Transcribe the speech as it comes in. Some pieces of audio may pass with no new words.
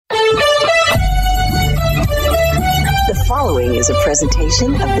following is a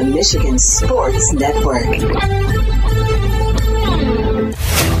presentation of the Michigan Sports Network.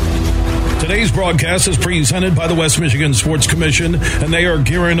 Today's broadcast is presented by the West Michigan Sports Commission, and they are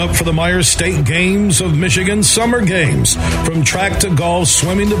gearing up for the Myers State Games of Michigan Summer Games. From track to golf,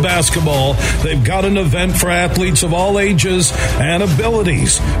 swimming to basketball, they've got an event for athletes of all ages and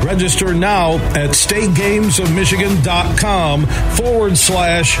abilities. Register now at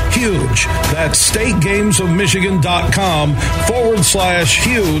stategamesofmichigan.com/huge. That's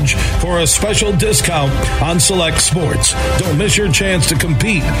stategamesofmichigan.com/huge for a special discount on select sports. Don't miss your chance to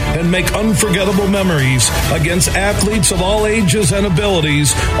compete and make unforgettable memories against athletes of all ages and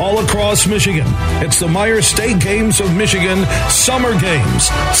abilities all across Michigan. It's the Myers State Games of Michigan Summer Games.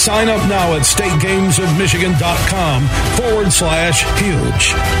 Sign up now at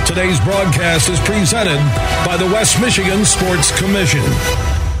stategamesofmichigan.com/huge. Today's broadcast is presented by the West Michigan Sports Commission.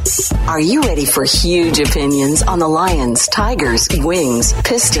 Are you ready for huge opinions on the Lions, Tigers, Wings,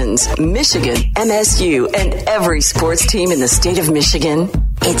 Pistons, Michigan, MSU, and every sports team in the state of Michigan?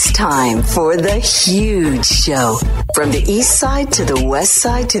 It's time for The Huge Show. From the east side to the west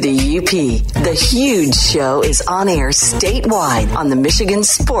side to the UP, The Huge Show is on air statewide on the Michigan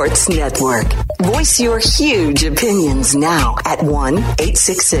Sports Network. Voice your huge opinions now at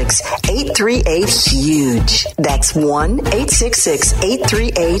 1-866-838-HUGE. That's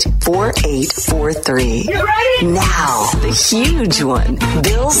 1-866-838-4843. You ready? Now, the huge one,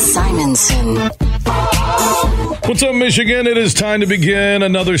 Bill Simonson. What's up, Michigan? It is time to begin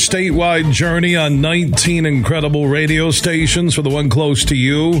another statewide journey on 19 incredible radio stations. For the one close to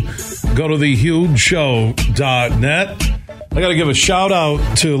you, go to thehugeshow.net. I got to give a shout out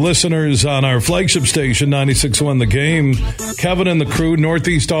to listeners on our flagship station, 96.1 The Game. Kevin and the crew,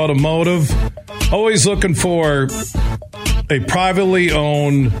 Northeast Automotive. Always looking for a privately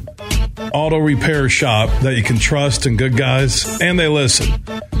owned auto repair shop that you can trust and good guys. And they listen.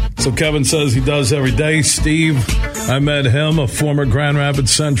 So Kevin says he does every day. Steve, I met him, a former Grand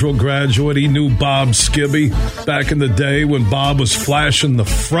Rapids Central graduate. He knew Bob Skibby back in the day when Bob was flashing the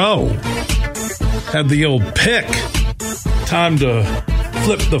fro. Had the old pick. Time to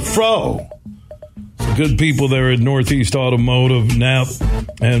flip the fro. So good people there at Northeast Automotive, Knapp,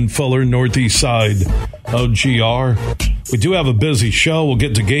 and Fuller, Northeast side of GR. We do have a busy show. We'll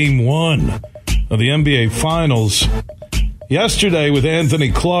get to game one of the NBA Finals. Yesterday with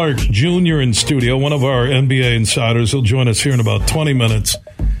Anthony Clark Jr. in studio, one of our NBA insiders. He'll join us here in about 20 minutes.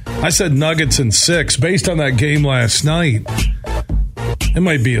 I said Nuggets in 6. Based on that game last night, it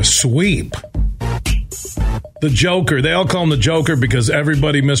might be a sweep. The Joker. They all call him the Joker because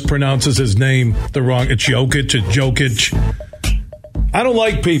everybody mispronounces his name the wrong. It's Jokic. It's Jokic. I don't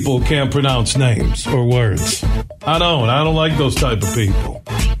like people who can't pronounce names or words. I don't like those type of people.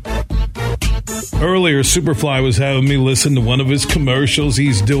 Earlier, Superfly was having me listen to one of his commercials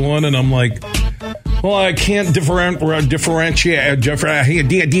he's doing, and I'm like, well, I can't differentiate.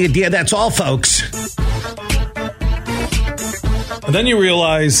 That's all, folks. And then you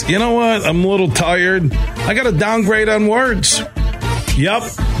realize, you know what? I'm a little tired. I got to downgrade on words. Yep.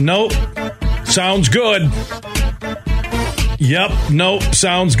 Nope. Sounds good. Yep. Nope.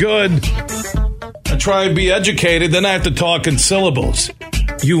 Sounds good. I try to be educated, then I have to talk in syllables.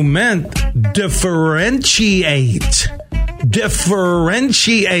 You meant differentiate.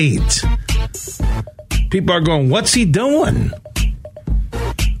 Differentiate. People are going, what's he doing?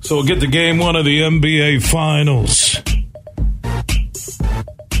 So we'll get to game one of the NBA Finals.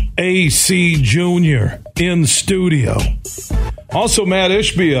 AC Jr. in studio. Also, Matt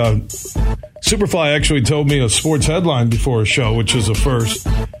Ishbia. Superfly actually told me a sports headline before a show, which is a first.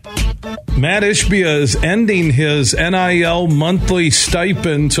 Matt Ishbia is ending his NIL monthly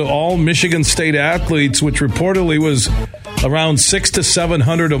stipend to all Michigan State athletes, which reportedly was around $600 to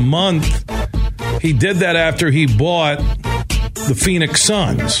 $700 a month. He did that after he bought the Phoenix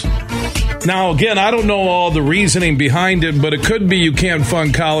Suns. Now, again, I don't know all the reasoning behind it, but it could be you can't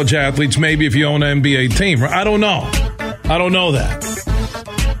fund college athletes maybe if you own an NBA team. I don't know. I don't know that.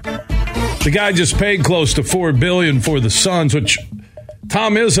 The guy just paid close to $4 billion for the Suns, which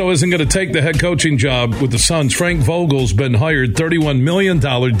Tom Izzo isn't going to take the head coaching job with the Suns. Frank Vogel's been hired, $31 million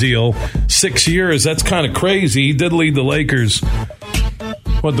deal, 6 years. That's kind of crazy. He did lead the Lakers.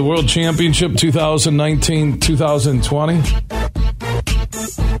 What, the World Championship 2019, 2020?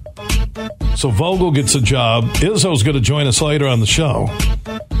 So Vogel gets a job. Izzo's going to join us later on the show.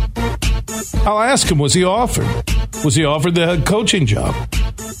 I'll ask him, was he offered? Was he offered the head coaching job?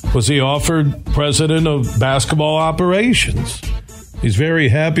 Was he offered president of basketball operations? He's very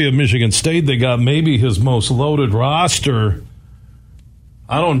happy at Michigan State. They got maybe his most loaded roster,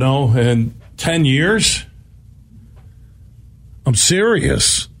 I don't know, in 10 years. I'm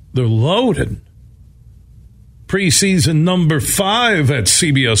serious. They're loaded. Preseason number 5 at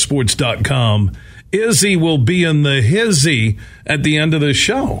CBSSports.com. Izzy will be in the hizzy at the end of the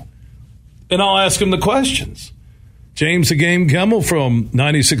show. And I'll ask him the questions. James the Game Gemmel from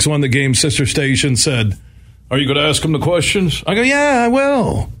 96.1 The Game sister station said, are you going to ask him the questions? I go, yeah, I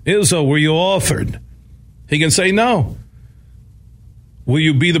will. Izzo, were you offered? He can say no. Will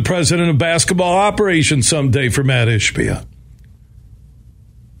you be the president of basketball operations someday for Matt Ishbia?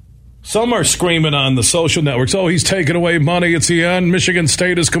 Some are screaming on the social networks, oh, he's taking away money. It's the end. Michigan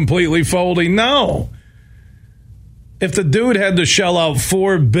State is completely folding. No. If the dude had to shell out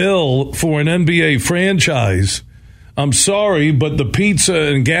 $4 billion for an NBA franchise, I'm sorry, but the pizza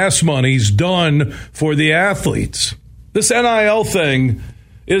and gas money's done for the athletes. This NIL thing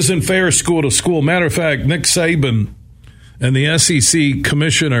isn't fair school to school. Matter of fact, Nick Saban and the SEC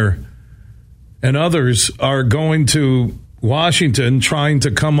commissioner and others are going to Washington trying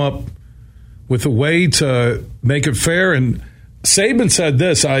to come up with a way to make it fair. And Saban said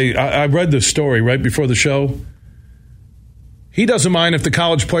this. I read this story right before the show. He doesn't mind if the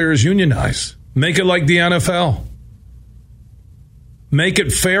college players unionize. Make it like the NFL. Make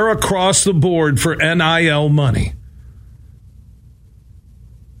it fair across the board for NIL money.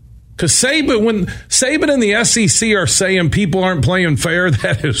 Because when Saban and the SEC are saying people aren't playing fair,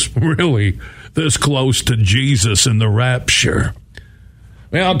 that is really this close to Jesus and the rapture.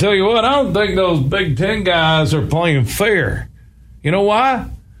 I mean, I'll tell you what, I don't think those Big Ten guys are playing fair. You know why?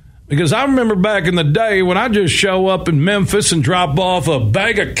 Because I remember back in the day when I just show up in Memphis and drop off a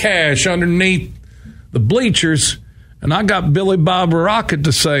bag of cash underneath the bleachers, and I got Billy Bob Rocket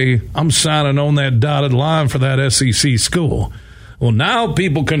to say, I'm signing on that dotted line for that SEC school. Well, now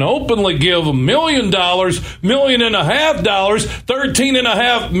people can openly give $1 million, $1.5 million,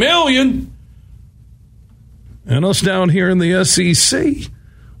 $13.5 million. And us down here in the SEC,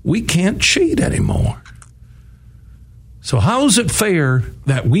 we can't cheat anymore. So how is it fair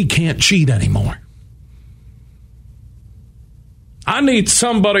that we can't cheat anymore? I need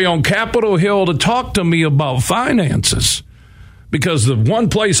somebody on Capitol Hill to talk to me about finances, because the one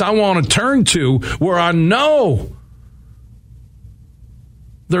place I want to turn to where I know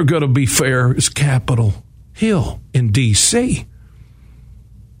they're going to be fair is Capitol Hill in D.C.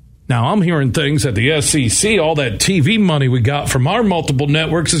 Now, I'm hearing things at the SEC, all that TV money we got from our multiple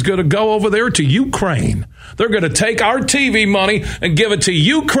networks is going to go over there to Ukraine. They're going to take our TV money and give it to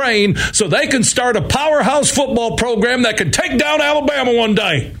Ukraine so they can start a powerhouse football program that can take down Alabama one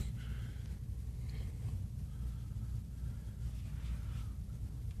day.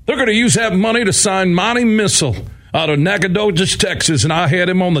 They're going to use that money to sign Monty Missile out of Nacogdoches, Texas, and I had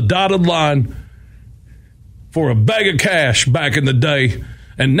him on the dotted line for a bag of cash back in the day.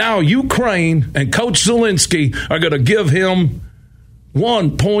 And now Ukraine and Coach Zelensky are going to give him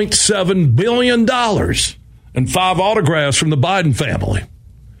 $1.7 billion and 5 autographs from the Biden family.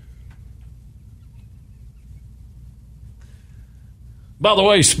 By the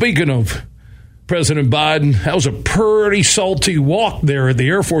way, speaking of President Biden, that was a pretty salty walk there at the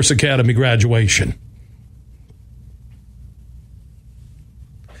Air Force Academy graduation.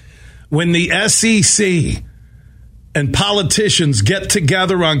 When the SEC and politicians get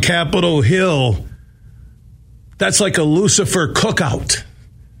together on Capitol Hill, that's like a Lucifer cookout.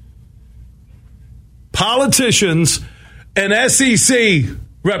 Politicians and SEC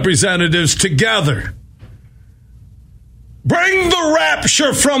representatives together. Bring the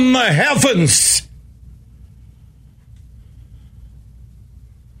rapture from the heavens.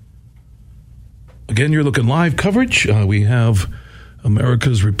 Again, you're looking live coverage. We have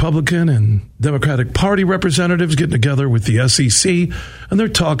America's Republican and Democratic Party representatives getting together with the SEC, and they're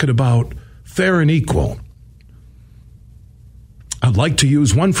talking about fair and equal. I'd like to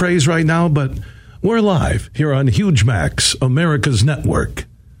use one phrase right now, but we're live here on Huge Max, America's network.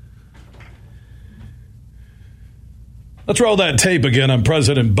 Let's roll that tape again on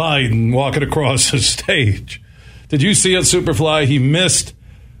President Biden walking across the stage. Did you see it, Superfly? He missed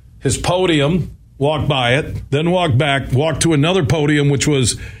his podium, walked by it, then walked back, walked to another podium, which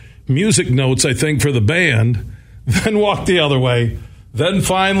was music notes, I think, for the band, then walked the other way, then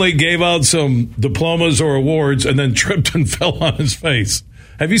finally gave out some diplomas or awards, and then tripped and fell on his face.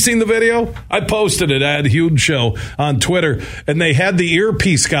 Have you seen the video? I posted it at Huge Show on Twitter, and they had the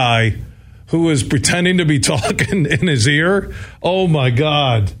earpiece guy who was pretending to be talking in his ear. Oh, my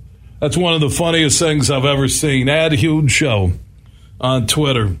God. That's one of the funniest things I've ever seen. At Huge Show on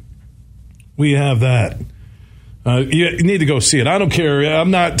Twitter. We have that. You need to go see it. I don't care. I'm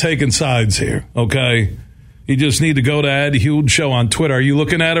not taking sides here, okay? You just need to go to Ad Huge Show on Twitter. Are you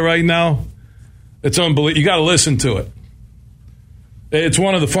looking at it right now? It's unbelievable. You got to listen to it. It's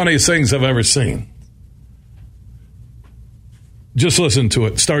one of the funniest things I've ever seen. Just listen to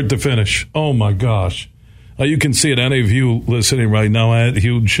it, start to finish. Oh, my gosh. You can see it, any of you listening right now, at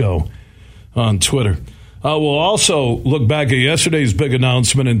Huge Show on Twitter. We'll also look back at yesterday's big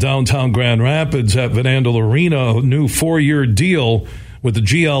announcement in downtown Grand Rapids at Van Andel Arena, a new 4-year deal with the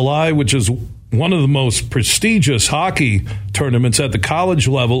GLI, which is one of the most prestigious hockey tournaments at the college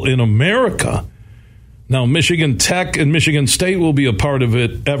level in America. Now, Michigan Tech and Michigan State will be a part of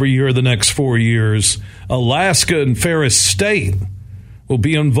it every year the next 4 years. Alaska and Ferris State will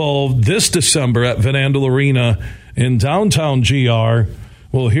be involved this December at Van Andel Arena in downtown GR.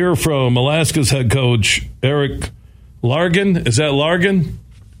 We'll hear from Alaska's head coach, Eric Largan. Is that Largan?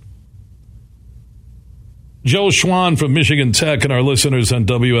 Joe Schwan from Michigan Tech and our listeners on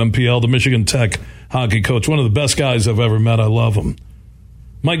WMPL, the Michigan Tech hockey coach, one of the best guys I've ever met. I love him.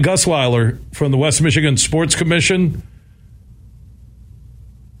 Mike Gusweiler from the West Michigan Sports Commission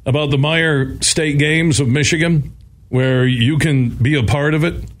about the Meyer State Games of Michigan, where you can be a part of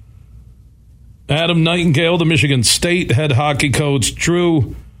it. Adam Nightingale, the Michigan State head hockey coach.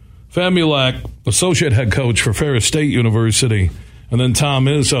 Drew Famulak, associate head coach for Ferris State University. And then Tom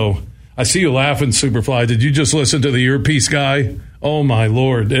Izzo. I see you laughing, Superfly. Did you just listen to the earpiece guy? Oh, my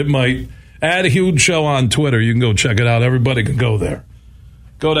Lord. It might. Add a Huge Show on Twitter. You can go check it out. Everybody can go there.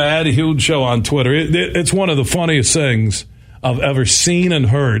 Go to Add a Huge Show on Twitter. It's one of the funniest things I've ever seen and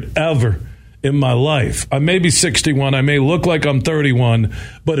heard, ever, in my life. I may be 61. I may look like I'm 31,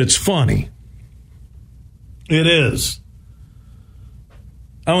 but it's funny. It is.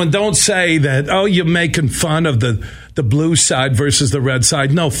 Oh, and don't say that, oh, you're making fun of the blue side versus the red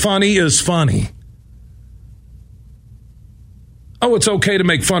side. No, funny is funny. Oh, it's okay to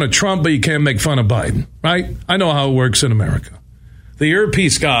make fun of Trump, but you can't make fun of Biden, right? I know how it works in America. The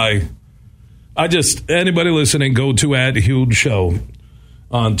earpiece guy, anybody listening, go to @Huge Show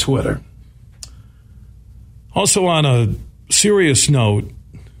on Twitter. Also, on a serious note,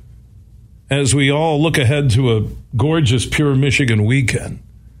 as we all look ahead to a gorgeous Pure Michigan weekend,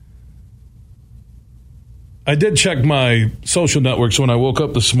 I did check my social networks when I woke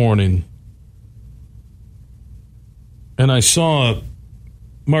up this morning, and I saw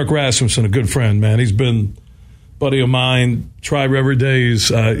Mark Rasmussen, a good friend, man. He's been a buddy of mine, Tri-River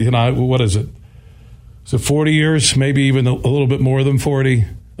days, what is it? Is it 40 years? Maybe even a little bit more than 40.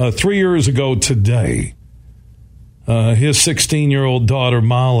 3 years ago today, his 16-year-old daughter,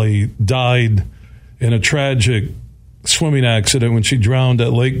 Molly, died in a tragic swimming accident when she drowned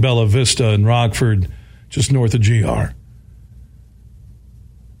at Lake Bella Vista in Rockford, just north of GR.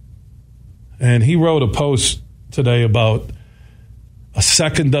 And he wrote a post today about a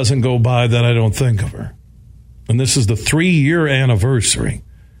second doesn't go by that I don't think of her. And this is the 3-year anniversary.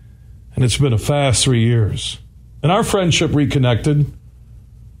 And it's been a fast 3 years. And our friendship reconnected.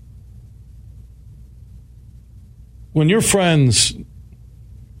 When your friends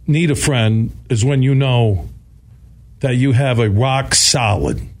need a friend is when you know that you have a rock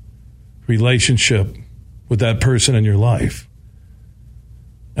solid relationship with that person in your life.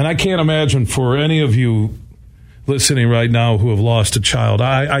 And I can't imagine for any of you listening right now who have lost a child,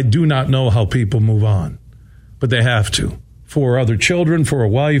 I do not know how people move on, but they have to. For other children, for a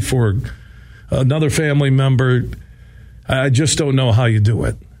wife, for another family member, I just don't know how you do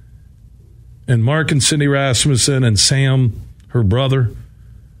it. And Mark and Cindy Rasmussen and Sam, her brother,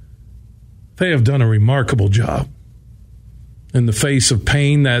 they have done a remarkable job in the face of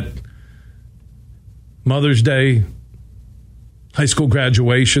pain that Mother's Day, high school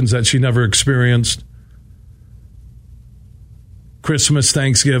graduations that she never experienced, Christmas,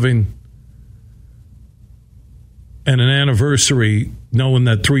 Thanksgiving, and an anniversary, knowing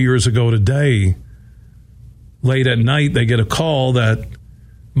that 3 years ago today, late at night, they get a call that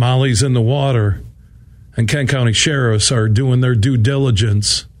Molly's in the water and Kent County Sheriffs are doing their due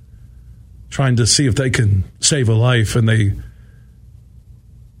diligence, trying to see if they can save a life, and they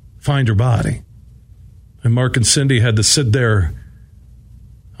find her body. And Mark and Cindy had to sit there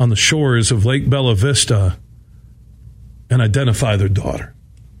on the shores of Lake Bella Vista and identify their daughter.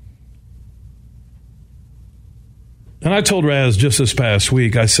 And I told Raz just this past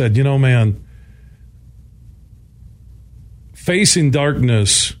week, I said, you know, man, facing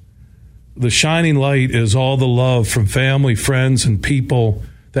darkness, the shining light is all the love from family, friends, and people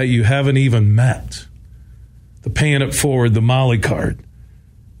that you haven't even met. The paying it forward, the Molly card.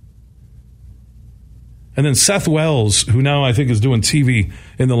 And then Seth Wells, who now I think is doing TV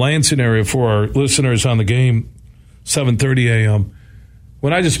in the Lansing area for our listeners on the game, 7:30 a.m.,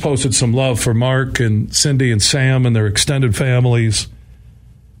 when I just posted some love for Mark and Cindy and Sam and their extended families,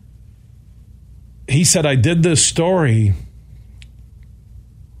 he said, I did this story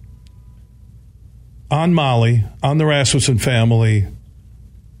on Molly, on the Rasmussen family,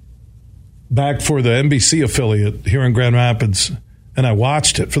 back for the NBC affiliate here in Grand Rapids, and I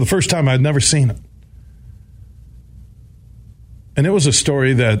watched it for the first time. I'd never seen it. And it was a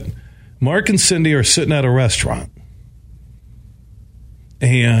story that Mark and Cindy are sitting at a restaurant,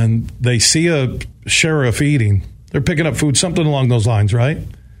 and they see a sheriff eating. They're picking up food, something along those lines, right?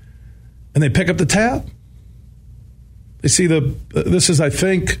 And they pick up the tab. They see this is, I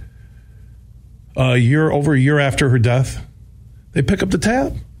think, over a year after her death. They pick up the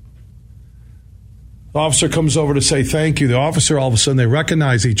tab. The officer comes over to say thank you. The officer, all of a sudden, they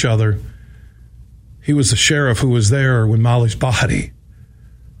recognize each other. He was the sheriff who was there when Molly's body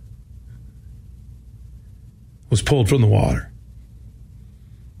was pulled from the water.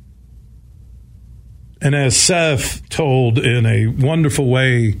 And as Seth told in a wonderful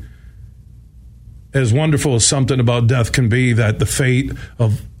way, as wonderful as something about death can be, that the fate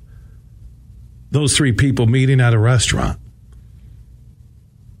of those three people meeting at a restaurant.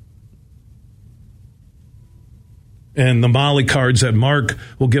 And the Molly cards that Mark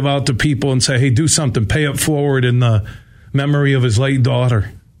will give out to people and say, hey, do something, pay it forward in the memory of his late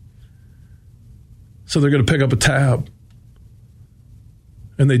daughter. So they're going to pick up a tab.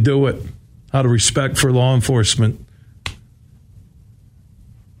 And they do it out of respect for law enforcement.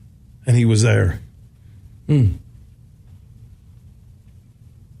 And he was there. And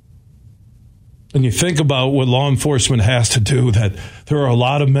you think about what law enforcement has to do, that there are a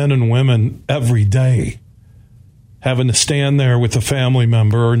lot of men and women every day having to stand there with a family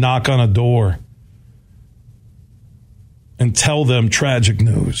member or knock on a door and tell them tragic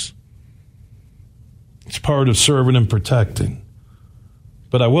news. It's part of serving and protecting.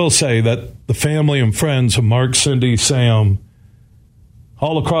 But I will say that the family and friends of Mark, Cindy, Sam,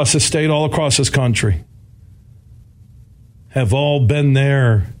 all across the state, all across this country, have all been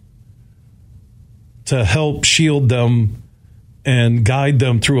there to help shield them and guide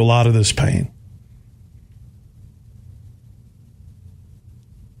them through a lot of this pain.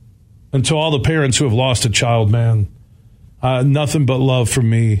 And to all the parents who have lost a child, man, nothing but love from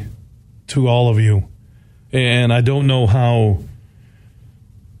me to all of you. And I don't know how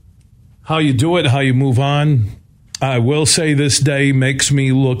you do it, how you move on. I will say this day makes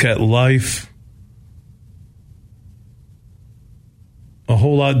me look at life a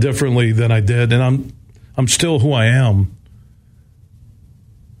whole lot differently than I did. And I'm still who I am.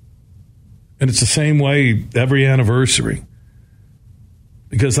 And it's the same way every anniversary.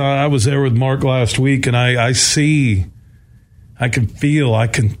 Because I was there with Mark last week, and I see, I can feel,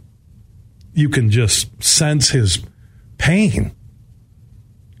 you can just sense his pain.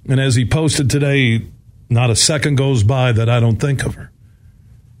 And as he posted today, not a second goes by that I don't think of her.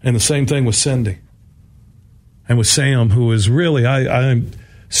 And the same thing with Cindy. And with Sam, who is really, I'm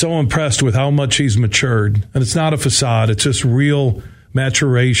so impressed with how much he's matured. And it's not a facade, it's just real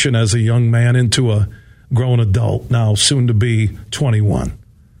maturation as a young man into a grown adult, now soon to be 21.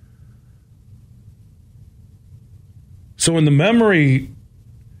 So in the memory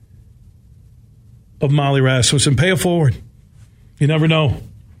of Molly Rasmussen, pay it forward. You never know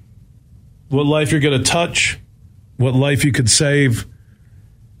what life you're going to touch, what life you could save,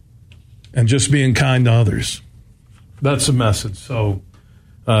 and just being kind to others. That's the message. So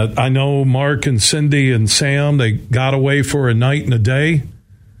I know Mark and Cindy and Sam, they got away for a night and a day.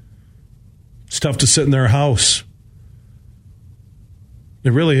 It's tough to sit in their house.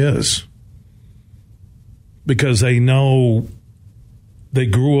 It really is. Because they know they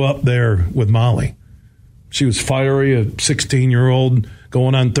grew up there with Molly. She was fiery, a 16-year-old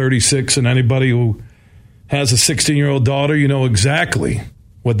going on 36, and anybody who has a 16-year-old daughter, you know exactly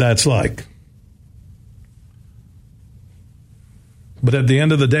what that's like. But at the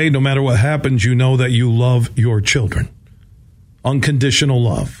end of the day, no matter what happens, you know that you love your children. Unconditional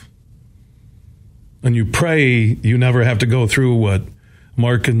love. And you pray you never have to go through what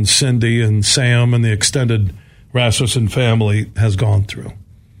Mark and Cindy and Sam and the extended Rasmussen family has gone through.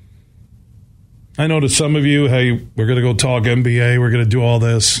 I know to some of you, hey, we're going to go talk NBA, we're going to do all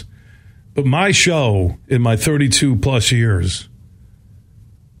this. But my show, in my 32 plus years,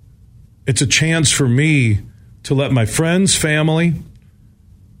 it's a chance for me to let my friends, family,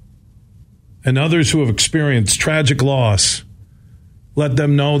 and others who have experienced tragic loss, let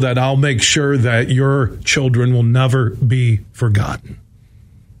them know that I'll make sure that your children will never be forgotten.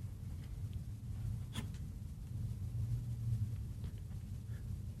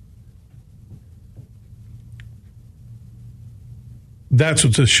 That's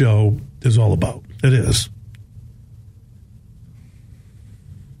what this show is all about. It is.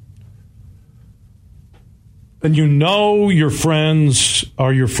 And you know your friends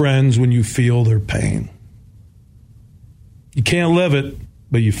are your friends when you feel their pain. You can't live it,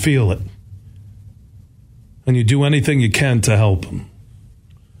 but you feel it. And you do anything you can to help them.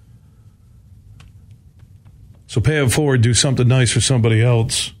 So pay it forward, do something nice for somebody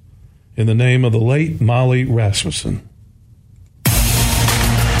else in the name of the late Molly Rasmussen.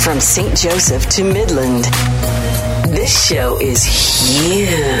 From St. Joseph to Midland, this show is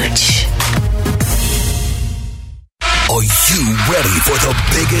huge. Are you ready for the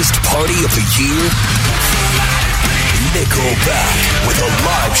biggest party of the year? Nickelback with a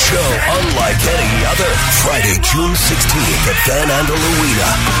live show unlike any other. Friday, June 16th at Van Andel Arena.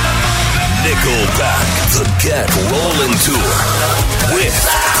 Nickelback, the Get Rollin' Tour with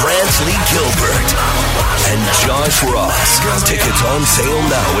Brantley Gilbert and Josh Ross. Tickets on sale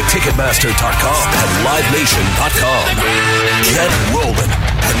now at Ticketmaster.com and LiveNation.com. Get rollin'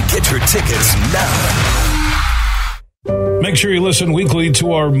 and get your tickets now. Make sure you listen weekly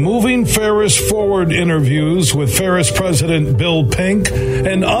to our Moving Ferris Forward interviews with Ferris President Bill Pink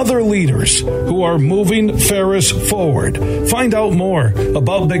and other leaders who are moving Ferris forward. Find out more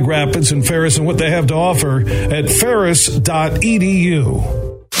about Big Rapids and Ferris and what they have to offer at ferris.edu.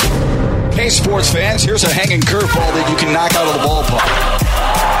 Hey, sports fans, here's a hanging curveball that you can knock out of the ballpark.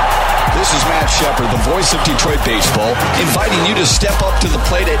 This is Matt Shepard, the voice of Detroit baseball, inviting you to step up to the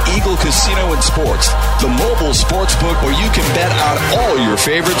plate at Eagle Casino and Sports, the mobile sports book where you can bet on all your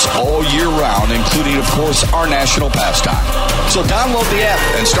favorites all year round, including, of course, our national pastime. So download the app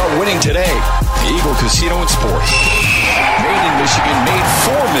and start winning today. Eagle Casino and Sports. Made in Michigan, made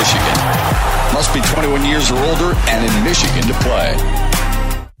for Michigan. Must be 21 years or older and in Michigan to play.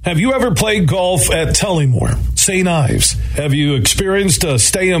 Have you ever played golf at Tullymore, St. Ives? Have you experienced a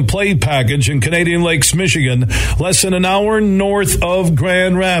stay-and-play package in Canadian Lakes, Michigan, less than an hour north of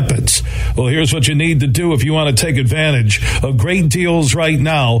Grand Rapids? Well, here's what you need to do if you want to take advantage of great deals right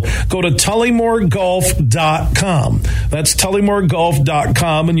now. Go to TullymoreGolf.com. That's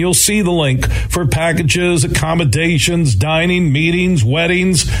TullymoreGolf.com, and you'll see the link for packages, accommodations, dining, meetings,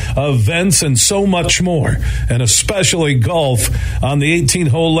 weddings, events, and so much more. And especially golf on the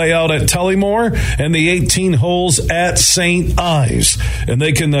 18-hole layout at Tullymore and the 18 holes at St. Ives. And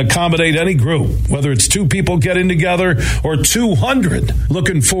they can accommodate any group, whether it's 2 people getting together or 200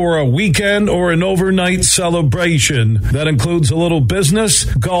 looking for a weekend or an overnight celebration. That includes a little business,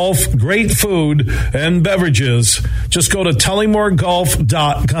 golf, great food, and beverages. Just go to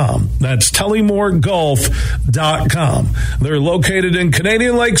TullymoreGolf.com. That's TullymoreGolf.com. They're located in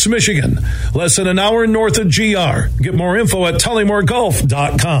Canadian Lakes, Michigan, less than an hour north of GR. Get more info at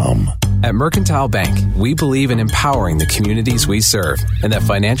TullymoreGolf.com. At Mercantile Bank, we believe in empowering the communities we serve and that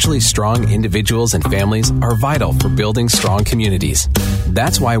financially strong individuals and families are vital for building strong communities.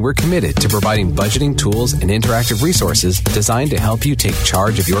 That's why we're committed to providing budgeting tools and interactive resources designed to help you take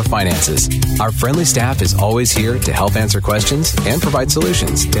charge of your finances. Our friendly staff is always here to help answer questions and provide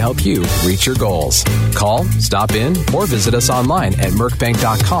solutions to help you reach your goals. Call, stop in, or visit us online at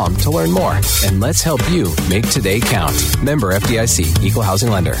mercbank.com to learn more. And let's help you make today count. Member FDIC, Equal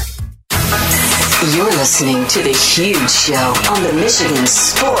Housing Lender. You're listening to The Huge Show on the Michigan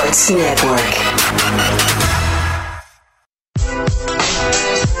Sports Network.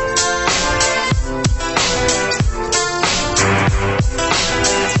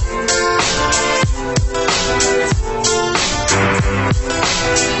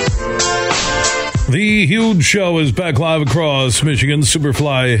 The Huge Show is back live across Michigan.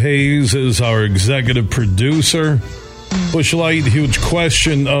 Superfly Hayes is our executive producer. Busch Light, huge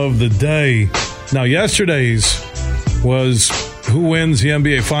question of the day. Now, yesterday's was who wins the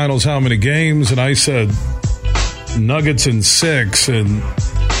NBA Finals, how many games, and I said Nuggets in 6, and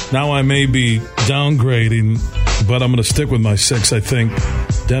now I may be downgrading, but I'm going to stick with my 6. I think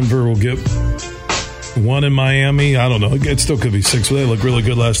Denver will get 1 in Miami. I don't know. It still could be 6, but they looked really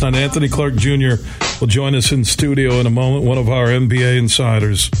good last night. Anthony Clark Jr. will join us in studio in a moment, one of our NBA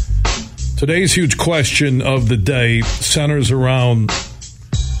insiders. Today's huge question of the day centers around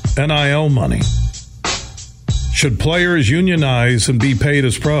NIL money. Should players unionize and be paid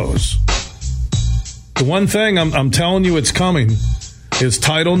as pros? The one thing I'm telling you it's coming is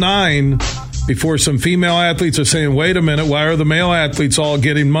Title IX, before some female athletes are saying, wait a minute, why are the male athletes all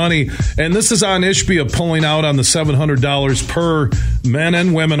getting money? And this is on Ishbia pulling out on the $700 per men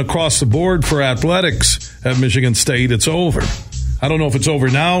and women across the board for athletics at Michigan State. It's over. I don't know if it's over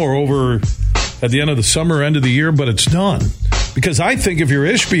now or over at the end of the summer, end of the year, but it's done. Because I think if you're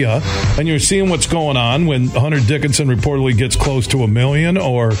Ishbia and you're seeing what's going on when Hunter Dickinson reportedly gets close to $1 million,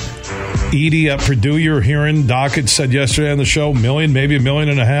 or Edie at Purdue, you're hearing Dockett said yesterday on the show, $1 million, maybe $1.5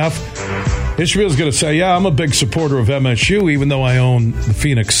 million. Ishmael's going to say, yeah, I'm a big supporter of MSU, even though I own the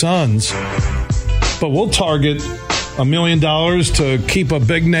Phoenix Suns. But we'll target $1 million to keep a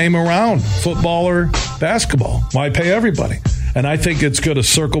big name around, football or basketball. Why pay everybody? And I think it's going to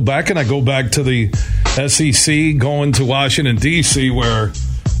circle back, and I go back to the SEC going to Washington, D.C., where,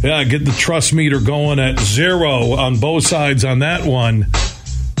 get the trust meter going at 0 on both sides on that one.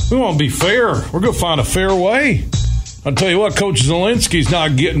 We won't be fair. We're going to find a fair way. I'll tell you what, Coach Zelensky's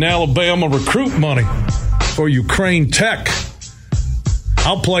not getting Alabama recruit money for Ukraine Tech.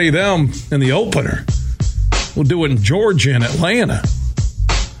 I'll play them in the opener. We'll do it in Georgia and Atlanta.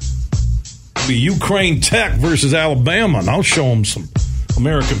 It'll be Ukraine Tech versus Alabama, and I'll show them some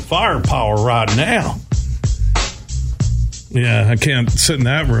American firepower right now. Yeah, I can't sit in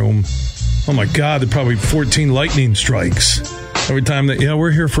that room. Oh, my God, there's probably 14 lightning strikes every time that,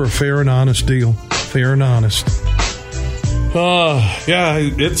 we're here for a fair and honest deal. Fair and honest.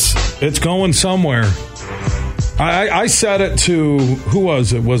 It's going somewhere. I said it to, who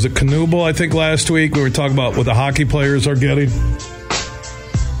was it? Was it Knuble, I think, last week? We were talking about what the hockey players are getting.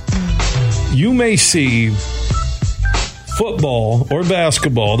 You may see football or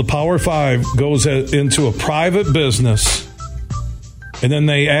basketball, the Power Five goes into a private business, and then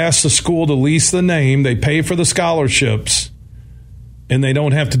they ask the school to lease the name, they pay for the scholarships, and they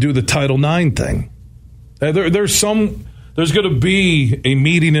don't have to do the Title IX thing. There's going to be a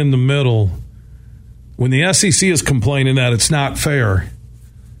meeting in the middle. When the SEC is complaining that it's not fair,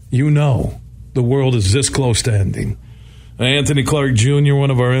 the world is this close to ending. Anthony Clark Jr., one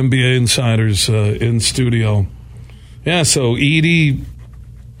of our NBA insiders in studio. Yeah, so Edey,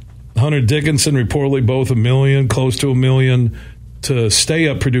 Hunter Dickinson, reportedly both $1 million, close to $1 million to stay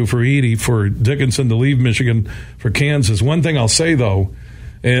at Purdue for Edey, for Dickinson to leave Michigan for Kansas. One thing I'll say, though,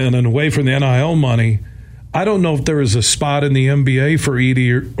 and away from the NIL money, I don't know if there is a spot in the NBA for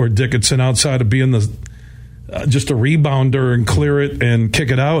Edey or Dickinson outside of being just a rebounder and clear it and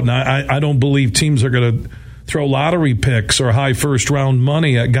kick it out. And I don't believe teams are going to throw lottery picks or high first-round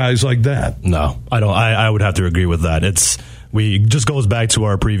money at guys like that. No, I don't. I would have to agree with that. It just goes back to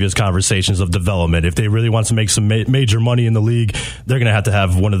our previous conversations of development. If they really want to make some major money in the league, they're going to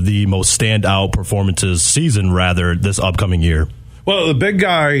have one of the most standout performances this upcoming year. Well, the big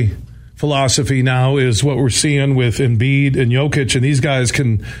guy philosophy now is what we're seeing with Embiid and Jokic, and these guys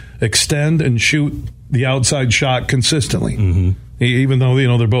can extend and shoot the outside shot consistently, even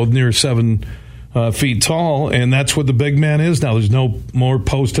though they're both near 7 feet tall, and that's what the big man is now. There's no more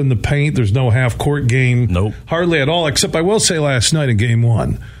post in the paint. There's no half-court game. Nope. Hardly at all, except I will say last night in Game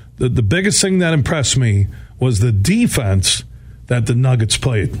 1, the biggest thing that impressed me was the defense that the Nuggets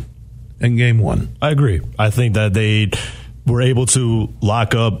played in Game 1. I agree. I think that they were able to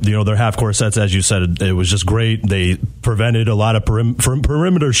lock up, their half-court sets, as you said. It was just great. They prevented a lot of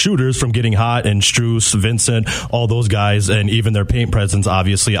perimeter shooters from getting hot, and Strus, Vincent, all those guys, and even their paint presence,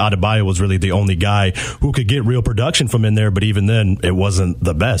 obviously. Adebayo was really the only guy who could get real production from in there, but even then, it wasn't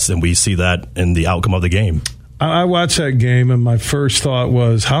the best, and we see that in the outcome of the game. I watched that game, and my first thought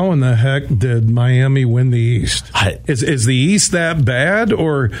was, how in the heck did Miami win the East? Is the East that bad,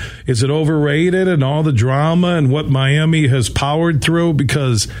 or is it overrated and all the drama and what Miami has powered through?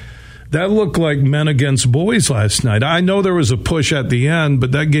 Because that looked like men against boys last night. I know there was a push at the end,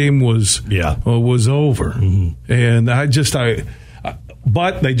 but that game was over. Mm-hmm. And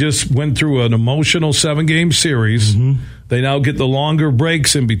but they just went through an emotional 7-game series. Mm-hmm. They now get the longer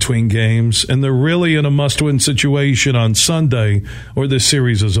breaks in between games, and they're really in a must-win situation on Sunday, or this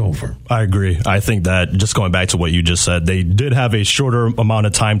series is over. I agree. I think that, just going back to what you just said, they did have a shorter amount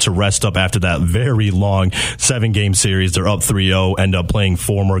of time to rest up after that very long 7-game series. They're up 3-0, end up playing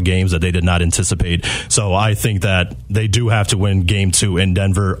 4 more games that they did not anticipate. So I think that they do have to win Game 2 in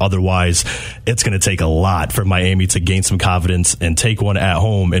Denver. Otherwise, it's going to take a lot for Miami to gain some confidence and take one at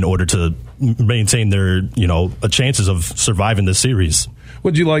home in order to maintain their, chances of surviving this series.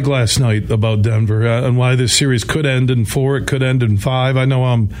 What did you like last night about Denver and why this series could end in 4, it could end in 5? I know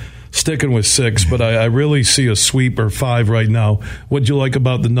I'm sticking with 6, but I really see a sweep or 5 right now. What did you like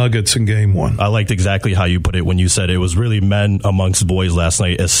about the Nuggets in Game 1? I liked exactly how you put it when you said it was really men amongst boys last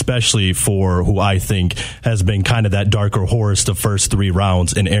night, especially for who I think has been kind of that darker horse the first 3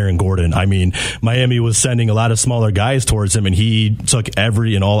 rounds in Aaron Gordon. I mean, Miami was sending a lot of smaller guys towards him, and he took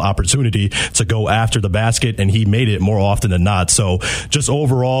every and all opportunity to go after the basket, and he made it more often than not. So just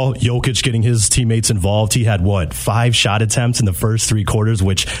overall, Jokic getting his teammates involved. He had, 5 shot attempts in the first 3 quarters,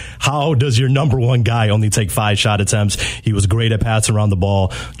 which how does your number one guy only take 5 shot attempts? He was great at passing around the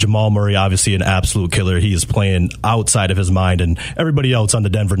ball. Jamal Murray, obviously an absolute killer. He is playing outside of his mind, and everybody else on the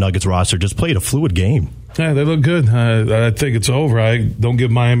Denver Nuggets roster just played a fluid game. Yeah, they look good. I think it's over. I don't give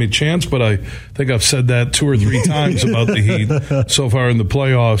Miami a chance, but I think I've said that 2 or 3 times about the Heat so far in the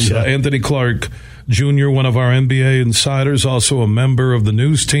playoffs. Yeah. Anthony Clark Jr., one of our NBA insiders, also a member of the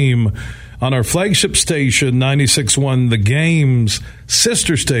news team on our flagship station, 96.1 The Game's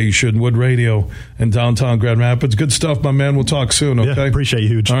sister station, Wood Radio in downtown Grand Rapids. Good stuff, my man. We'll talk soon, okay? Yeah, appreciate you,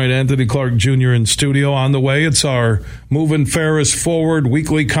 Huge. All right, Anthony Clark Jr. in studio. On the way, it's our Moving Ferris Forward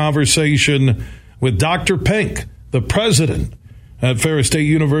weekly conversation with Dr. Pink, the president at Ferris State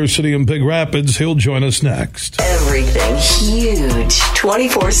University in Big Rapids. He'll join us next. Everything huge,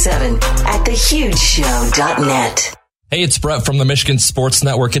 24/7 at thehugeshow.net. Hey, it's Brett from the Michigan Sports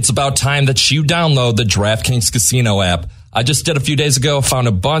Network. It's about time that you download the DraftKings Casino app. I just did a few days ago, found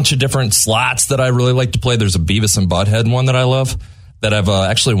a bunch of different slots that I really like to play. There's a Beavis and Butthead one that I love that I've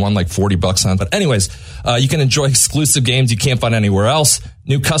actually won like $40 on. But anyways, you can enjoy exclusive games you can't find anywhere else.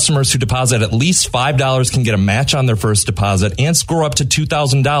 New customers who deposit at least $5 can get a match on their first deposit and score up to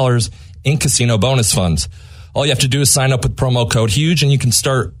 $2,000 in casino bonus funds. All you have to do is sign up with promo code HUGE, and you can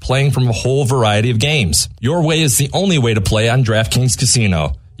start playing from a whole variety of games. Your way is the only way to play on DraftKings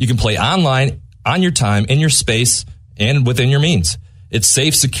Casino. You can play online, on your time, in your space, and within your means. It's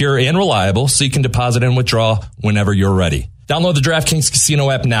safe, secure, and reliable, so you can deposit and withdraw whenever you're ready. Download the DraftKings Casino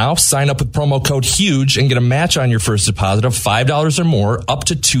app now, sign up with promo code HUGE, and get a match on your first deposit of $5 or more, up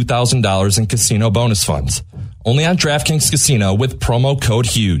to $2,000 in casino bonus funds. Only on DraftKings Casino with promo code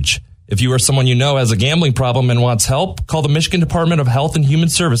HUGE. If you or someone you know has a gambling problem and wants help, call the Michigan Department of Health and Human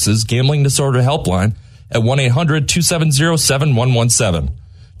Services Gambling Disorder Helpline at 1-800-270-7117.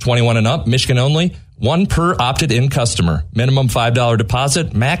 21 and up, Michigan only, 1 per opted-in customer. Minimum $5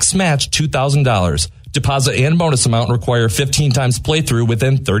 deposit, max match $2,000. Deposit and bonus amount require 15 times playthrough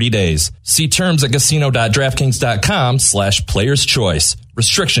within 30 days. See terms at casino.draftkings.com/players choice.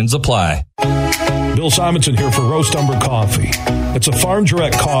 Restrictions apply. Bill Simonson here for Roast Umber Coffee. It's a farm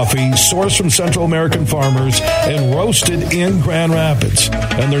direct coffee sourced from Central American farmers and roasted in Grand Rapids.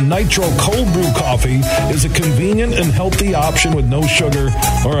 And their Nitro Cold Brew Coffee is a convenient and healthy option with no sugar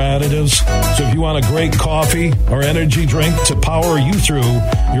or additives. So if you want a great coffee or energy drink to power you through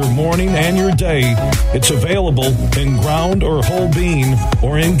your morning and your day, it's available in ground or whole bean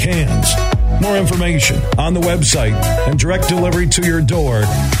or in cans. More information on the website and direct delivery to your door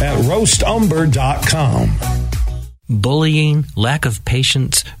at roastumber.com. Bullying, lack of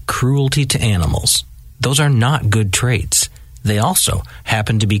patience, cruelty to animals. Those are not good traits. They also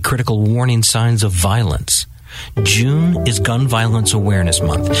happen to be critical warning signs of violence. June is Gun Violence Awareness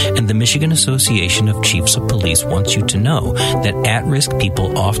Month, and the Michigan Association of Chiefs of Police wants you to know that at-risk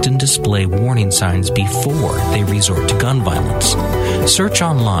people often display warning signs before they resort to gun violence. Search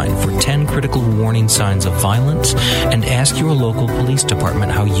online for 10 critical warning signs of violence and ask your local police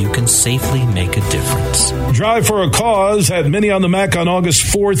department how you can safely make a difference. Drive for a Cause at Mini on the Mac on August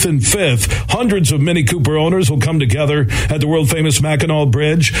 4th and 5th. Hundreds of Mini Cooper owners will come together at the world-famous Mackinac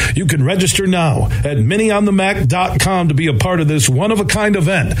Bridge. You can register now at minionthemac.com to be a part of this one-of-a-kind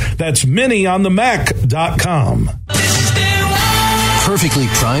event. That's minionthemac.com. Perfectly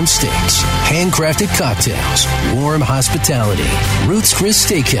primed steaks, handcrafted cocktails, warm hospitality. Ruth's Chris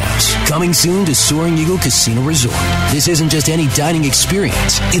Steakhouse, coming soon to Soaring Eagle Casino Resort. This isn't just any dining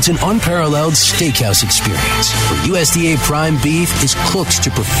experience. It's an unparalleled steakhouse experience where USDA prime beef is cooked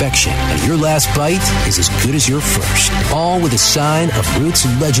to perfection and your last bite is as good as your first. All with a sign of Ruth's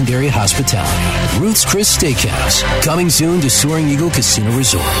legendary hospitality. Ruth's Chris Steakhouse, coming soon to Soaring Eagle Casino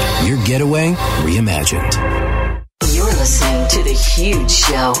Resort. Your getaway reimagined. You're listening to The Huge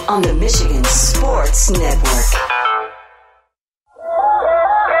Show on the Michigan Sports Network.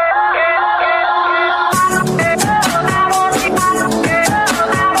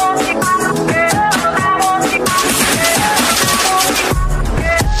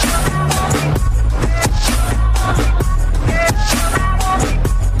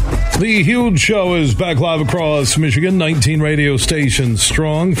 The Huge Show is back live across Michigan. 19 radio stations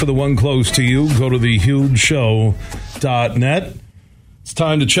strong. For the one close to you, go to thehugeshow.net. It's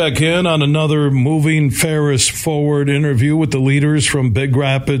time to check in on another Moving Ferris Forward interview with the leaders from Big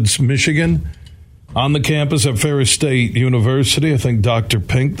Rapids, Michigan, on the campus at Ferris State University. I think Dr.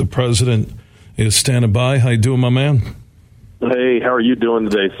 Pink, the president, is standing by. How you doing, my man? Hey, how are you doing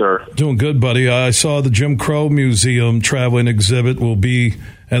today, sir? Doing good, buddy. I saw the Jim Crow Museum traveling exhibit will be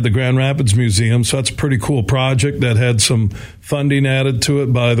at the Grand Rapids Museum, so that's a pretty cool project that had some funding added to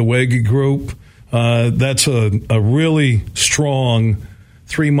it by the Wege Group. That's a really strong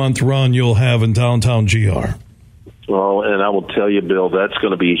 3-month run you'll have in downtown GR. Well, and I will tell you, Bill, that's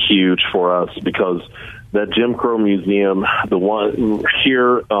going to be huge for us because that Jim Crow Museum, the one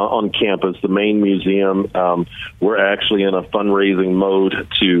here on campus, the main museum, we're actually in a fundraising mode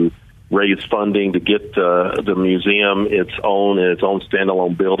to raise funding to get the museum its own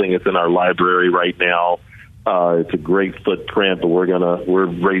standalone building. It's in our library right now. It's a great footprint, but we're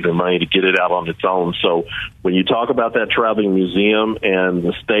raising money to get it out on its own. So when you talk about that traveling museum and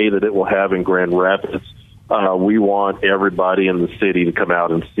the stay that it will have in Grand Rapids, we want everybody in the city to come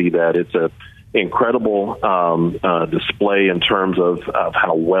out and see that. It's a incredible display in terms of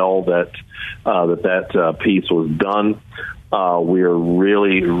how well that piece was done. We are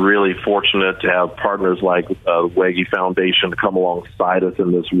really, really fortunate to have partners like Wege Foundation to come alongside us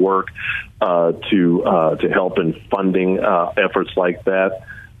in this work to help in funding efforts like that.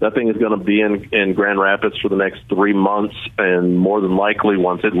 That thing is going to be in Grand Rapids for the next 3 months, and more than likely,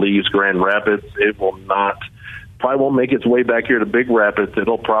 once it leaves Grand Rapids, it probably won't make its way back here to Big Rapids.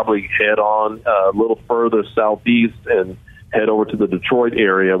 It'll probably head on a little further southeast and head over to the Detroit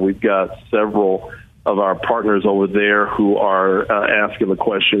area. We've got several of our partners over there who are asking the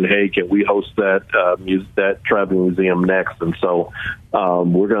question, hey, can we host that traveling museum next? And so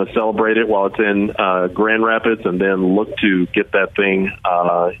we're going to celebrate it while it's in Grand Rapids and then look to get that thing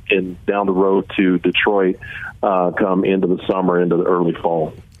down the road to Detroit come into the summer, into the early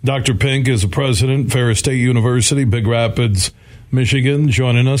fall. Dr. Pink is the president, Ferris State University, Big Rapids, Michigan,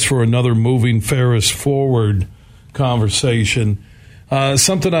 joining us for another Moving Ferris Forward conversation.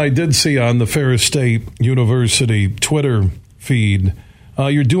 Something I did see on the Ferris State University Twitter feed,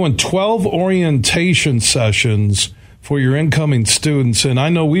 you're doing 12 orientation sessions for your incoming students, and I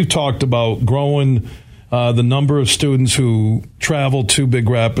know we've talked about growing the number of students who travel to Big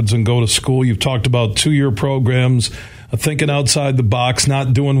Rapids and go to school. You've talked about 2-year programs, thinking outside the box,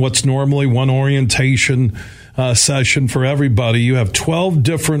 not doing what's normally one orientation session for everybody. You have 12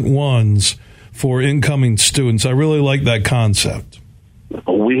 different ones for incoming students. I really like that concept.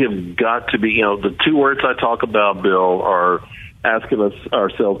 We have got to be, the 2 words I talk about, Bill, are asking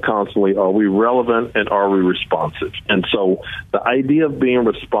ourselves constantly, are we relevant and are we responsive? And so the idea of being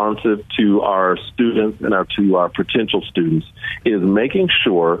responsive to our students and to our potential students is making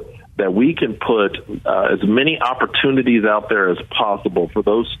sure that we can put as many opportunities out there as possible for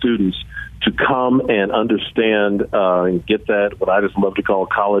those students to come and understand and get that, what I just love to call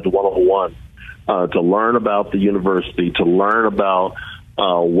college 101, to learn about the university, to learn about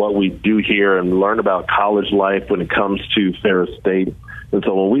what we do here and learn about college life when it comes to Ferris State. And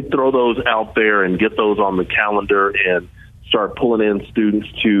so when we throw those out there and get those on the calendar and start pulling in students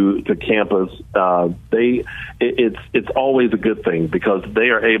to campus, it's always a good thing because they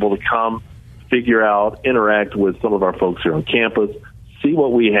are able to come, figure out, interact with some of our folks here on campus, see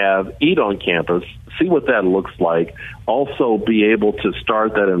what we have, eat on campus, see what that looks like, also be able to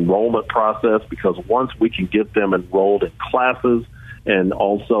start that enrollment process because once we can get them enrolled in classes and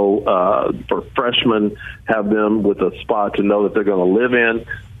also for freshmen have them with a spot to know that they're going to live in,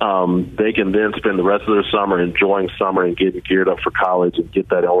 they can then spend the rest of their summer enjoying summer and getting geared up for college and get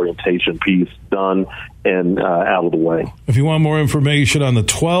that orientation piece done and out of the way. If you want more information on the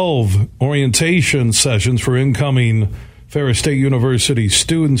 12 orientation sessions for incoming Ferris State University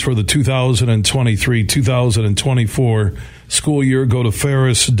students for the 2023-2024 school year, go to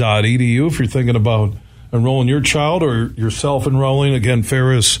ferris.edu. If you're thinking about enrolling your child or yourself enrolling, again,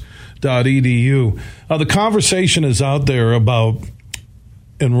 ferris.edu. The conversation is out there about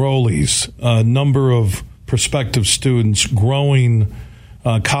enrollees, number of prospective students, growing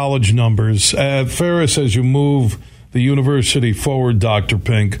college numbers. At Ferris, as you move the university forward, Dr.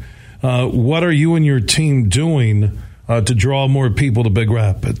 Pink, what are you and your team doing to draw more people to Big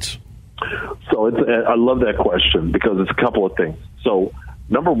Rapids? So I love that question because it's a couple of things. So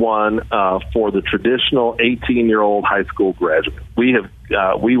number one, for the traditional 18-year-old high school graduate,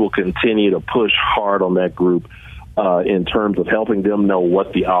 we will continue to push hard on that group in terms of helping them know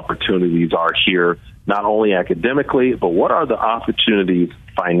what the opportunities are here, not only academically, but what are the opportunities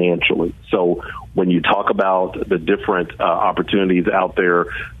financially. So when you talk about the different opportunities out there,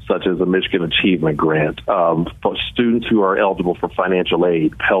 such as a Michigan Achievement Grant, for students who are eligible for financial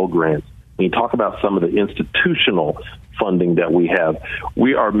aid, Pell Grants, when you talk about some of the institutional funding that we have,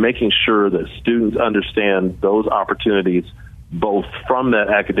 we are making sure that students understand those opportunities both from that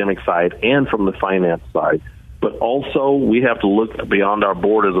academic side and from the finance side. But also we have to look beyond our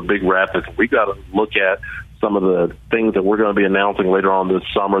board as a Big Rapids. We got to look at some of the things that we're going to be announcing later on this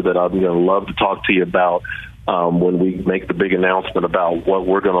summer that I'm going to love to talk to you about when we make the big announcement about what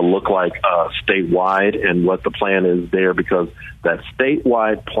we're going to look like statewide and what the plan is there, because that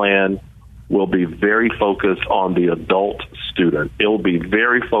statewide plan will be very focused on the adult student. It will be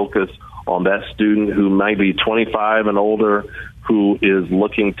very focused on that student who might be 25 and older, who is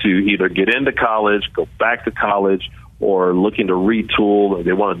looking to either get into college, go back to college, or looking to retool, or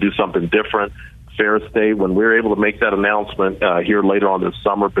they want to do something different. Ferris State, when we're able to make that announcement here later on this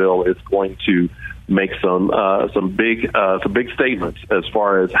summer, Bill, is going to make some big statements as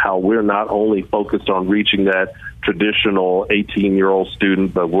far as how we're not only focused on reaching that traditional 18-year-old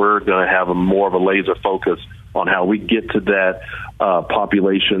student, but we're going to have more of a laser focus on how we get to that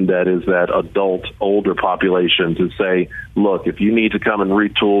population that is that adult, older population, to say, look, if you need to come and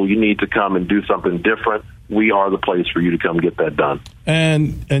retool, you need to come and do something different, we are the place for you to come get that done.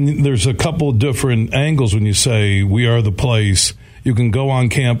 And there's a couple of different angles when you say we are the place. You can go on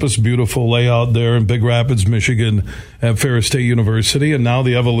campus, beautiful layout there in Big Rapids, Michigan at Ferris State University, and now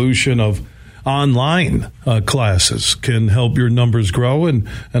the evolution of online classes can help your numbers grow. And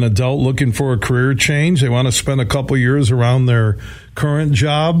an adult looking for a career change, they want to spend a couple years around their current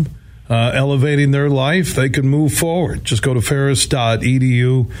job, elevating their life, they can move forward. Just go to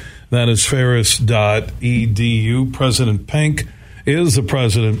ferris.edu. That is ferris.edu. President Pink is the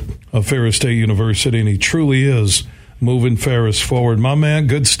president of Ferris State University, and he truly is moving Ferris forward. My man,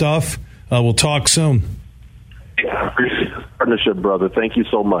 good stuff. We'll talk soon. Yeah, I appreciate the partnership, brother. Thank you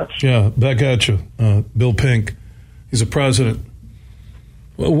so much. Yeah, back at you. Bill Pink, he's the president.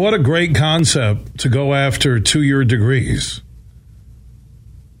 Well, what a great concept to go after 2-year degrees.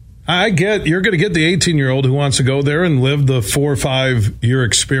 I get you're going to get the 18-year-old who wants to go there and live the 4 or 5 year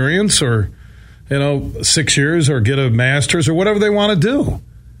experience, or 6 years, or get a master's or whatever they want to do.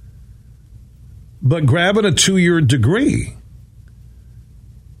 But grabbing a 2-year degree,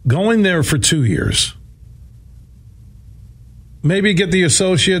 going there for 2 years, maybe get the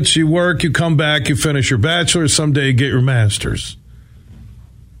associates, you work, you come back, you finish your bachelor's, someday you get your master's.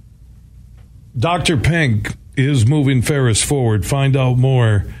 Dr. Pink is moving Ferris forward. Find out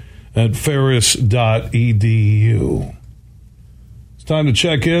more at ferris.edu. It's time to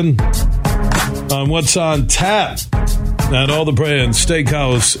check in on what's on tap at all the brands,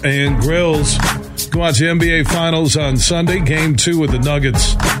 steakhouse and grills. Go watch the NBA Finals on Sunday, Game 2 with the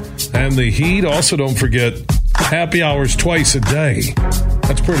Nuggets and the Heat. Also, don't forget happy hours twice a day.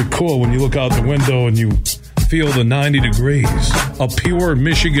 That's pretty cool when you look out the window and you feel the 90 degrees. A pure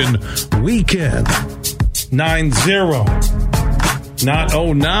Michigan weekend. 9-0. Not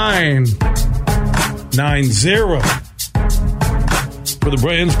 09. 9-0. For the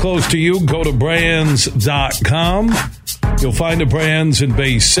brands close to you, go to brands.com. You'll find a Brands in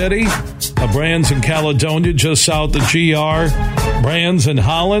Bay City, a Brands in Caledonia, just south of GR, Brands in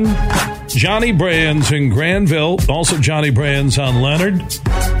Holland, Johnny Brands in Granville, also Johnny Brands on Leonard,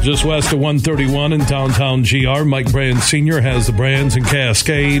 just west of 131 in downtown GR. Mike Brands Sr. has the Brands in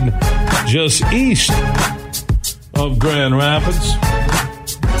Cascade, just east of Grand Rapids.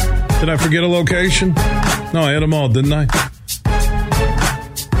 Did I forget a location? No, I had them all, didn't I?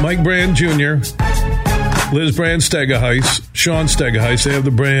 Mike Brand Jr., Liz Brand Stegaheis, Sean Stegaheis, they have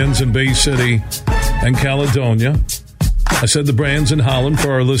the Brands in Bay City and Caledonia. I said the Brands in Holland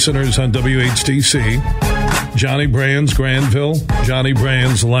for our listeners on WHDC. Johnny Brands Granville, Johnny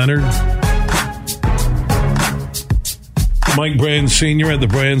Brands Leonard. Mike Brands Sr. at the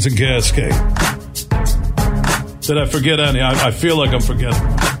Brands in Cascade. Did I forget any? I feel like I'm forgetting.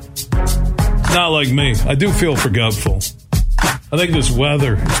 It's not like me. I do feel forgetful. I think this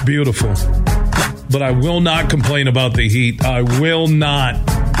weather is beautiful. But I will not complain about the heat. I will not.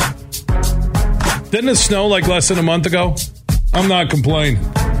 Didn't it snow like less than a month ago? I'm not complaining.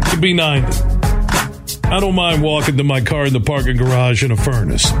 It could be 90. I don't mind walking to my car in the parking garage in a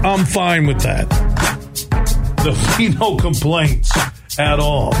furnace. I'm fine with that. There'll be no complaints at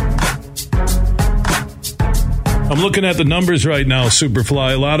all. I'm looking at the numbers right now,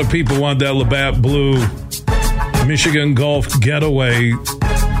 Superfly. A lot of people want that Labatt Blue Michigan Golf Getaway.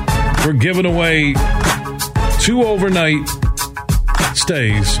 We're giving away 2 overnight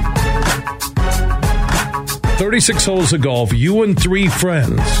stays, 36 holes of golf, you and 3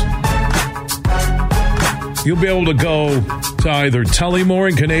 friends. You'll be able to go to either Tullymore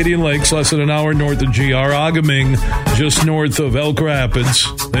and Canadian Lakes, less than an hour north of GR, Agaming, just north of Elk Rapids.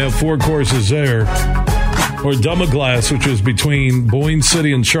 They have 4 courses there. Or Dummaglass, which is between Boyne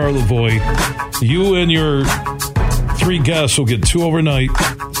City and Charlevoix. You and your 3 guests will get 2 overnight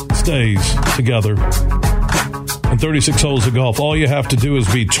stays together and 36 holes of golf. All you have to do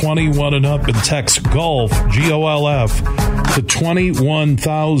is be 21 and up and text GOLF, GOLF, to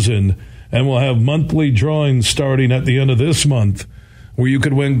 21,000 And we'll have monthly drawings starting at the end of this month where you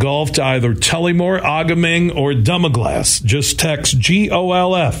could win golf to either Tullymore, Agaming, or Dumaglass. Just text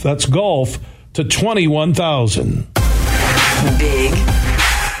GOLF, that's golf, to 21,000. Big,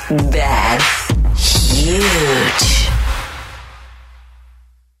 bad, huge.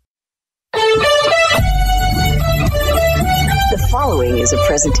 The following is a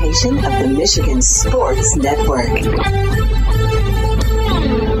presentation of the Michigan Sports Network.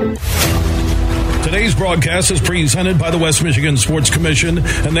 Today's broadcast is presented by the West Michigan Sports Commission,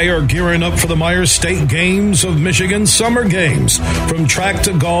 and they are gearing up for the Myers State Games of Michigan Summer Games. From track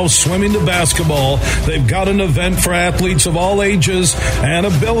to golf, swimming to basketball, they've got an event for athletes of all ages and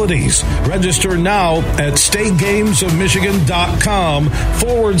abilities. Register now at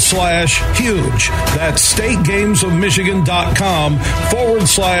stategamesofmichigan.com/huge. That's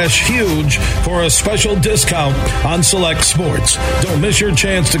stategamesofmichigan.com/huge for a special discount on select sports. Don't miss your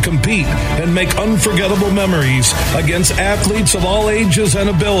chance to compete and make unforgettable memories against athletes of all ages and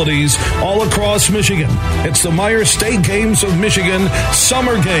abilities all across Michigan. It's the Myers State Games of Michigan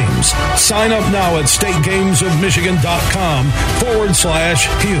Summer Games. Sign up now at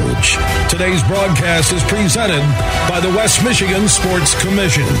stategamesofmichigan.com/huge. Today's broadcast is presented by the West Michigan Sports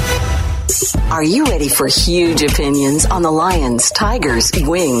Commission. Are you ready for huge opinions on the Lions, Tigers,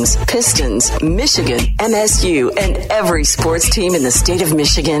 Wings, Pistons, Michigan, MSU, and every sports team in the state of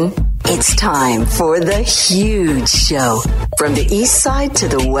Michigan? It's time for The Huge Show. From the east side to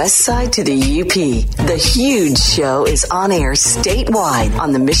the west side to the UP, The Huge Show is on air statewide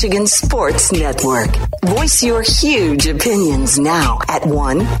on the Michigan Sports Network. Voice your huge opinions now at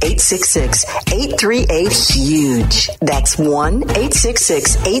 1-866-838-HUGE. That's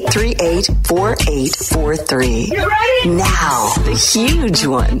 1-866-838-4843. You ready? Now, the huge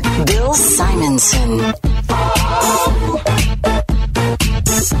one, Bill Simonson.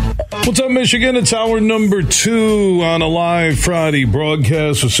 What's up, Michigan? It's hour number 2 on a live Friday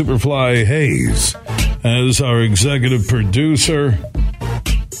broadcast with Superfly Hayes as our executive producer.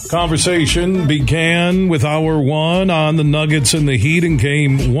 Conversation began with hour 1 on the Nuggets and the Heat in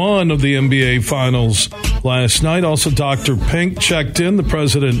Game 1 of the NBA Finals last night. Also, Dr. Pink checked in, the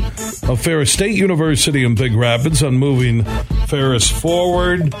president of Ferris State University in Big Rapids, on moving Ferris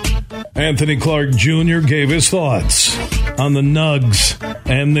forward. Anthony Clark Jr. gave his thoughts on the Nugs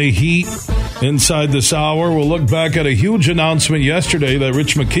and the Heat inside this hour. We'll look back at a huge announcement yesterday that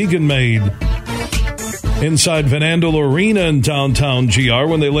Rich McKeegan made inside Van Andel Arena in downtown GR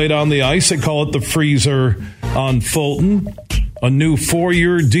when they lay down the ice. They call it the freezer on Fulton. A new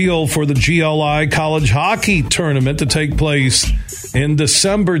 4-year deal for the GLI College Hockey Tournament to take place in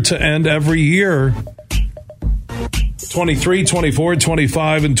December to end every year. 23, 24,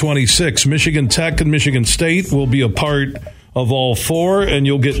 25, and 26. Michigan Tech and Michigan State will be a part of all 4, and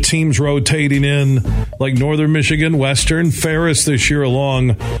you'll get teams rotating in like Northern Michigan, Western, Ferris this year,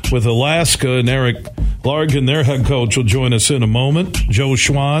 along with Alaska. And Eric Larkin, their head coach, will join us in a moment. Joe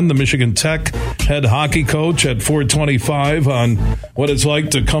Schwan, the Michigan Tech head hockey coach, at 4:25 on what it's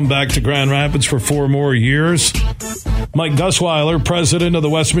like to come back to Grand Rapids for 4 more years. Mike Gusweiler, president of the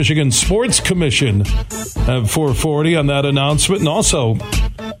West Michigan Sports Commission, at 4:40 on that announcement. And also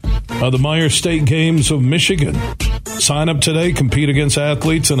the Myers State Games of Michigan. Sign up today, compete against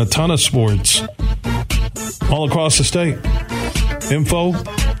athletes in a ton of sports all across the state. Info,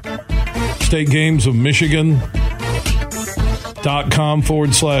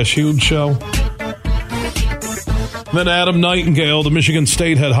 stategamesofmichigan.com/huge show. Then Adam Nightingale, the Michigan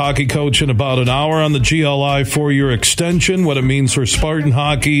State head hockey coach, in about an hour on the GLI 4-year extension, what it means for Spartan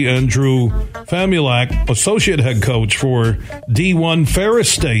hockey, and Drew Famulak, associate head coach for D1 Ferris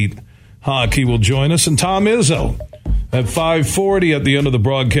State hockey, will join us. And Tom Izzo at 5:40 at the end of the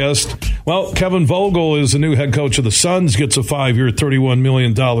broadcast. Well, Kevin Vogel is the new head coach of the Suns, gets a 5-year, $31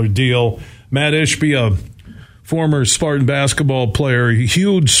 million deal. Matt Ishby, a former Spartan basketball player,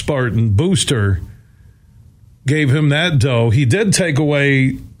 huge Spartan booster, gave him that dough. He did take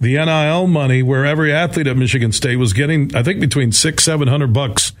away the NIL money, where every athlete at Michigan State was getting, I think, between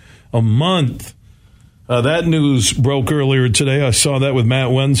 $600-700 a month. That news broke earlier today. I saw that with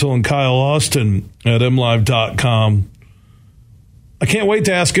Matt Wenzel and Kyle Austin at MLive.com. I can't wait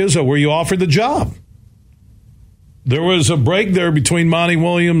to ask Izzo, were you offered the job? There was a break there between Monty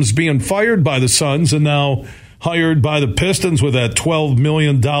Williams being fired by the Suns and now hired by the Pistons with that $12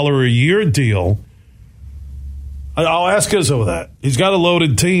 million a year deal. I'll ask Izzo that. He's got a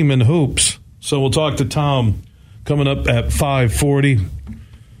loaded team in hoops. So we'll talk to Tom coming up at 5:40.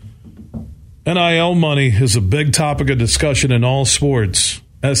 NIL money is a big topic of discussion in all sports.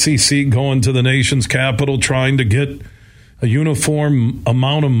 SEC going to the nation's capital, trying to get a uniform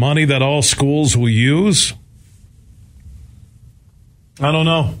amount of money that all schools will use? I don't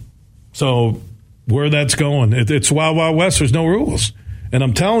know. So where that's going, it's Wild Wild West. There's no rules. And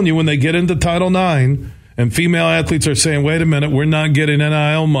I'm telling you, when they get into Title IX and female athletes are saying, wait a minute, we're not getting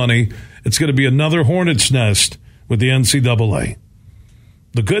NIL money, it's going to be another hornet's nest with the NCAA.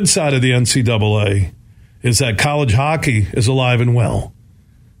 The good side of the NCAA is that college hockey is alive and well.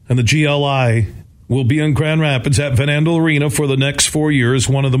 And the GLI will be in Grand Rapids at Van Andel Arena for the next 4 years,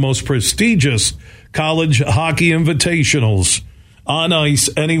 one of the most prestigious college hockey invitationals on ice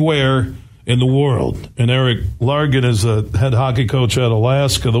anywhere in the world. And Eric Largan is the head hockey coach at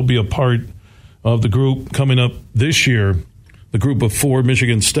Alaska. They'll be a part of the group coming up this year, the group of 4,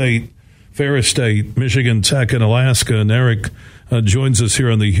 Michigan State, Ferris State, Michigan Tech, and Alaska. And Eric joins us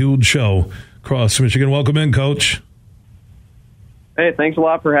here on the huge show across Michigan. Welcome in, Coach. Hey, thanks a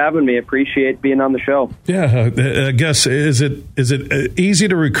lot for having me. Appreciate being on the show. Yeah, I guess, is it easy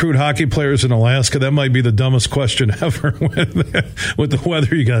to recruit hockey players in Alaska? That might be the dumbest question ever with the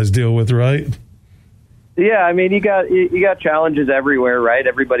weather you guys deal with, right? Yeah, I mean, you got challenges everywhere, right?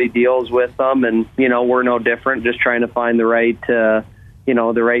 Everybody deals with them, and we're no different. Just trying to find the right the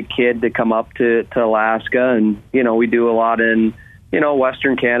right kid to come up to Alaska, and we do a lot in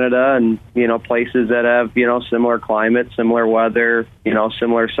Western Canada and, places that have, similar climate, similar weather,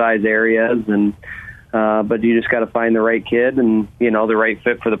 similar size areas. And, but you just got to find the right kid and, the right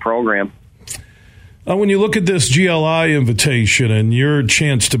fit for the program. When you look at this GLI invitation and your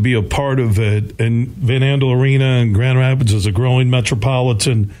chance to be a part of it, and Van Andel Arena and Grand Rapids is a growing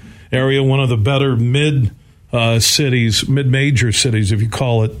metropolitan area, one of the better mid-major cities, if you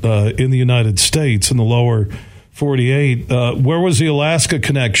call it, in the United States, in the lower 48. Where was the Alaska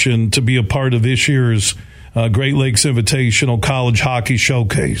connection to be a part of this year's Great Lakes Invitational College Hockey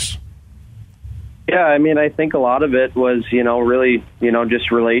Showcase? Yeah, I mean, I think a lot of it was, really,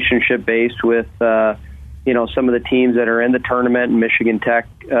 just relationship based with, some of the teams that are in the tournament, Michigan Tech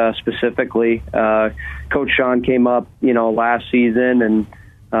specifically. Coach Sean came up, last season, and,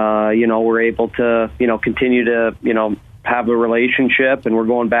 we're able to, continue to, have a relationship, and we're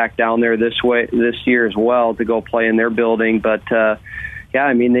going back down there this year as well to go play in their building. But yeah,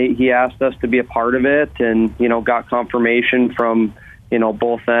 I mean, he asked us to be a part of it, and got confirmation from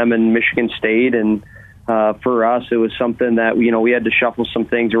both them and Michigan State. And for us, it was something that we had to shuffle some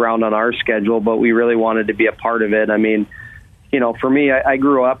things around on our schedule, but we really wanted to be a part of it. I mean, for me, I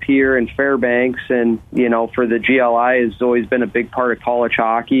grew up here in Fairbanks, and for the GLI has always been a big part of college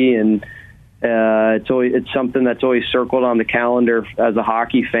hockey, and it's something that's always circled on the calendar as a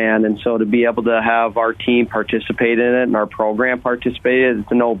hockey fan. And so to be able to have our team participate in it and our program participate in it,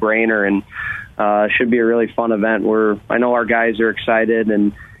 it's a no-brainer, and it should be a really fun event where I know our guys are excited,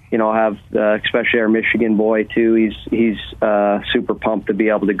 and have especially our Michigan boy too. He's super pumped to be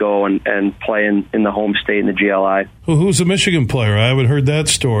able to go and play in the home state in the GLI. Well, who's a Michigan player? I haven't heard that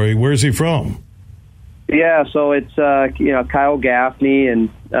story. Where's he from? Yeah, so it's Kyle Gaffney, and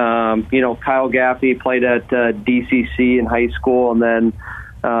Kyle Gaffney played at DCC in high school, and then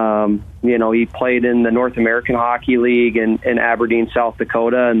he played in the North American Hockey League in Aberdeen, South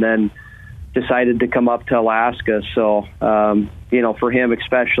Dakota, and then decided to come up to Alaska. So for him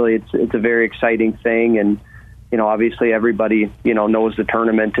especially, it's a very exciting thing, and obviously everybody knows the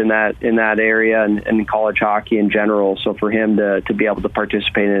tournament in that area and college hockey in general. So for him to be able to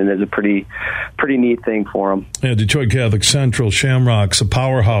participate in it is a pretty neat thing for him. Yeah, Detroit Catholic Central, Shamrocks, a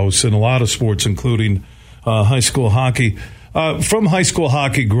powerhouse in a lot of sports, including high school hockey. From high school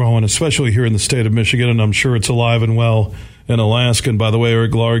hockey growing, especially here in the state of Michigan, and I'm sure it's alive and well in Alaska. And by the way,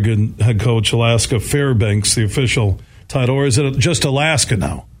 Eric Largan, head coach, Alaska Fairbanks, the official title, or is it just Alaska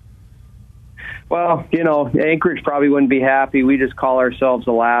now? Well, Anchorage probably wouldn't be happy. We just call ourselves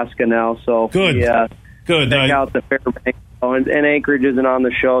Alaska now. So good. Good. Check out the Fairbanks. And Anchorage isn't on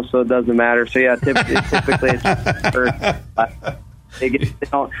the show, so it doesn't matter. So yeah, typically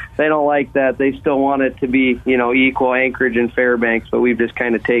they don't like that. They still want it to be equal, Anchorage and Fairbanks, but we've just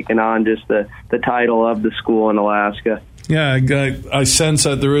kind of taken on just the title of the school in Alaska. Yeah, I sense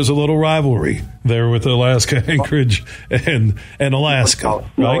that there is a little rivalry there with Alaska, Anchorage, and Alaska,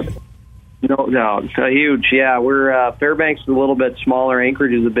 right? No, it's huge. Yeah, we're Fairbanks is a little bit smaller.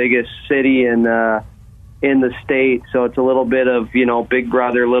 Anchorage is the biggest city in the state, so it's a little bit of big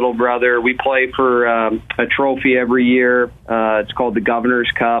brother, little brother. We play for a trophy every year. It's called the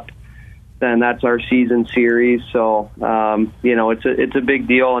Governor's Cup, and that's our season series. So it's a big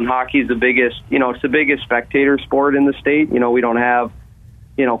deal, and hockey's the biggest. It's the biggest spectator sport in the state. We don't have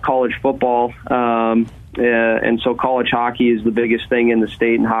college football. and so college hockey is the biggest thing in the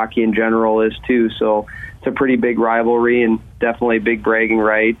state, and hockey in general is too. So it's a pretty big rivalry and definitely big bragging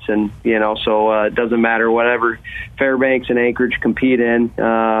rights. And, so it doesn't matter whatever Fairbanks and Anchorage compete in,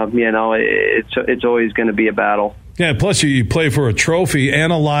 it's always going to be a battle. Yeah, plus you play for a trophy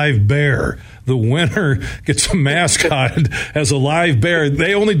and a live bear. The winner gets a mascot as a live bear.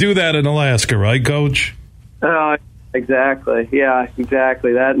 They only do that in Alaska, right, Coach? Exactly. Yeah,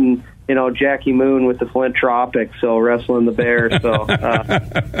 exactly. That and, Jackie Moon with the Flint Tropics, so wrestling the bear. So,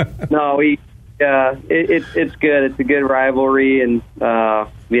 it's good. It's a good rivalry, and,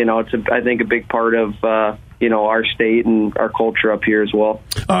 it's, I think, a big part of, our state and our culture up here as well.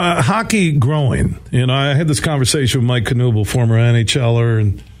 Hockey growing. I had this conversation with Mike Knuble, former NHLer,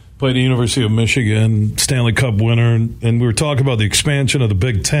 and played at the University of Michigan, Stanley Cup winner, and we were talking about the expansion of the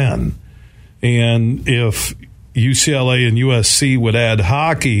Big Ten. And if UCLA and USC would add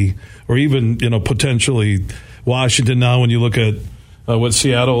hockey, or even, potentially Washington now, when you look at what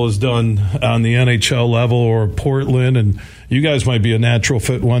Seattle has done on the NHL level, or Portland, and you guys might be a natural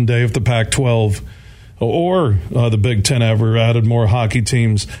fit one day if the Pac-12 or the Big Ten ever added more hockey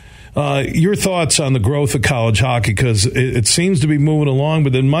teams. Your thoughts on the growth of college hockey, because it seems to be moving along,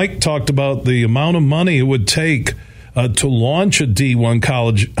 but then Mike talked about the amount of money it would take to launch a D1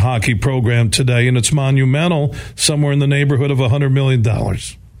 college hockey program today, and it's monumental, somewhere in the neighborhood of $100 million.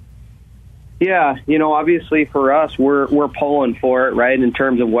 Yeah, obviously for us, we're pulling for it, right, in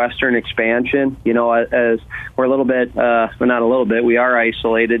terms of Western expansion. As we're a little bit, not a little bit, we are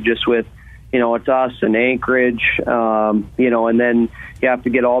isolated just with, it's us and Anchorage, and then you have to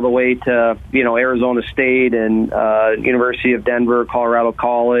get all the way to, Arizona State and University of Denver, Colorado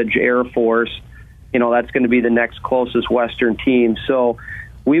College, Air Force. That's going to be the next closest Western team. So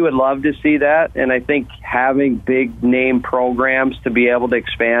we would love to see that, and I think having big name programs to be able to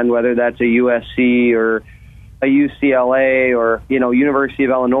expand, whether that's a USC or a UCLA or, University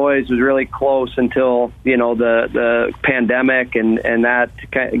of Illinois was really close until, the pandemic and that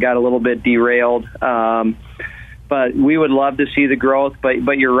got a little bit derailed. But we would love to see the growth,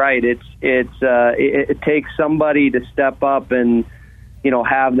 but you're right. It takes somebody to step up and,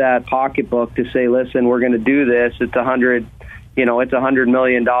 have that pocketbook to say, listen, we're going to do this. It's $100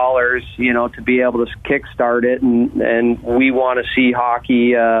 million, to be able to kickstart it. And we want to see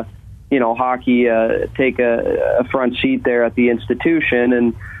hockey, take a front seat there at the institution.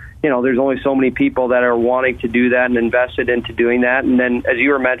 And, there's only so many people that are wanting to do that and invested into doing that. And then, as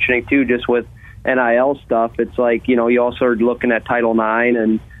you were mentioning too, just with NIL stuff, it's like, you also are looking at Title IX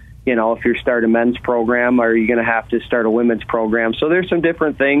and, if you're starting a men's program, are you going to have to start a women's program? So there's some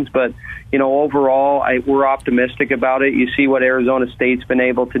different things, but, overall, we're optimistic about it. You see what Arizona State's been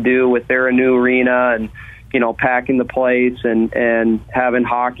able to do with their new arena and, packing the place and having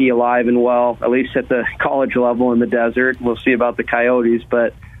hockey alive and well, at least at the college level in the desert. We'll see about the Coyotes,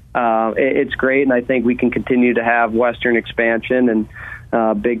 but it's great, and I think we can continue to have Western expansion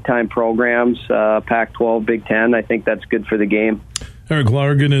and big-time programs, Pac-12, Big Ten. I think that's good for the game. Eric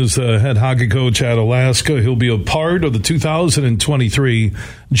Largan is head hockey coach at Alaska. He'll be a part of the 2023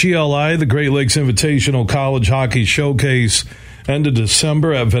 GLI, the Great Lakes Invitational College Hockey Showcase, end of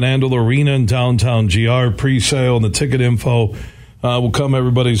December at Van Andel Arena in downtown GR. Pre-sale and the ticket info will come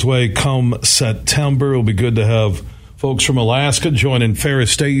everybody's way come September. It'll be good to have folks from Alaska joining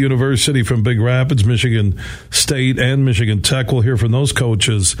Ferris State University from Big Rapids, Michigan State, and Michigan Tech. We'll hear from those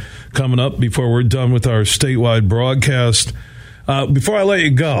coaches coming up before we're done with our statewide broadcast. Before I let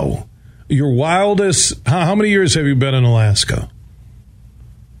you go, your wildest, how many years have you been in Alaska?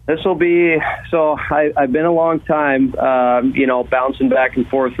 This will be, I've been a long time, bouncing back and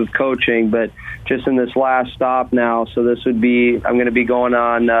forth with coaching, but just in this last stop now. So this would be, I'm going to be going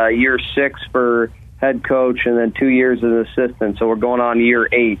on year 6 for head coach and then 2 years as assistant. So we're going on year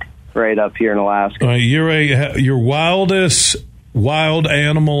 8 right up here in Alaska. Year 8, your wildest wild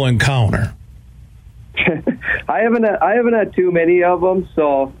animal encounter? I haven't had too many of them,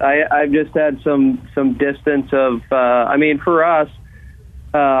 so I've just had some distance of. For us,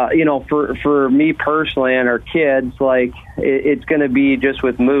 for me personally and our kids, like it's going to be just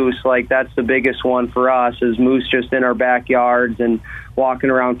with moose. Like that's the biggest one for us is moose just in our backyards and walking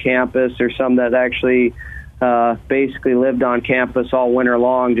around campus. There's some that actually basically lived on campus all winter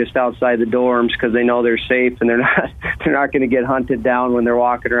long, just outside the dorms because they know they're safe and they're not going to get hunted down when they're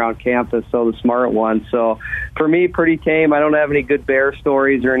walking around campus. So the smart ones. So for me, pretty tame. I don't have any good bear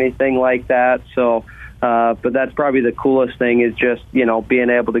stories or anything like that. So, but that's probably the coolest thing is just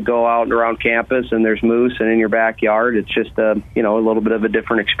being able to go out and around campus and there's moose and in your backyard. It's just a little bit of a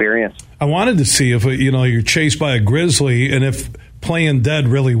different experience. I wanted to see if you're chased by a grizzly and if playing dead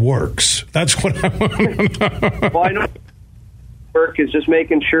really works. That's what I want. Well, I know work is just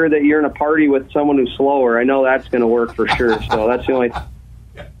making sure that you're in a party with someone who's slower. I know that's going to work for sure. So that's the only.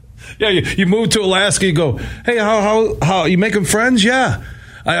 Yeah, you move to Alaska, you go, hey, how you making friends? Yeah.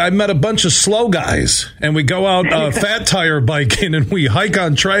 I met a bunch of slow guys, and we go out fat tire biking, and we hike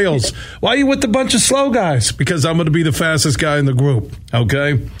on trails. Why are you with a bunch of slow guys? Because I'm going to be the fastest guy in the group,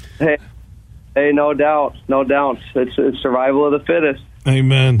 okay? Hey, no doubt. It's survival of the fittest.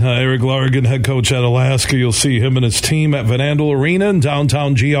 Amen. Eric Largan, head coach at Alaska. You'll see him and his team at Van Andel Arena in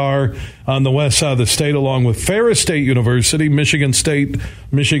downtown GR on the west side of the state, along with Ferris State University, Michigan State,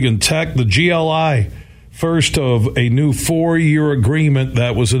 Michigan Tech, the GLI. First of a new 4-year agreement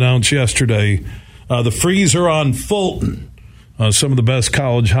that was announced yesterday. The Freezer on Fulton, some of the best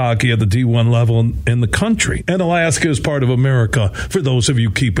college hockey at the D1 level in the country. And Alaska is part of America, for those of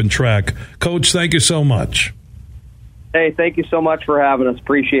you keeping track. Coach, thank you so much. Hey, thank you so much for having us.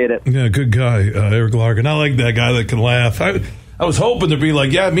 Appreciate it. Yeah, good guy, Eric Largan. I like that guy that can laugh. I was hoping to be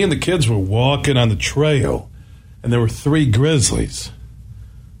like, me and the kids were walking on the trail, and there were 3 grizzlies.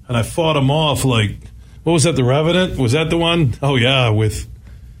 And I fought them off like... What was that, The Revenant? Was that the one? Oh, yeah, with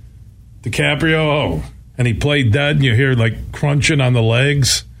DiCaprio. Oh, and he played dead, and you hear, like, crunching on the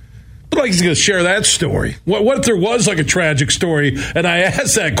legs. But like he's going to share that story. What if there was, like, a tragic story, and I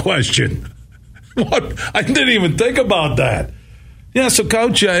asked that question? What? I didn't even think about that. Yeah, so,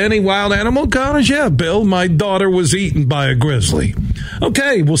 Coach, any wild animal encounters? Yeah, Bill, my daughter was eaten by a grizzly.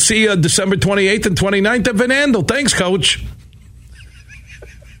 Okay, we'll see you December 28th and 29th at Van Andel. Thanks, Coach.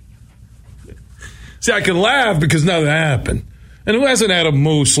 See, I can laugh because nothing happened. And who hasn't had a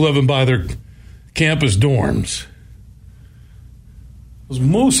moose living by their campus dorms? Those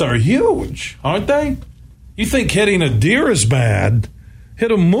moose are huge, aren't they? You think hitting a deer is bad.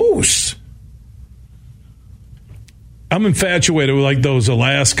 Hit a moose. I'm infatuated with, like, those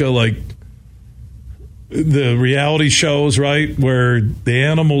Alaska, like, the reality shows, right? Where the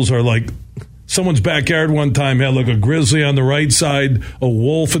animals are, like... Someone's backyard one time had like a grizzly on the right side, a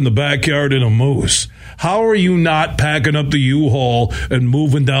wolf in the backyard, and a moose. How are you not packing up the U-Haul and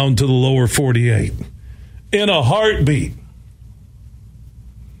moving down to the lower 48? In a heartbeat.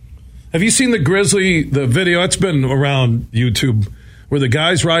 Have you seen the video? It's been around YouTube, where the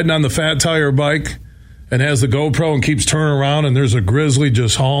guy's riding on the fat tire bike and has the GoPro and keeps turning around, and there's a grizzly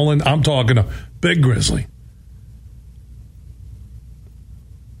just hauling. I'm talking a big grizzly.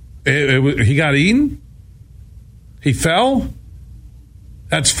 He got eaten? He fell?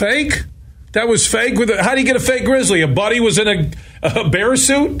 That's fake? That was fake? How do you get a fake grizzly? A buddy was in a bear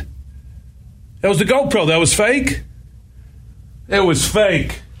suit? That was the GoPro. That was fake? It was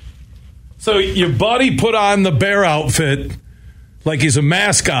fake. So your buddy put on the bear outfit like he's a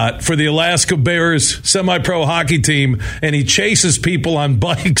mascot for the Alaska Bears semi-pro hockey team, and he chases people on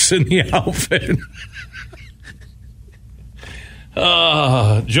bikes in the outfit.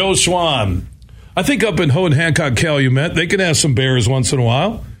 Joe Schwan. I think up in Houghton, Hancock, Calumet, they can have some bears once in a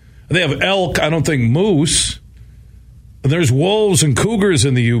while. They have elk, I don't think moose. There's wolves and cougars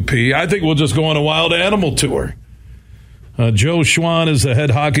in the UP. I think we'll just go on a wild animal tour. Joe Schwan is the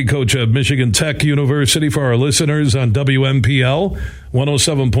head hockey coach at Michigan Tech University for our listeners on WMPL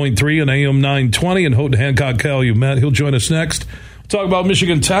 107.3 and AM 920 in Houghton, Hancock, Calumet. He'll join us next. We'll talk about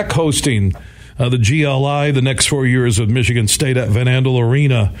Michigan Tech hosting the GLI the next 4 years with Michigan State at Van Andel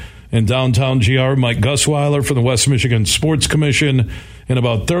Arena in downtown GR. Mike Gusweiler from the West Michigan Sports Commission. In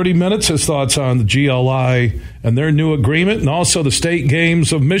about 30 minutes, his thoughts on the GLI and their new agreement, and also the state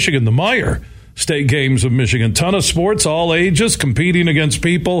games of Michigan, the Meyer State Games of Michigan. Ton of sports, all ages, competing against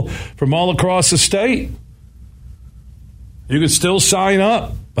people from all across the state. You can still sign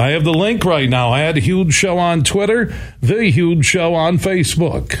up. I have the link right now. I had a huge show on Twitter, the huge show on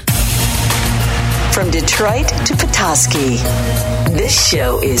Facebook. From Detroit to Petoskey, this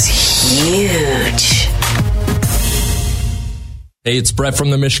show is huge. Hey, it's Brett from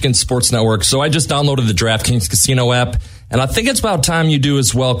the Michigan Sports Network. So I just downloaded the DraftKings Casino app, and I think it's about time you do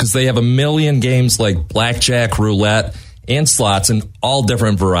as well, because they have a million games like blackjack, roulette, and slots in all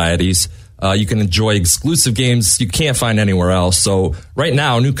different varieties. You can enjoy exclusive games you can't find anywhere else. So right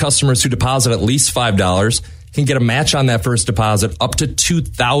now, new customers who deposit at least $5 can get a match on that first deposit up to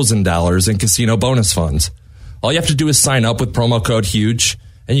 $2,000 in casino bonus funds. All you have to do is sign up with promo code HUGE,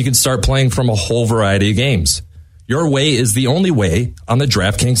 and you can start playing from a whole variety of games. Your way is the only way on the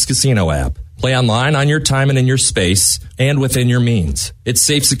DraftKings Casino app. Play online on your time and in your space and within your means. It's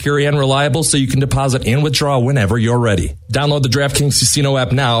safe, secure, and reliable, so you can deposit and withdraw whenever you're ready. Download the DraftKings Casino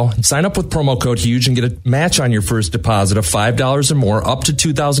app now and sign up with promo code HUGE and get a match on your first deposit of $5 or more up to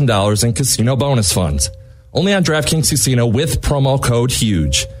 $2,000 in casino bonus funds. Only on DraftKings Casino with promo code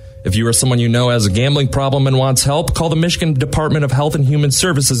HUGE. If you or someone you know has a gambling problem and wants help, call the Michigan Department of Health and Human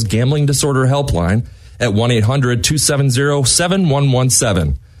Services Gambling Disorder Helpline at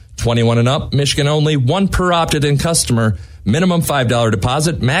 1-800-270-7117. 21 and up, Michigan only, one per opted-in customer, minimum $5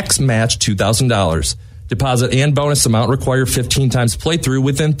 deposit, max match $2,000. Deposit and bonus amount require 15 times playthrough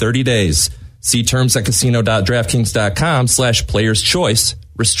within 30 days. See terms at casino.draftkings.com/players choice.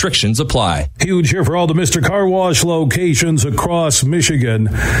 Restrictions apply. Huge here for all the Mr. Car Wash locations across Michigan.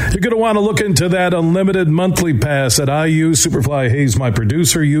 You're going to want to look into that unlimited monthly pass that I use. Superfly Hayes, my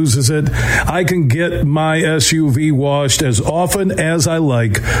producer, uses it. I can get my SUV washed as often as I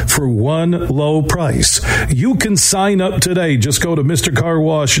like for one low price. You can sign up today. Just go to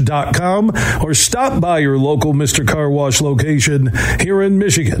MrCarWash.com or stop by your local Mr. Car Wash location here in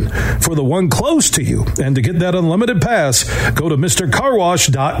Michigan for the one close to you. And to get that unlimited pass, go to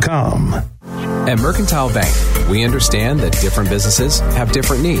MrCarWash.com. At Mercantile Bank, we understand that different businesses have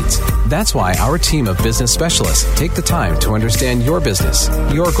different needs. That's why our team of business specialists take the time to understand your business,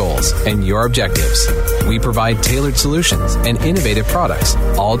 your goals, and your objectives. We provide tailored solutions and innovative products,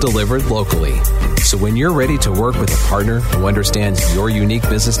 all delivered locally. So when you're ready to work with a partner who understands your unique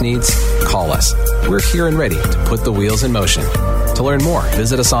business needs, call us. We're here and ready to put the wheels in motion. To learn more,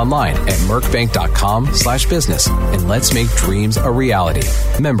 visit us online at mercbank.com/business and let's make dreams a reality.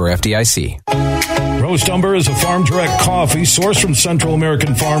 Member FDIC. Roast Umber is a farm direct coffee sourced from Central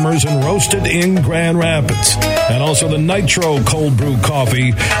American farmers and roasted in Grand Rapids. And also the Nitro Cold Brew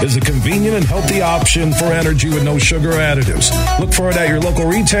Coffee is a convenient and healthy option for energy with no sugar additives. Look for it at your local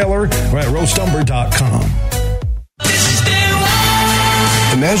retailer or at roastumber.com.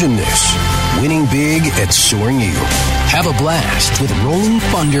 Imagine this, winning big at Soaring Eagle. Have a blast with Rolling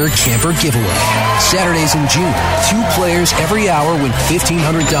Thunder Camper Giveaway. Saturdays in June, 2 players every hour win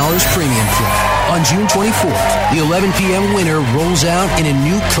 $1,500 premium play. On June 24th, the 11 p.m. winner rolls out in a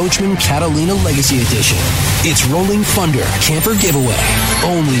new Coachman Catalina Legacy Edition. It's Rolling Thunder Camper Giveaway,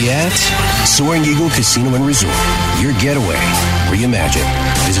 only at Soaring Eagle Casino and Resort. Your getaway reimagined.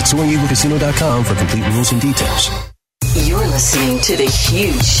 Visit SoaringEagleCasino.com for complete rules and details. You're listening to The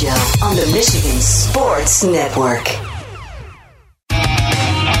Huge Show on the Michigan Sports Network.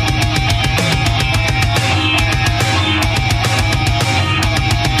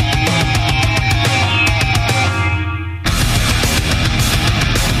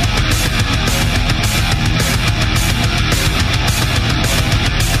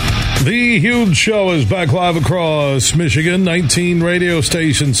 The Huge Show is back live across Michigan, 19 radio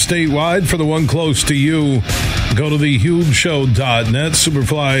stations statewide. For the one close to you, go to thehugeshow.net.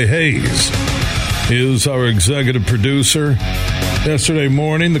 Superfly Hayes is our executive producer. Yesterday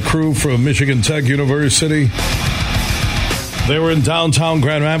morning, the crew from Michigan Tech University, they were in downtown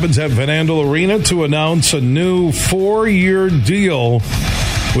Grand Rapids at Van Andel Arena to announce a new 4-year deal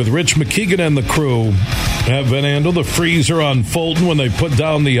with Rich McKeegan and the crew at Van Andel. The freezer on Fulton when they put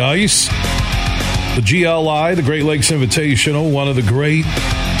down the ice. The GLI, the Great Lakes Invitational, one of the great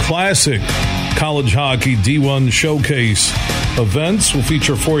classic college hockey D1 showcase events, will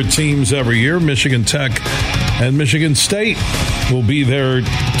feature 4 teams every year. Michigan Tech and Michigan State will be there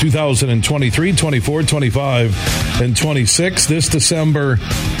 2023, 24, 25, and 26. This December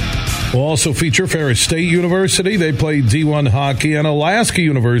will also feature Ferris State University. They play D1 hockey. And Alaska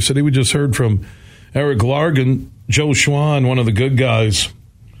University, we just heard from Eric Largan, Joe Schwan, one of the good guys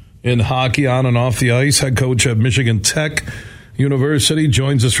in hockey on and off the ice, head coach at Michigan Tech University,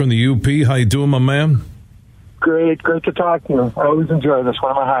 joins us from the UP. How you doing, my man? Great to talk to you. I always enjoy this.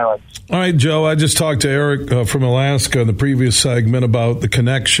 One of my highlights. All right, Joe, I just talked to Eric from Alaska in the previous segment about the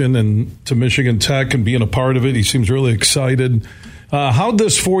connection and to Michigan Tech and being a part of it. He seems really excited. How'd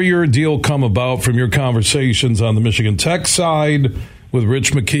this 4-year deal come about from your conversations on the Michigan Tech side with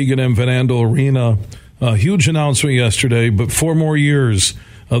Rich McKeegan and Van Andel Arena? A huge announcement yesterday, but 4 more years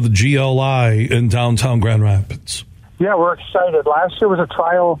of the GLI in downtown Grand Rapids. Yeah, we're excited. Last year was a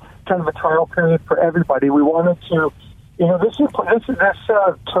trial period for everybody. We wanted to, this tournament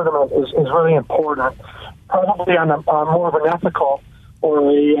is really important, probably on more of an ethical or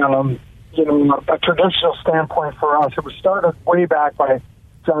a traditional standpoint for us. It was started way back by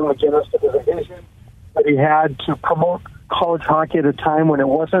John McGinnis. It was a vision that he had to promote college hockey at a time when it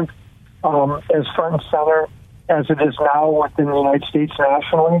wasn't as front and center as it is now within the United States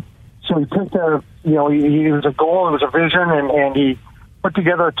nationally. So he picked it was a goal, it was a vision, and he put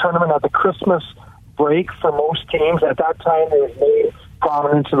together a tournament at the Christmas break for most teams. At that time, there was no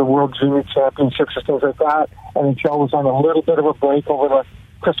prominence of the World Junior Championships and things like that. NHL was on a little bit of a break over the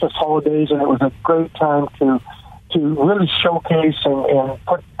Christmas holidays, and it was a great time to really showcase and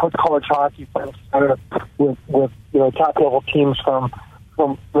put college hockey front and center with top level teams from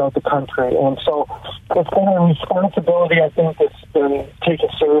throughout the country. And so it's been a responsibility, I think, that's been taken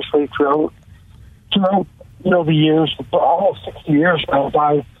seriously throughout the years, almost 60 years now,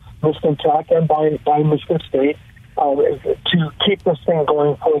 by Michigan Tech and by Michigan State, to keep this thing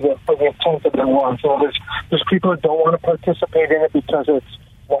going for the intent that they want. So there's people that don't want to participate in it because it's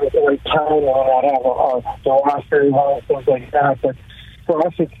the right time and not have the last very long, things like that. But for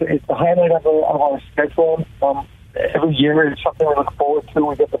us, it's the highlight of our schedule. Every year, it's something we look forward to.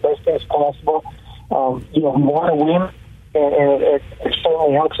 We get the best things possible. We want to win, and it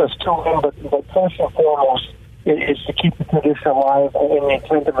certainly helps us to win. But first and foremost, is to keep the tradition alive and the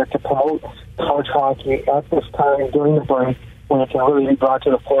intent of it to promote college hockey at this time during the break when it can really be brought to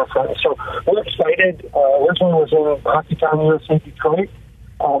the forefront. So we're excited. Originally was in Hockey Town, USA, Detroit.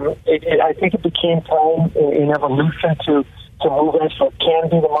 I think it became time in evolution to move it so it can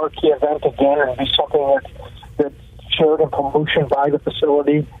be the marquee event again and be something that's shared and promotion by the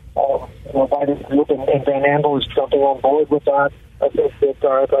facility, by the group, and Van Andel is jumping on board with that. I think that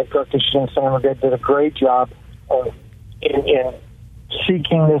our athletic director, Shane Simon, did a great job in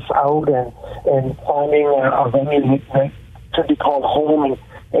seeking this out and finding a venue that could be called home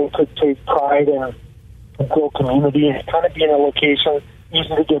and could take pride and grow community and kind of be in a location easy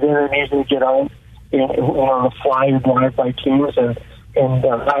to get in and easy to get out, on the fly and drive by teams. And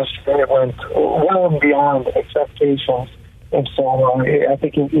last year it went well and beyond expectations. And so I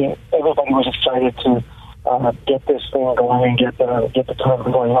think everybody was excited to get this thing going and get the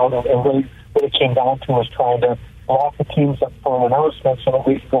tournament going out. And really what it came down to was trying to lock the teams up for an announcement so that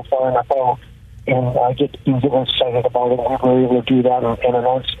we could go far enough out and get the teams that were excited about it. And we were able to do that and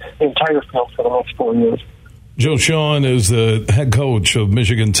announce the entire field for the next 4 years. Joe Sean is the head coach of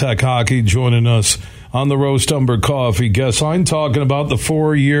Michigan Tech Hockey, joining us on the Roast Umber Coffee guest line, talking about the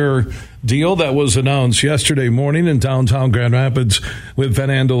 4-year deal that was announced yesterday morning in downtown Grand Rapids with Van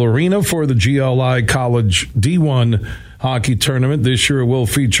Andel Arena for the GLI College D1 hockey tournament. This year will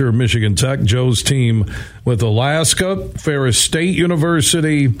feature Michigan Tech, Joe's team with Alaska, Ferris State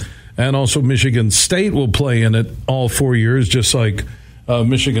University, and also Michigan State will play in it all 4 years, just like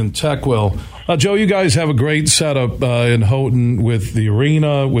Michigan Tech will. Joe, you guys have a great setup in Houghton with the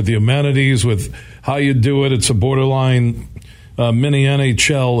arena, with the amenities, with how you do it. It's a borderline mini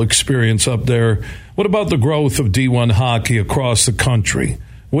NHL experience up there. What about the growth of D1 hockey across the country?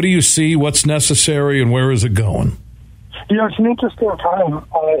 What do you see? What's necessary, and where is it going? It's an interesting time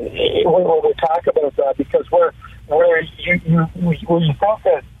when we talk about that, because where you think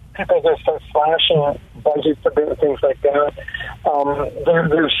that people are going to start slashing budgets a bit and things like that,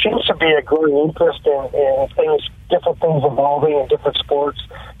 there seems to be a growing interest in things, different things evolving in different sports,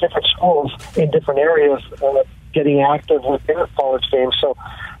 different schools in different areas getting active within the college game. So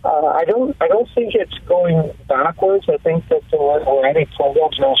I don't think it's going backwards. I think that we're adding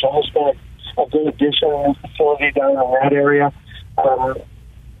programs, and there's almost been a good addition in the facility down in that area.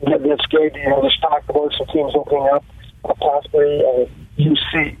 That's good. There's talk about some teams opening up, possibly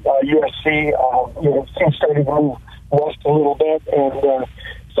USC. Things starting to move west a little bit, and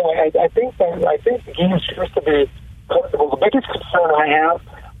so I think the game seems to be comfortable. The biggest concern I have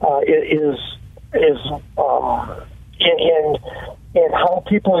is in how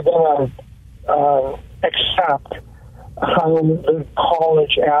people are going to accept how the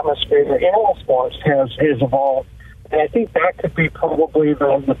college atmosphere in all sports has evolved. And I think that could be probably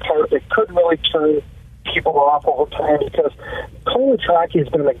the part that could really turn people off over time, because college hockey has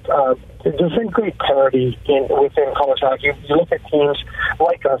been there's been great parity within college hockey. You look at teams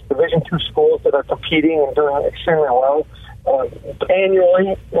like us, Division II schools that are competing and doing extremely well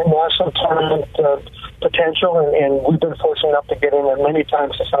annually in national tournament potential, and we've been fortunate enough to get in there many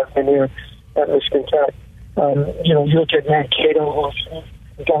times since I've been here at Michigan Tech. You look at Mankato,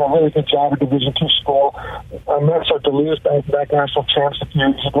 who's done a really good job at Division II school. Minnesota Duluth, back national champs a few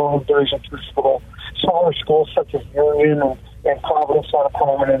years ago in Division II school. Smaller schools such as Union and Providence, not a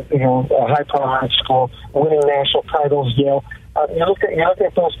prominent, a high prominent school, winning national titles. Yale. You look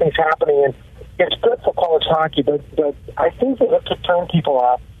at those things happening, and it's good for college hockey. But I think that it could turn people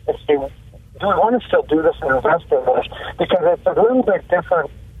off if they do we want to still do this and invest in this, because it's a little bit different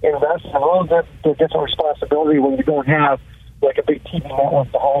investment, a little bit different responsibility when you don't have like a big TV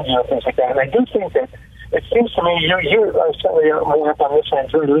network behind you and things like that. And I do think that it seems to me, you are certainly more up on this one,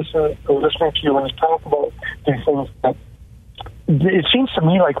 enjoy listening to you when you talk about these things. But it seems to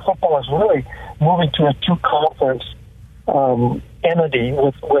me like football is really moving to a two-conference entity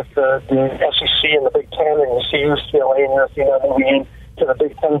with the SEC and the Big Ten, and you see UCLA and USC now moving into the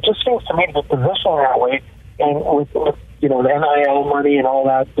Big Ten. It just seems to me to be positioned that way and with the NIL money and all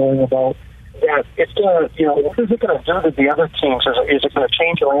that going about, that it's going to, what is it going to do to the other teams? Is it going to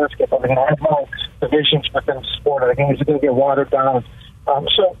change the landscape? Are they going to have more divisions within the sport? Is it going to get watered down? I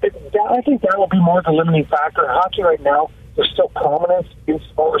think that will be more the limiting factor. In hockey right now, there's still prominence in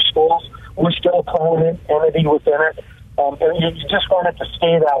smaller schools. We're still a prominent entity within it. And you just want it to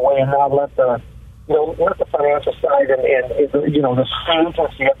stay that way and not let the financial side and the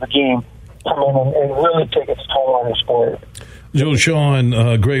fantasy of the game come in and really take its toll on the sport. Joe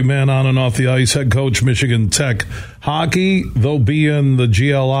Sean, great man on and off the ice, head coach, Michigan Tech hockey. They'll be in the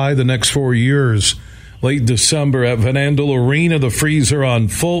GLI the next 4 years. Late December at Van Andel Arena, the Freezer on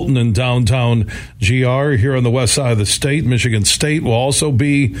Fulton in downtown GR here on the west side of the state. Michigan State will also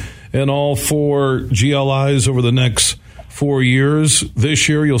be in all 4 GLIs over the next 4 years. This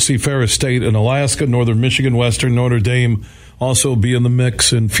year, you'll see Ferris State in Alaska, Northern Michigan, Western Notre Dame also be in the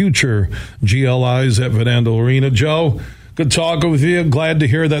mix in future GLIs at Van Andel Arena. Joe, good talking with you. Glad to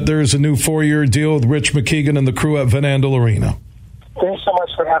hear that there's a new 4-year deal with Rich McKeegan and the crew at Van Andel Arena. Thanks so much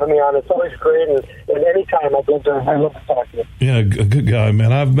for having me on. It's always great, and anytime I love to talk to you. Yeah, good guy,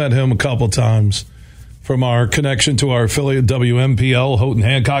 man. I've met him a couple times from our connection to our affiliate WMPL, Houghton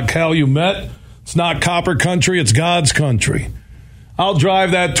Hancock. Cal, you met? It's not Copper Country, it's God's country. I'll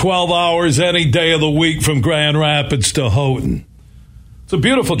drive that 12 hours any day of the week from Grand Rapids to Houghton. It's a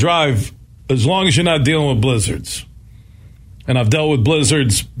beautiful drive as long as you're not dealing with blizzards. And I've dealt with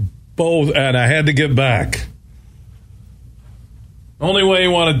blizzards both, and I had to get back. Only way you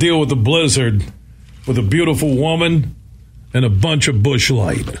want to deal with a blizzard with a beautiful woman and a bunch of bush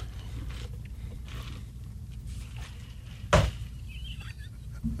light.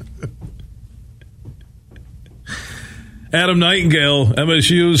 Adam Nightingale,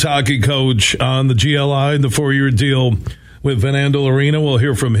 MSU's hockey coach on the GLI and the 4-year deal with Van Andel Arena. We'll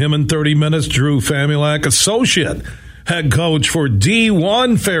hear from him in 30 minutes. Drew Famulak, associate head coach for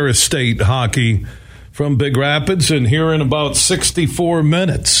D1 Ferris State hockey from Big Rapids, and here in about 64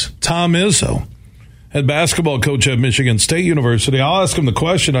 minutes, Tom Izzo, head basketball coach at Michigan State University. I'll ask him the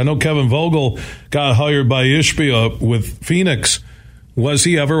question. I know Kevin Vogel got hired by Ishbia with Phoenix. Was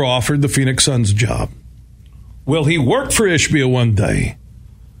he ever offered the Phoenix Suns job? Will he work for Ishbia one day?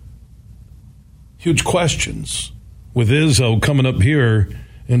 Huge questions with Izzo coming up here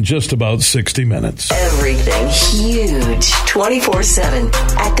in just about 60 minutes. Everything huge 24/7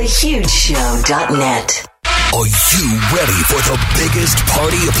 at thehugeshow.net. Are you ready for the biggest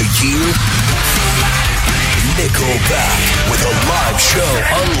party of the year? Nickelback with a live show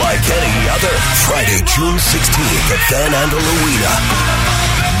unlike any other. Friday, June 16th at Van Andel Arena.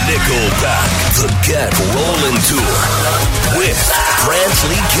 Nickelback, the Get Rollin' Tour with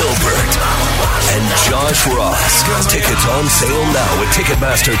Brantley Gilbert and Josh Ross. Tickets on sale now at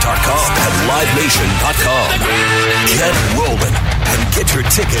Ticketmaster.com and LiveNation.com. Get rolling and get your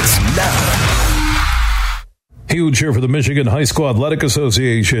tickets now. Huge here for the Michigan High School Athletic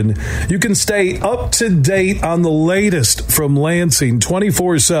Association. You can stay up to date on the latest from Lansing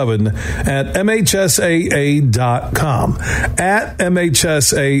 24/7 at MHSAA.com, at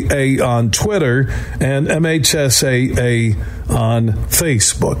MHSAA on Twitter, and MHSAA on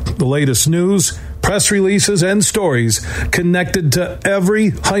Facebook. The latest news, press releases, and stories connected to every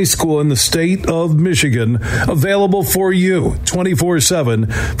high school in the state of Michigan, available for you 24/7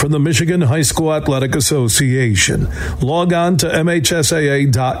 from the Michigan High School Athletic Association. Log on to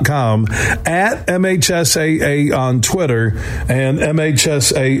MHSAA.com, at MHSAA on Twitter, and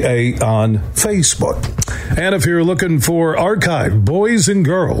MHSAA on Facebook. And if you're looking for archived boys and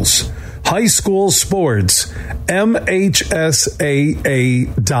girls high school sports,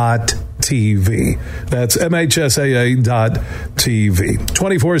 MHSAA.TV. That's MHSAA.TV.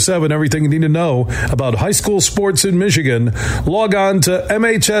 24/7, everything you need to know about high school sports in Michigan. Log on to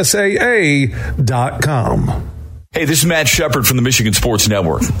MHSAA.com. Hey, this is Matt Shepard from the Michigan Sports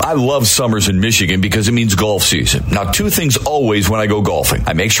Network. I love summers in Michigan because it means golf season. Now, 2 things always when I go golfing.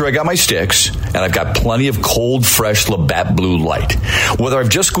 I make sure I got my sticks, and I've got plenty of cold, fresh Labatt Blue Light. Whether I've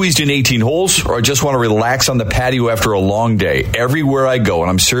just squeezed in 18 holes or I just want to relax on the patio after a long day, everywhere I go, and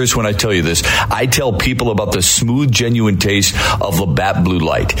I'm serious when I tell you this, I tell people about the smooth, genuine taste of Labatt Blue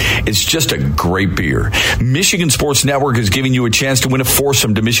Light. It's just a great beer. Michigan Sports Network is giving you a chance to win a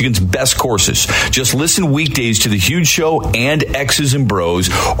foursome to Michigan's best courses. Just listen weekdays to the Huge Show and X's and Bros,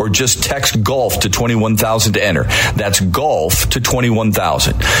 or just text GOLF to 21,000 to enter. That's GOLF to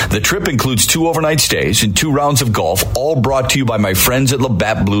 21,000. The trip includes 2 overnight stays and 2 rounds of golf, all brought to you by my friends at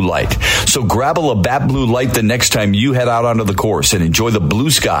Labatt Blue Light. So grab a Labatt Blue Light the next time you head out onto the course and enjoy the blue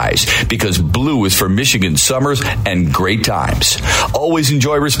skies, because blue is for Michigan summers and great times. Always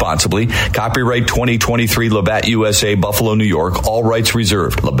enjoy responsibly. Copyright 2023 Labatt USA, Buffalo, New York. All rights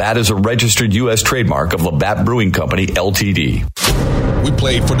reserved. Labatt is a registered U.S. trademark of Labatt Brewing Company, Ltd. We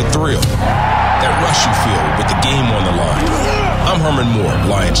played for the thrill, that rush you feel with the game on the line. I'm Herman Moore,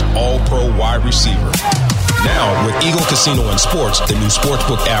 Lions All-Pro wide receiver. Now, with Eagle Casino and Sports, the new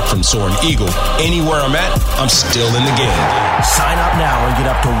sportsbook app from Soaring Eagle, anywhere I'm at, I'm still in the game. Sign up now and get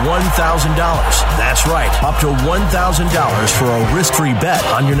up to $1,000. That's right, up to $1,000 for a risk-free bet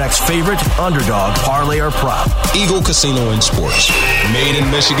on your next favorite underdog, parlay, or prop. Eagle Casino and Sports. Made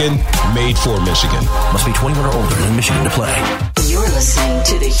in Michigan, made for Michigan. Must be 21 or older in Michigan to play. You're listening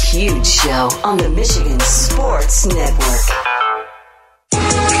to The Huge Show on the Michigan Sports Network.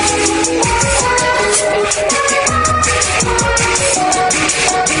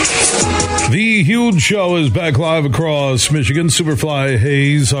 The Huge Show is back live across Michigan. Superfly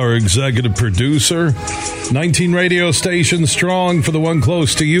Hayes, our executive producer. 19 radio stations strong. For the one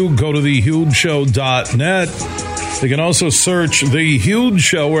close to you, go to thehugeshow.net. You can also search The Huge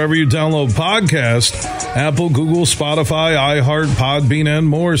Show wherever you download podcasts. Apple, Google, Spotify, iHeart, Podbean, and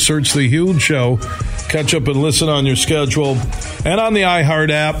more. Search The Huge Show. Catch up and listen on your schedule. And on the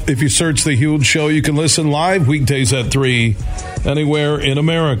iHeart app, if you search The Huge Show, you can listen live weekdays at 3 anywhere in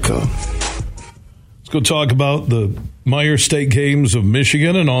America. Let's go talk about the Meijer State Games of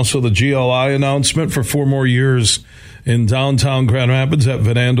Michigan and also the GLI announcement for 4 more years in downtown Grand Rapids at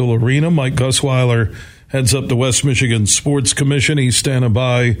Van Andel Arena. Mike Gusweiler heads up the West Michigan Sports Commission. He's standing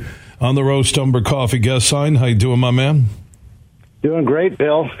by on the Roast Umber Coffee guest line. How you doing, my man? Doing great,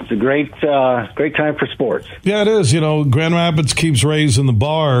 Bill. It's a great time for sports. Yeah, it is. You know, Grand Rapids keeps raising the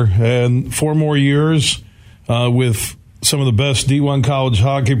bar, and 4 more years with some of the best D1 college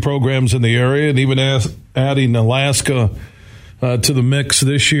hockey programs in the area, and even adding Alaska to the mix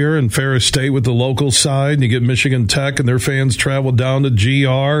this year, and Ferris State with the local side. And you get Michigan Tech, and their fans traveled down to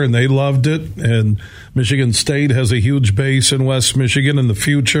GR, and they loved it. And Michigan State has a huge base in West Michigan. In the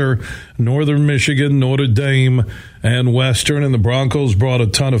future, Northern Michigan, Notre Dame, and Western. And the Broncos brought a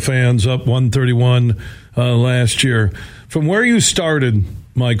ton of fans up, 131 last year. From where you started,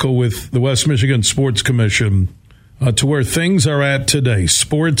 Michael, with the West Michigan Sports Commission, to where things are at today,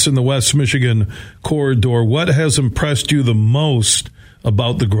 sports in the West Michigan corridor, what has impressed you the most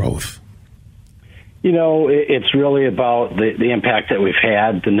about the growth? You know, it's really about the impact that we've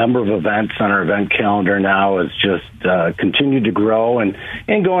had. The number of events on our event calendar now has just continued to grow, and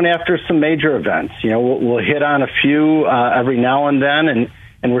going after some major events. You know, we'll hit on a few every now and then,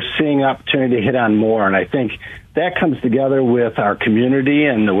 and we're seeing opportunity to hit on more. And I think that comes together with our community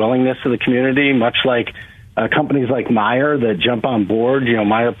and the willingness of the community, much like companies like Meijer that jump on board. You know,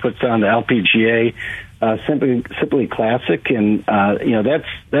 Meijer puts on the LPGA Simply Classic, and you know, that's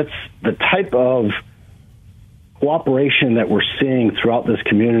the type of cooperation that we're seeing throughout this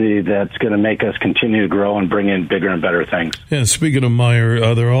community that's going to make us continue to grow and bring in bigger and better things. Yeah, speaking of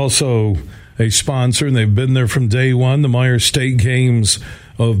Meijer, they're also a sponsor, and they've been there from day one, the Meijer State Games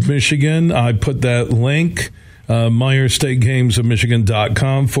of Michigan. I put that link,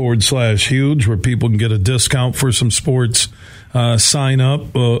 MeierStateGamesOfMichigan.com/huge, where people can get a discount for some sports. Sign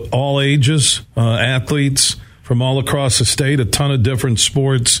up, all ages, athletes from all across the state, a ton of different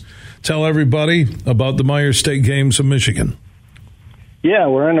sports. Tell everybody about the Meijer State Games of Michigan. Yeah,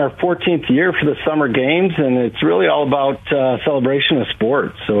 we're in our 14th year for the Summer Games, and it's really all about celebration of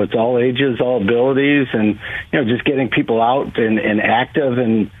sports. So it's all ages, all abilities, and just getting people out and active.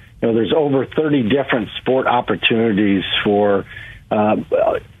 And there's over 30 different sport opportunities for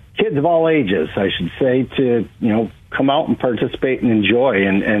kids of all ages, I should say, to come out and participate and enjoy.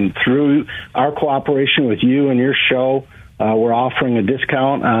 And through our cooperation with you and your show, we're offering a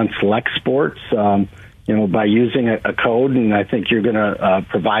discount on select sports. By using a code, and I think you're going to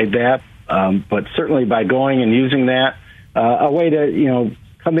provide that. But certainly by going and using that, a way to,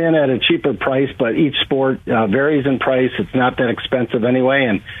 come in at a cheaper price, but each sport varies in price. It's not that expensive anyway.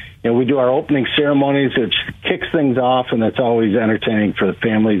 And, we do our opening ceremonies, which kicks things off, and that's always entertaining for the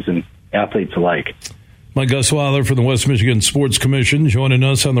families and athletes alike. Mike Gusweiler from the West Michigan Sports Commission joining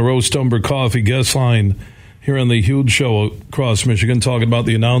us on the Roast Umber Coffee guest line here on the Huge Show across Michigan, talking about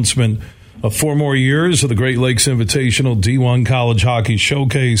the announcement of 4 more years of the Great Lakes Invitational D1 College Hockey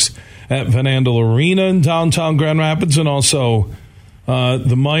Showcase at Van Andel Arena in downtown Grand Rapids, and also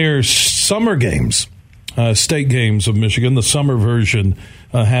the Meijer Summer Games state games of Michigan, the summer version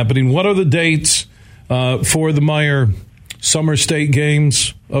happening. What are the dates for the Meyer Summer State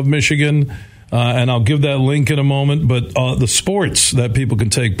Games of Michigan? And I'll give that link in a moment. But the sports that people can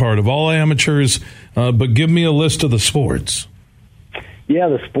take part of, all amateurs, but give me a list of the sports. Yeah,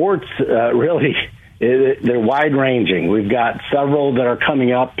 the sports really, they're wide-ranging. We've got several that are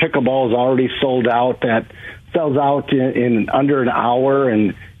coming up. Pickleball is already sold out. That sells out in under an hour,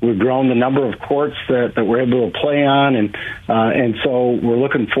 and we've grown the number of courts that we're able to play on, and so we're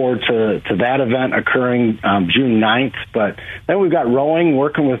looking forward to that event occurring June 9th. But then we've got rowing,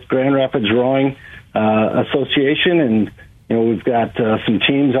 working with Grand Rapids Rowing Association, and we've got some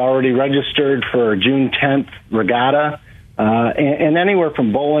teams already registered for June 10th regatta, and anywhere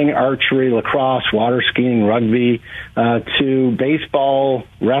from bowling, archery, lacrosse, water skiing, rugby, to baseball,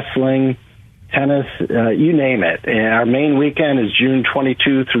 wrestling, tennis, you name it. And our main weekend is June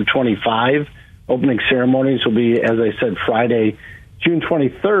 22 through 25. Opening ceremonies will be, as I said, Friday, June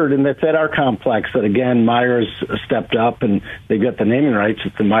 23rd, and that's at our complex that, again, Myers stepped up, and they've got the naming rights.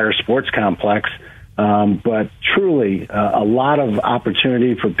 It's the Myers Sports Complex. But truly, a lot of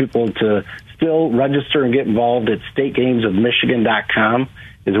opportunity for people to still register and get involved at stategamesofmichigan.com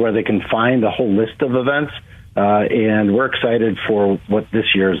is where they can find the whole list of events. And we're excited for what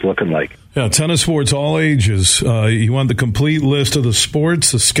this year is looking like. Yeah, tennis sports, all ages. You want the complete list of the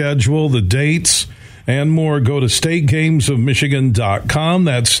sports, the schedule, the dates, and more. Go to stategamesofmichigan.com.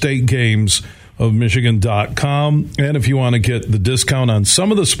 That's stategamesofmichigan.com. And if you want to get the discount on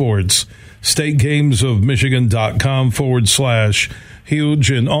some of the sports,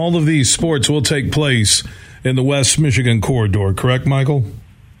 stategamesofmichigan.com/huge. And all of these sports will take place in the West Michigan corridor. Correct, Michael?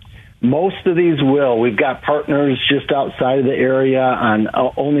 Most of these will. We've got partners just outside of the area on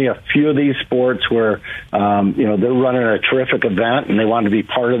only a few of these sports where, they're running a terrific event and they want to be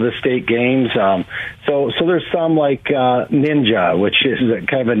part of the state games. So there's some like Ninja, which is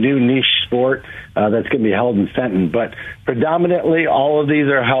kind of a new niche sport that's going to be held in Fenton. But predominantly all of these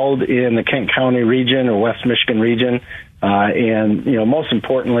are held in the Kent County region or West Michigan region. And most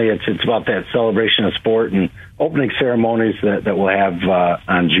importantly, it's about that celebration of sport and opening ceremonies that we'll have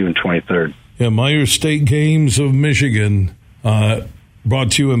on June 23rd. Yeah, Myers State Games of Michigan,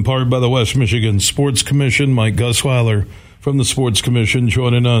 brought to you in part by the West Michigan Sports Commission. Mike Gusweiler from the Sports Commission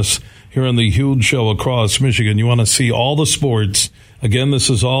joining us here on the Huge Show across Michigan. You want to see all the sports. Again, this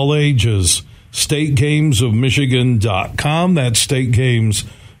is all ages. stategamesofmichigan.com. That's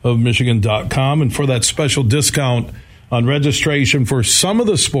stategamesofmichigan.com. And for that special discount on registration for some of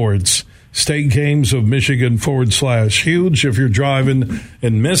the sports, State Games of Michigan /huge. If you're driving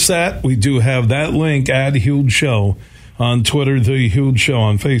and miss that, we do have that link at Huge Show on Twitter, The Huge Show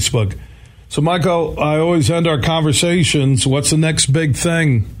on Facebook. So, Michael, I always end our conversations. What's the next big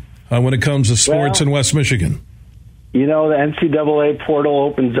thing when it comes to sports in West Michigan? The NCAA portal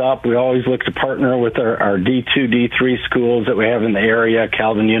opens up. We always look to partner with our D2, D3 schools that we have in the area,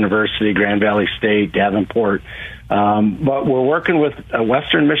 Calvin University, Grand Valley State, Davenport. But we're working with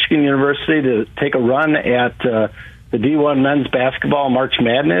Western Michigan University to take a run at the D1 men's basketball March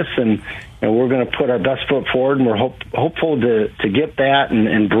Madness, and we're going to put our best foot forward, and we're hopeful to get that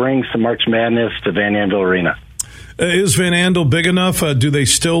and bring some March Madness to Van Andel Arena. Is Van Andel big enough? Do they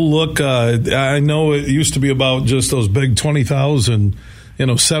still look? I know it used to be about just those big 20,000,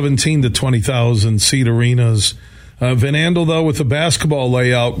 17 to 20,000 seat arenas. Van Andel, though, with the basketball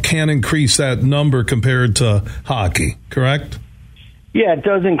layout, can increase that number compared to hockey, correct? Yeah, it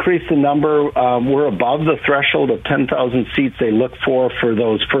does increase the number. We're above the threshold of 10,000 seats they look for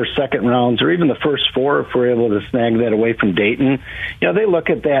those first, second rounds, or even the first four if we're able to snag that away from Dayton. They look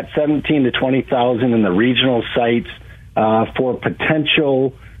at that 17 to 20,000 in the regional sites for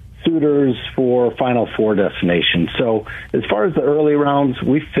potential suitors for Final Four destinations. So as far as the early rounds,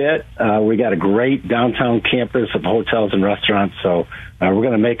 we fit. We got a great downtown campus of hotels and restaurants, so we're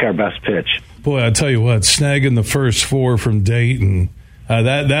going to make our best pitch. Boy, I tell you what, snagging the first four from Dayton,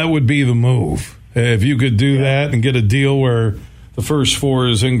 that would be the move. If you could do that and get a deal where the first four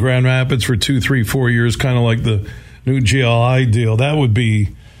is in Grand Rapids for 2, 3, 4 years, kind of like the new GLI deal, that would be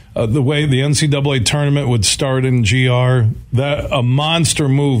the way the NCAA tournament would start in GR. That a monster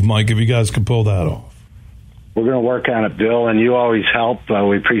move, Mike, if you guys could pull that off. We're going to work on it, Bill, and you always help.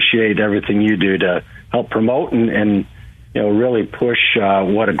 We appreciate everything you do to help promote and really push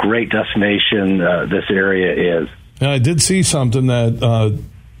what a great destination this area is. And I did see something that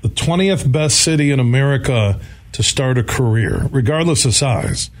the 20th best city in America to start a career, regardless of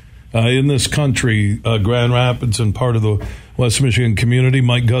size, in this country, Grand Rapids, and part of the West Michigan community.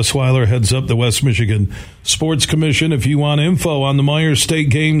 Mike Gusweiler heads up the West Michigan Sports Commission. If you want info on the Myers State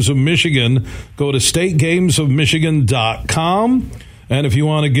Games of Michigan, go to stategamesofmichigan.com. And if you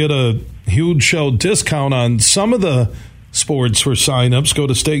want to get a Huge Show discount on some of the sports for signups, go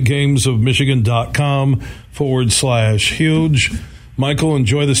to stategamesofmichigan.com/huge. Michael,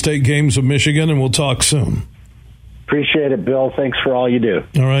 enjoy the State Games of Michigan, and we'll talk soon. Appreciate it, Bill. Thanks for all you do.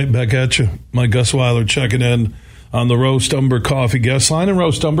 All right, back at you. Mike Gusweiler checking in on the Roast Umber Coffee guest line. And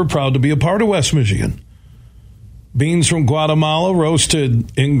Roast Umber, proud to be a part of West Michigan. Beans from Guatemala,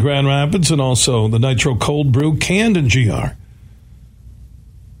 roasted in Grand Rapids, and also the Nitro Cold Brew, canned in GR.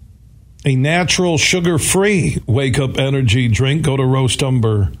 A natural, sugar-free wake-up energy drink. Go to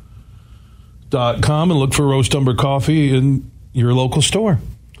roastumber.com and look for Roast Umber Coffee in your local store,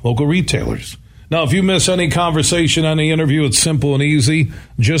 local retailers. Now, if you miss any conversation, any interview, it's simple and easy.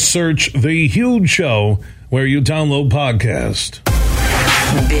 Just search The Huge Show where you download podcast.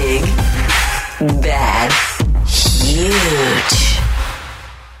 Big, bad, huge.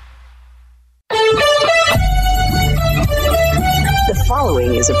 The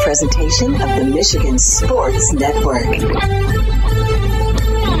following is a presentation of the Michigan Sports Network.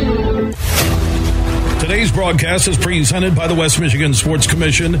 Today's broadcast is presented by the West Michigan Sports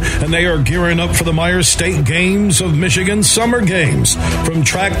Commission, and they are gearing up for the Myers State Games of Michigan Summer Games. From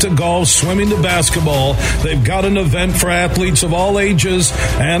track to golf, swimming to basketball, they've got an event for athletes of all ages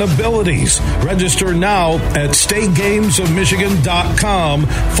and abilities. Register now at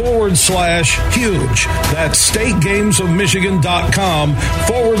stategamesofmichigan.com/huge. That's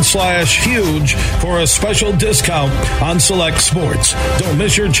stategamesofmichigan.com/huge for a special discount on select sports. Don't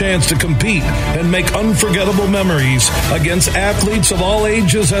miss your chance to compete and make unforgettable memories against athletes of all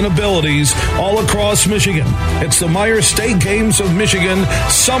ages and abilities all across Michigan. It's the Myers State Games of Michigan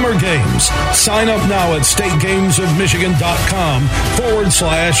Summer Games. Sign up now at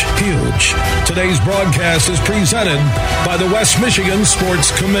stategamesofmichigan.com/huge. Today's broadcast is presented by the West Michigan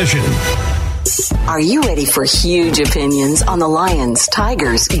Sports Commission. Are you ready for huge opinions on the Lions,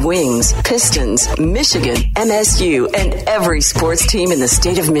 Tigers, Wings, Pistons, Michigan, MSU, and every sports team in the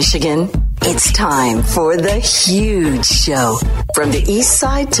state of Michigan? It's time for The Huge Show. From the east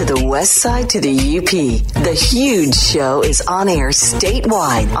side to the west side to the UP, The Huge Show is on air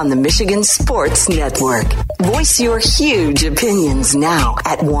statewide on the Michigan Sports Network. Voice your huge opinions now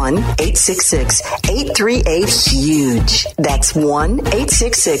at 1-866-838-HUGE. That's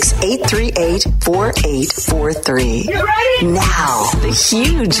 1-866-838-4843. You ready? Now, the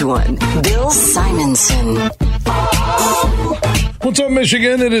huge one, Bill Simonson. What's up,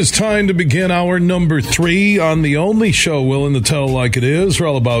 Michigan? It is time to begin hour number 3 on the only show willing to tell like it is. We're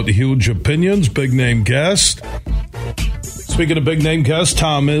all about huge opinions, big name guests. Speaking of big name guests,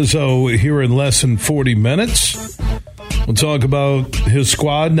 Tom Izzo here in less than 40 minutes. We'll talk about his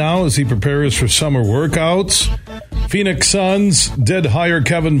squad now as he prepares for summer workouts. Phoenix Suns did hire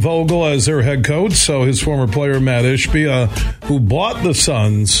Kevin Vogel as their head coach, so his former player Matt Ishbia, who bought the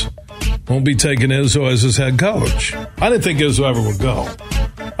Suns, won't be taking Izzo as his head coach. I didn't think Izzo ever would go.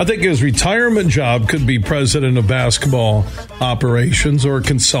 I think his retirement job could be president of basketball operations or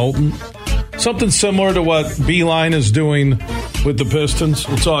consultant. Something similar to what Beeline is doing with the Pistons.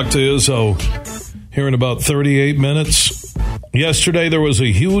 We'll talk to Izzo here in about 38 minutes. Yesterday, there was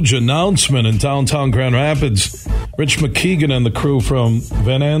a huge announcement in downtown Grand Rapids. Rich McKeegan and the crew from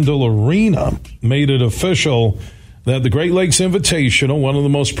Van Andel Arena made it official that the Great Lakes Invitational, one of the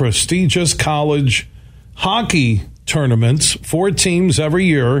most prestigious college hockey tournaments, 4 teams every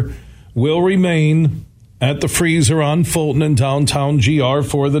year, will remain at the Freezer on Fulton in downtown GR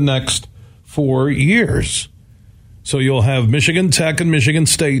for the next 4 years. So you'll have Michigan Tech and Michigan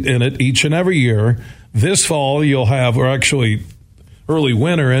State in it each and every year. This fall you'll have, or actually early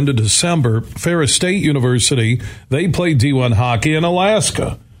winter, end of December, Ferris State University, they play D1 hockey in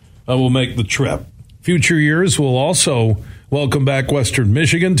Alaska. Will make the trip. Future years will also welcome back Western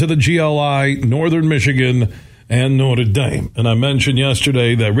Michigan to the GLI, Northern Michigan, and Notre Dame. And I mentioned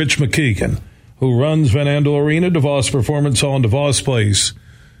yesterday that Rich McKeegan, who runs Van Andel Arena, DeVos Performance Hall, and DeVos Place,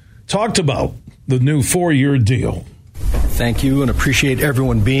 talked about the new 4-year deal. Thank you and appreciate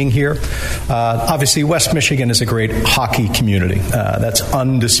everyone being here. Obviously, West Michigan is a great hockey community. That's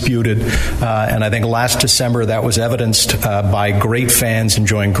undisputed. And I think last December that was evidenced by great fans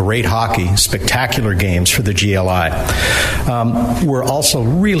enjoying great hockey, spectacular games for the GLI. We're also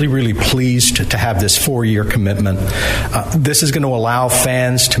really, really pleased to have this 4-year commitment. This is going to allow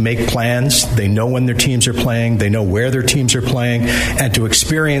fans to make plans. They know when their teams are playing. They know where their teams are playing. And to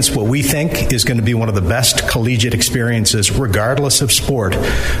experience what we think is going to be one of the best collegiate experiences experience, regardless of sport,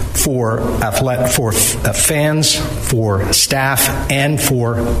 for fans, for staff, and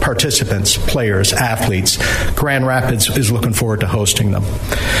for participants, players, athletes. Grand Rapids is looking forward to hosting them.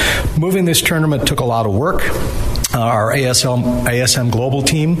 Moving this tournament took a lot of work. Our ASM Global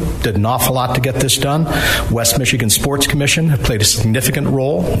team did an awful lot to get this done. West Michigan Sports Commission have played a significant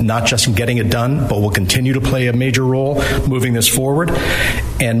role, not just in getting it done, but will continue to play a major role moving this forward.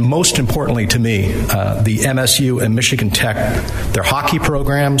 And most importantly to me, the MSU and Michigan Tech, their hockey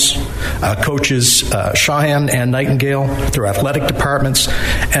programs, coaches Shahan and Nightingale, their athletic departments,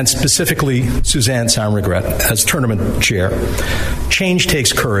 and specifically Suzanne Saint-Regret as tournament chair. Change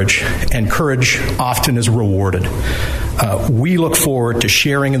takes courage, and courage often is rewarded. We look forward to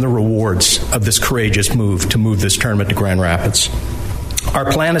sharing in the rewards of this courageous move to move this tournament to Grand Rapids.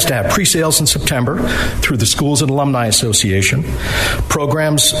 Our plan is to have pre-sales in September through the Schools and Alumni Association,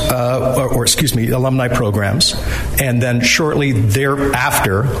 alumni programs, and then shortly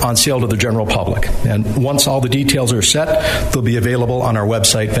thereafter on sale to the general public. And once all the details are set, they'll be available on our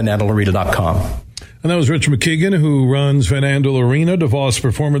website, vanandalarena.com. And that was Rich McKeegan, who runs Van Andel Arena, DeVos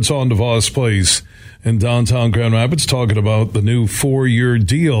Performance on DeVos Place in downtown Grand Rapids, talking about the new 4-year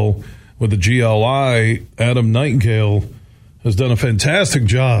deal with the GLI. Adam Nightingale has done a fantastic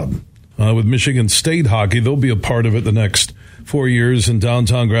job with Michigan State hockey. They'll be a part of it the next 4 years in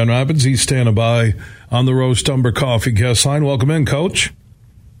downtown Grand Rapids. He's standing by on the Roast Umber Coffee guest line. Welcome in, Coach.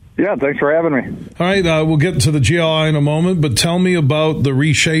 Yeah, thanks for having me. All right, we'll get to the GLI in a moment, but tell me about the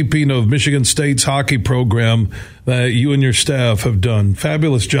reshaping of Michigan State's hockey program that you and your staff have done.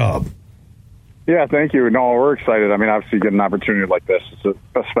 Fabulous job. Yeah, thank you. No, we're excited. I mean, obviously, getting an opportunity like this, it's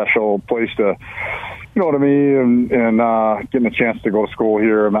a special place to, to me, and getting a chance to go to school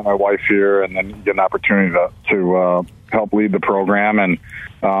here. I met my wife here, and then get an opportunity to help lead the program. And,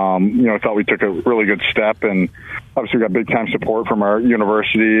 I thought we took a really good step. And obviously, we got big-time support from our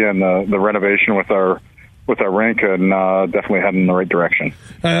university and the renovation with our rink, and definitely heading in the right direction.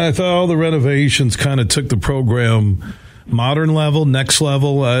 I thought all the renovations kind of took the program modern level, next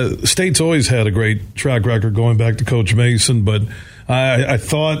level. State's always had a great track record going back to Coach Mason, but I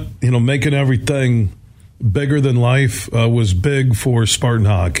thought, making everything bigger than life was big for Spartan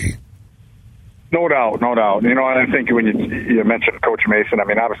hockey. No doubt. And I think when you mentioned Coach Mason, I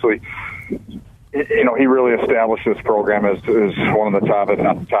mean, obviously, he really established this program as one of the top, if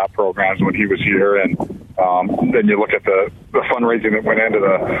not the top programs when he was here. And then you look at the fundraising that went into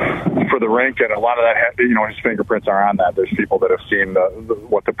for the rink, and a lot of that, his fingerprints are on that. There's people that have seen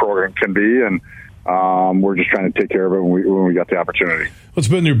what the program can be, and we're just trying to take care of it when we got the opportunity. What's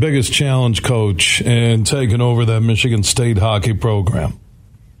been your biggest challenge, Coach, in taking over that Michigan State hockey program?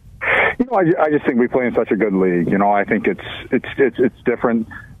 I just think we play in such a good league. I think it's different.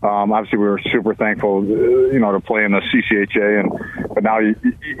 Obviously, we were super thankful, to play in the CCHA, but now you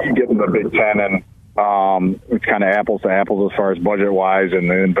get in the Big Ten, and it's kind of apples to apples as far as budget wise and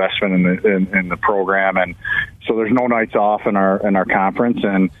the investment in the program, and so there's no nights off in our conference,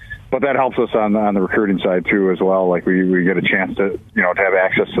 but that helps us on the recruiting side too as well. Like we get a chance to to have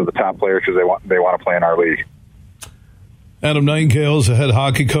access to the top players because they want to play in our league. Adam Nightingale is the head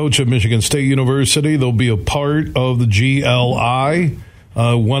hockey coach at Michigan State University. They'll be a part of the GLI,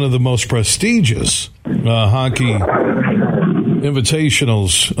 one of the most prestigious hockey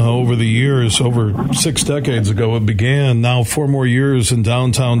invitationals over the years. Over 6 decades ago it began. Now 4 more years in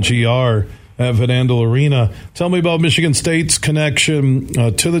downtown GR at Van Andel Arena. Tell me about Michigan State's connection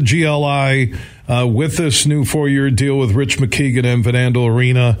to the GLI with this new 4-year deal with Rich McKeegan and Van Andel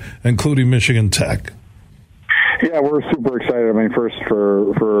Arena, including Michigan Tech. Yeah, we're super excited. I mean, first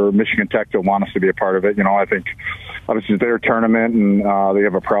for Michigan Tech to want us to be a part of it. I think obviously it's their tournament, and they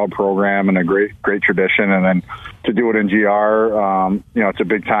have a proud program and a great tradition. And then to do it in GR, it's a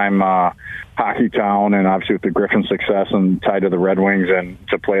big time hockey town, and obviously with the Griffin success and tied to the Red Wings, and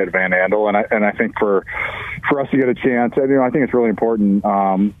to play at Van Andel. And I think for us to get a chance, I think it's really important.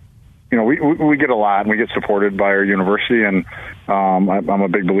 We get a lot, and we get supported by our university, and I'm a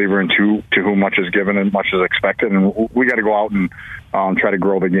big believer in to whom much is given and much is expected, and we got to go out and try to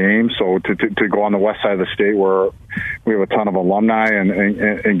grow the game. So to go on the west side of the state where we have a ton of alumni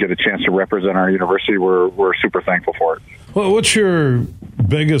and get a chance to represent our university, we're super thankful for it. Well, what's your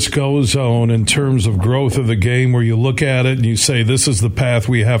biggest go zone in terms of growth of the game, where you look at it and you say, this is the path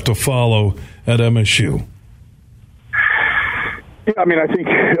we have to follow at MSU? Yeah, I mean, I think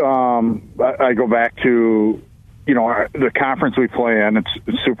I go back to, the conference we play in, it's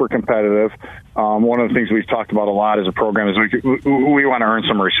super competitive. One of the things we've talked about a lot as a program is we want to earn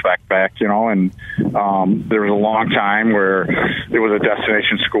some respect back, and there was a long time where it was a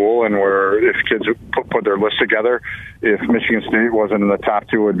destination school, and where if kids put their list together, if Michigan State wasn't in the top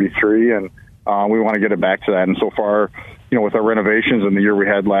 2, it would be 3, and we want to get it back to that. And so far, with our renovations and the year we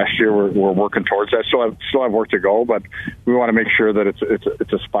had last year, we're working towards that. Still have work to go, but we want to make sure that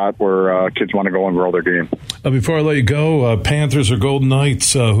it's a spot where kids want to go and grow their game. Before I let you go, Panthers or Golden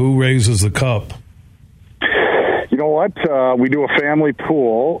Knights, who raises the cup? You know what? We do a family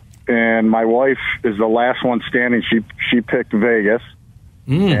pool, and my wife is the last one standing. She picked Vegas,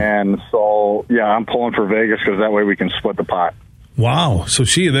 and so I'm pulling for Vegas because that way we can split the pot. Wow. So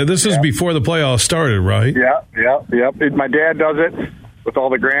this is before the playoffs started, right? Yeah. My dad does it with all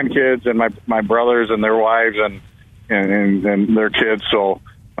the grandkids and my brothers and their wives and their kids. So,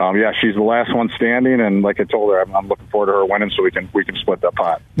 she's the last one standing. And like I told her, I'm looking forward to her winning so we can split that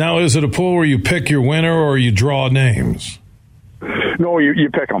pot. Now, is it a pool where you pick your winner or you draw names? No, you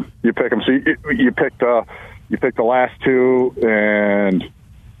pick them. You pick them. So you pick the last 2 and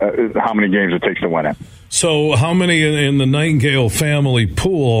how many games it takes to win it. So how many in the Nightingale family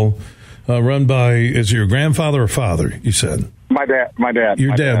pool run by, is it your grandfather or father, you said? My dad.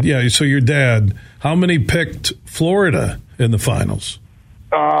 Your dad. Yeah, so your dad. How many picked Florida in the finals?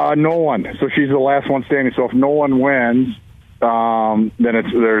 No one. So she's the last one standing. So if no one wins, then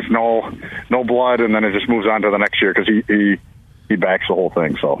there's no blood, and then it just moves on to the next year because he backs the whole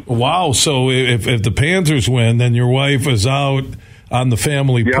thing. So wow. So if the Panthers win, then your wife is out on the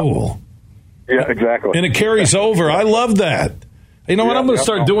family pool. Yeah, exactly. And it carries over. I love that. You know what? I'm going to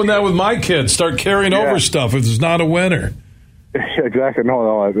start doing that with my kids. Start carrying over stuff if there's not a winner. Exactly.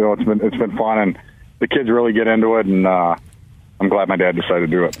 No, it's been fun, and the kids really get into it, and I'm glad my dad decided to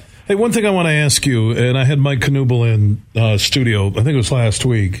do it. Hey, one thing I want to ask you, and I had Mike Knuble in studio, I think it was last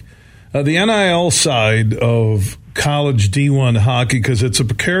week, the NIL side of college D1 hockey, because it's a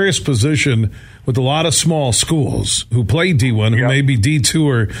precarious position with a lot of small schools who play D1, who may be D2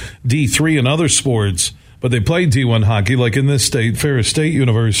 or D3 in other sports, but they play D1 hockey, like in this state, Ferris State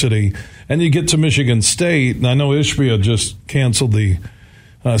University, and you get to Michigan State, and I know Ishbia just canceled the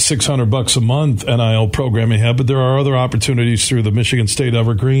 $600 a month NIL program they have, but there are other opportunities through the Michigan State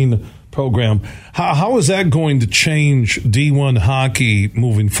Evergreen program. How is that going to change D1 hockey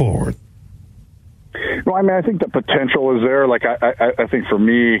moving forward? Well, I mean, I think the potential is there. Like, I think for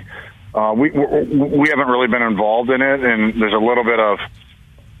me, we haven't really been involved in it, and there's a little bit of,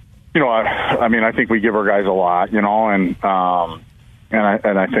 I think we give our guys a lot, and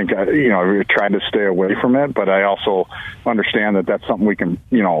I think, we tried to stay away from it, but I also understand that that's something we can,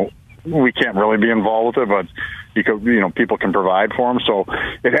 we can't really be involved with it, but people can provide for them. So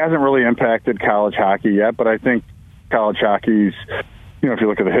it hasn't really impacted college hockey yet, but I think college hockey's, if you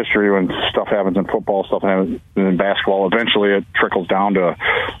look at the history, when stuff happens in football, stuff happens in basketball, eventually it trickles down to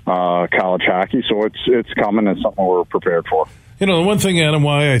college hockey. So it's coming, and something we're prepared for. The one thing, Adam,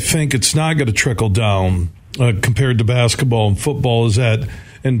 why I think it's not going to trickle down compared to basketball and football is that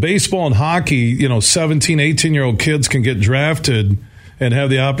in baseball and hockey, 17, 18-year-old kids can get drafted and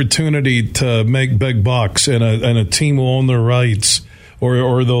have the opportunity to make big bucks, and a team will own their rights.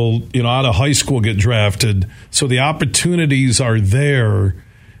 Or they'll, out of high school get drafted. So the opportunities are there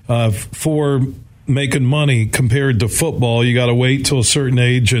for making money compared to football. You got to wait till a certain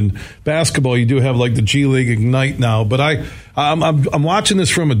age. And basketball, you do have like the G League Ignite now. But I'm watching this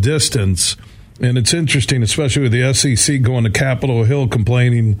from a distance, and it's interesting, especially with the SEC going to Capitol Hill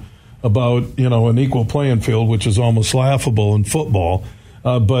complaining about an equal playing field, which is almost laughable in football.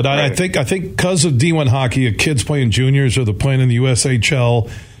 But I think because of D1 hockey, kids playing juniors or they're playing in the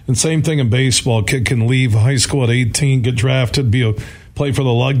USHL, and same thing in baseball. A kid can leave high school at 18, get drafted, play for the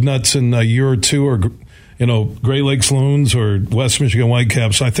Lugnuts in a year or two, or Great Lakes Loons or West Michigan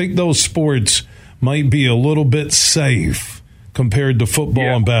Whitecaps. I think those sports might be a little bit safe compared to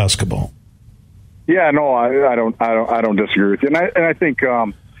football and basketball. Yeah, no, I don't disagree with you, and I think.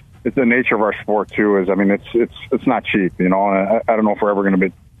 It's the nature of our sport too. It's not cheap, and I don't know if we're ever going to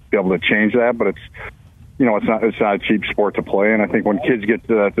be able to change that, but it's not a cheap sport to play. And I think when kids get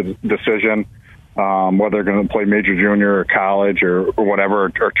to that decision, whether they're going to play major, junior, or college, or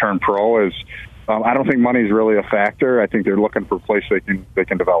whatever, or turn pro, I don't think money is really a factor. I think they're looking for a place they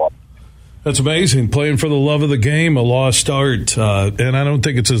can develop. That's amazing. Playing for the love of the game, a lost art, and I don't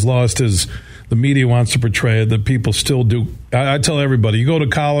think it's as lost as the media wants to portray it, that people still do. I tell everybody, you go to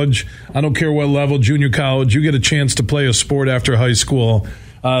college, I don't care what level, junior college, you get a chance to play a sport after high school.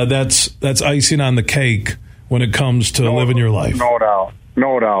 That's icing on the cake when it comes to living your life. No doubt.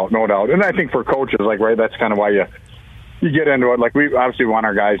 And I think for coaches, right, that's kind of why you get into it. Like, we obviously want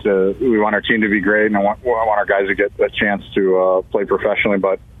our guys we want our team to be great, and I want our guys to get a chance to play professionally.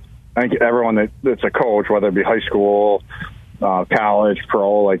 But I think everyone that's a coach, whether it be high school, college,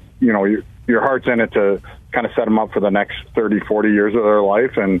 pro, your heart's in it to kind of set them up for the next 30, 40 years of their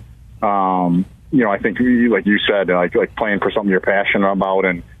life. And, I think, like you said, like playing for something you're passionate about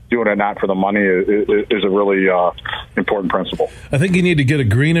and doing it not for the money is a really important principle. I think you need to get a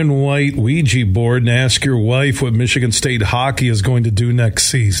green and white Ouija board and ask your wife what Michigan State hockey is going to do next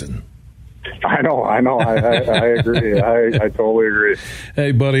season. I know. I agree. I totally agree.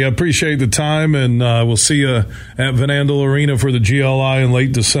 Hey, buddy, I appreciate the time, and we'll see you at Van Andel Arena for the GLI in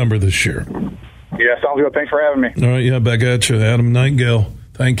late December this year. Yeah, sounds good. Thanks for having me. All right, yeah, back at you. Adam Nightingale,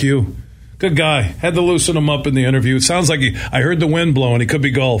 thank you. Good guy. Had to loosen him up in the interview. It sounds like I heard the wind blowing. He could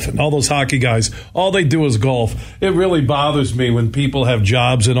be golfing. All those hockey guys, all they do is golf. It really bothers me when people have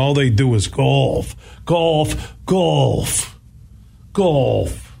jobs and all they do is golf. Golf.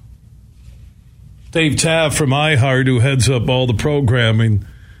 Dave Taft from iHeart, who heads up all the programming,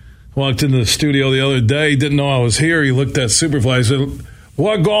 walked into the studio the other day, didn't know I was here. He looked at Superfly and said,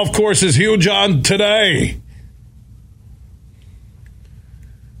 "What golf course is huge on today?"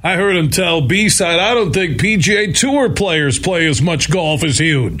 I heard him tell B-Side, "I don't think PGA Tour players play as much golf as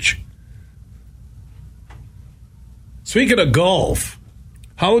huge." Speaking of golf,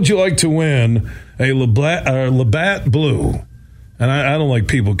 how would you like to win a Labatt Blue? And I don't like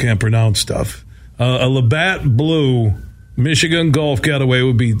people can't pronounce stuff. A Labatt Blue Michigan golf getaway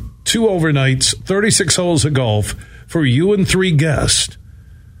would be 2 overnights, 36 holes of golf for you and 3 guests.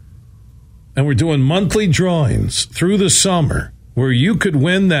 And we're doing monthly drawings through the summer where you could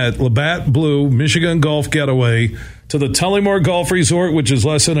win that Labatt Blue Michigan golf getaway to the Tullymore Golf Resort, which is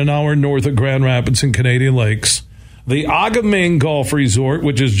less than an hour north of Grand Rapids and Canadian Lakes, the Agaming Golf Resort,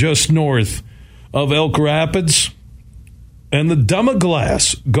 which is just north of Elk Rapids, and the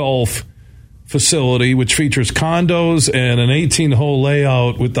Dumaglass Golf Facility, which features condos and an 18-hole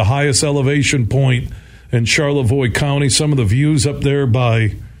layout with the highest elevation point in Charlevoix County. Some of the views up there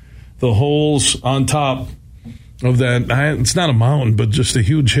by the holes on top of that, it's not a mountain, but just a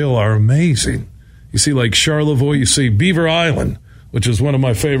huge hill, are amazing. You see like Charlevoix, you see Beaver Island, which is one of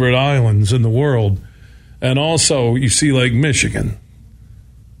my favorite islands in the world, and also you see Lake Michigan.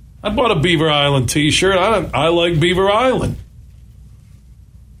 I bought a Beaver Island t-shirt. I like Beaver Island.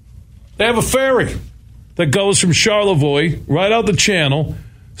 They have a ferry that goes from Charlevoix right out the channel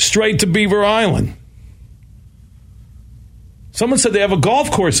straight to Beaver Island. Someone said they have a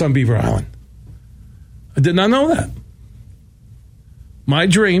golf course on Beaver Island. I did not know that. My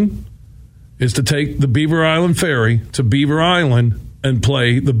dream is to take the Beaver Island ferry to Beaver Island and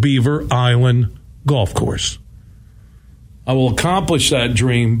play the Beaver Island golf course. I will accomplish that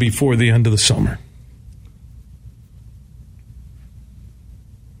dream before the end of the summer.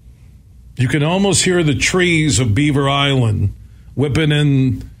 You can almost hear the trees of Beaver Island whipping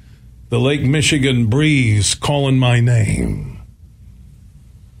in the Lake Michigan breeze calling my name.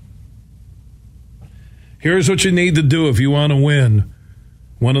 Here's what you need to do if you want to win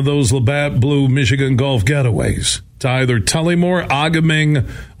one of those Labatt Blue Michigan golf getaways to either Tullymore, Agaming,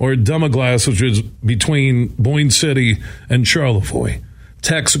 or Dumaglass, which is between Boyne City and Charlevoix.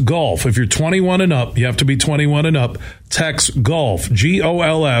 Text GOLF. If you're 21 and up, you have to be 21 and up. Text GOLF,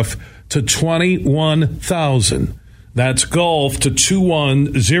 G-O-L-F, to 21,000. That's GOLF to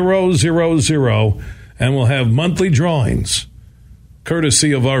 21000, and we'll have monthly drawings,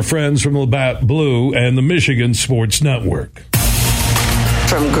 courtesy of our friends from Labatt Blue and the Michigan Sports Network.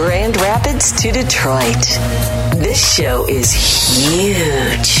 From Grand Rapids to Detroit, this show is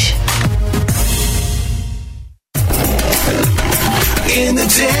huge. In the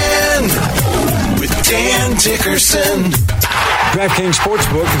Den with Dan Dickerson. DraftKings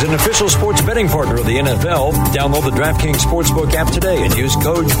Sportsbook is an official sports betting partner of the NFL. Download the DraftKings Sportsbook app today and use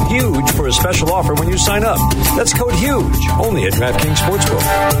code HUGE for a special offer when you sign up. That's code HUGE, only at DraftKings Sportsbook.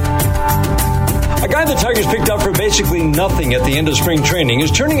 A guy the Tigers picked up for basically nothing at the end of spring training is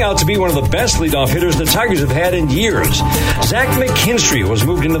turning out to be one of the best leadoff hitters the Tigers have had in years. Zach McKinstry was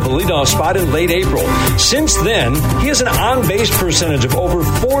moved into the leadoff spot in late April. Since then, he has an on-base percentage of over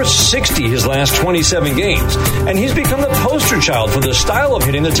 .460 his last 27 games, and he's become the poster child for the style of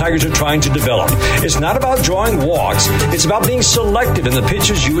hitting the Tigers are trying to develop. It's not about drawing walks, it's about being selective in the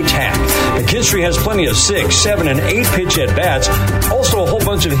pitches you attack. McKinstry has plenty of 6, 7, and 8 pitch at-bats, also a whole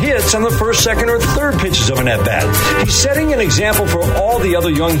bunch of hits on the first, second, or third pitches of an at-bat. He's setting an example for all the other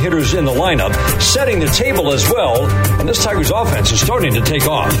young hitters in the lineup, setting the table as well, and this Tigers offense is starting to take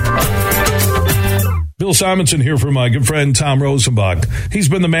off. Bill Simonson here for my good friend Tom Rosenbach. He's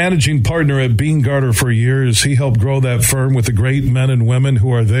been the managing partner at Beene Garter for years. He helped grow that firm with the great men and women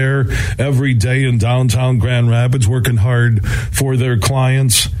who are there every day in downtown Grand Rapids working hard for their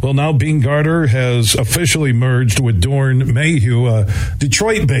clients. Well, now Beene Garter has officially merged with Dorn Mayhew, a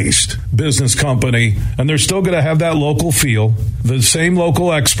Detroit-based business company, and they're still going to have that local feel, the same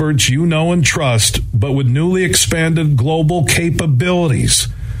local experts you know and trust, but with newly expanded global capabilities.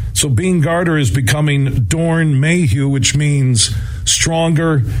 So Beene Garter is becoming Dorn Mayhew, which means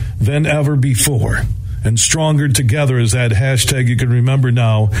stronger than ever before. And stronger together is that hashtag you can remember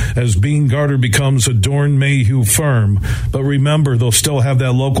now as Beene Garter becomes a Dorn Mayhew firm. But remember, they'll still have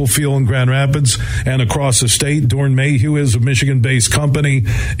that local feel in Grand Rapids and across the state. Dorn Mayhew is a Michigan-based company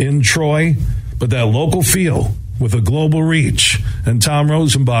in Troy, but that local feel with a global reach. And Tom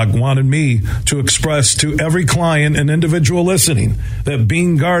Rosenbach wanted me to express to every client and individual listening that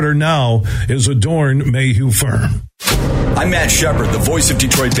Beene Garter now is a Dorn Mayhew firm. I'm Matt Shepard, the voice of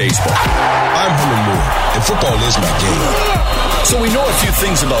Detroit baseball. I'm Herman Moore, and football is my game. So we know a few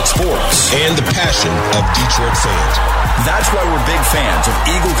things about sports. And the passion of Detroit fans. That's why we're big fans of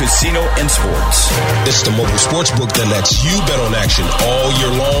Eagle Casino and Sports. It's the mobile sports book that lets you bet on action all year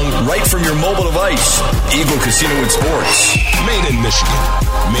long. Right from your mobile device. Eagle Casino and Sports. Made in Michigan.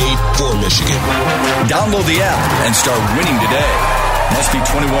 Made for Michigan. Download the app and start winning today. Must be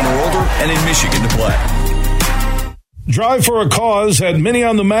 21 or older and in Michigan to play. Drive for a Cause at Mini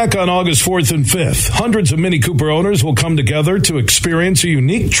on the Mac on August 4th and 5th. Hundreds of Mini Cooper owners will come together to experience a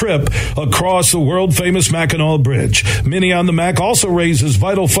unique trip across the world-famous Mackinac Bridge. Mini on the Mac also raises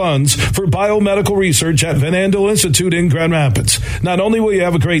vital funds for biomedical research at Van Andel Institute in Grand Rapids. Not only will you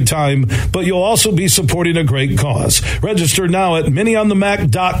have a great time, but you'll also be supporting a great cause. Register now at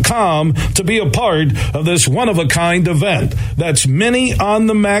minionthemac.com to be a part of this one-of-a-kind event. That's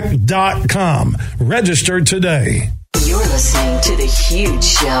minionthemac.com. Register today. You're listening to The Huge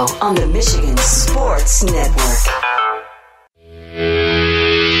Show on the Michigan Sports Network.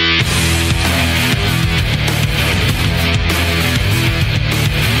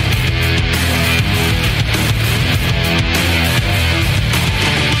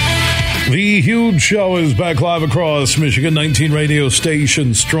 The Huge Show is back live across Michigan. 19 radio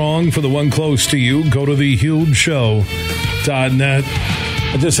stations strong. For the one close to you, go to thehugeshow.net.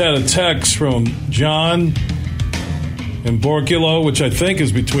 I just had a text from John in Borculo, which I think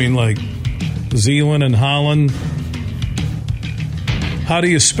is between like Zeeland and Holland. How do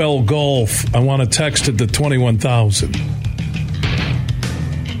you spell golf? I want to text it to 21,000.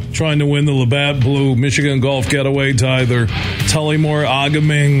 Trying to win the Labatt Blue Michigan Golf Getaway to either Tullymore,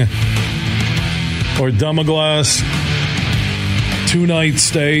 Agaming, or Dumaglass. 2-night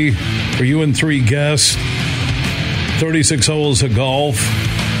stay for you and 3 guests. 36 holes of golf.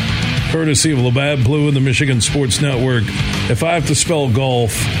 Courtesy of Labatt Blue and the Michigan Sports Network. If I have to spell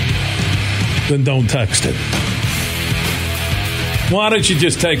golf, then don't text it. Why don't you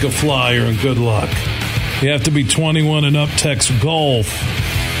just take a flyer and good luck? You have to be 21 and up. Text golf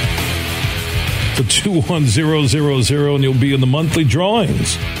to 21000 and you'll be in the monthly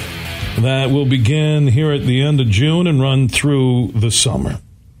drawings. That will begin here at the end of June and run through the summer.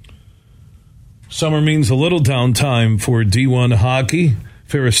 Summer means a little downtime for D1 hockey.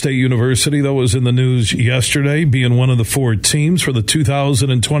 Ferris State University, though, was in the news yesterday, being one of the 4 teams for the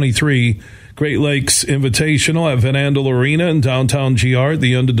 2023 Great Lakes Invitational at Van Andel Arena in downtown GR at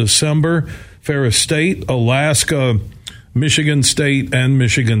the end of December. Ferris State, Alaska, Michigan State, and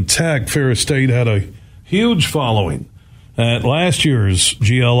Michigan Tech. Ferris State had a huge following at last year's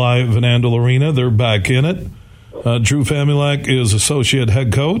GLI Van Andel Arena. They're back in it. Drew Famulak is associate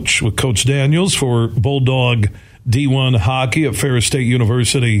head coach with Coach Daniels for Bulldog D1 hockey at Ferris State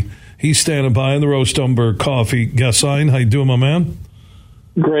University. He's standing by in the Roast Umber Coffee guest line. How you doing, my man?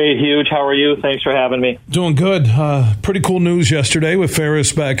 Great, Huge. How are you? Thanks for having me. Doing good. Pretty cool news yesterday with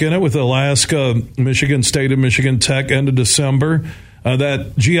Ferris back in it with Alaska, Michigan State, and Michigan Tech end of December.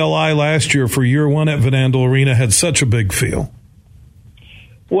 That GLI last year for year 1 at Van Andel Arena had such a big feel.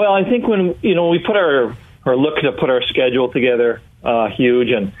 Well, I think when we put are looking to put our schedule together,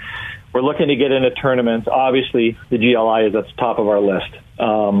 Huge, and we're looking to get into tournaments. Obviously, the GLI is at the top of our list.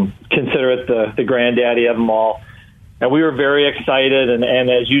 Consider it the granddaddy of them all. And we were very excited. And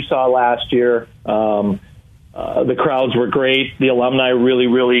as you saw last year, the crowds were great. The alumni really,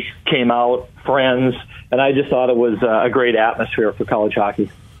 really came out, friends. And I just thought it was a great atmosphere for college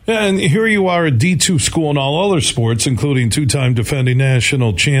hockey. Yeah, and here you are, a D2 school in all other sports, including 2-time defending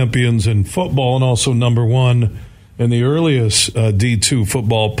national champions in football and also number 1 in the earliest D2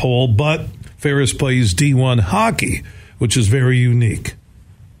 football poll, but Ferris plays D1 hockey, which is very unique.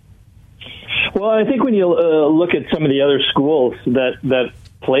 Well, I think when you look at some of the other schools that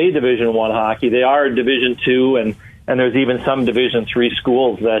play Division I hockey, they are Division II, and there's even some Division III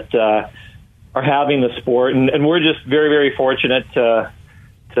schools that are having the sport, and we're just very, very fortunate to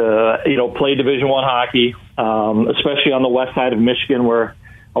play Division I hockey, especially on the west side of Michigan, where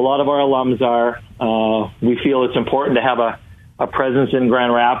a lot of our alums are. We feel it's important to have a presence in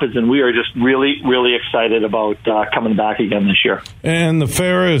Grand Rapids, and we are just really, really excited about coming back again this year. And the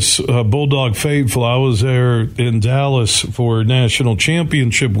Ferris Bulldog Faithful, I was there in Dallas for National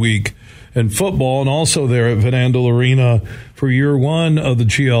Championship Week in football, and also there at Van Andel Arena for year one of the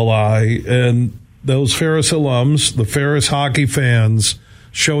GLI. And those Ferris alums, the Ferris hockey fans,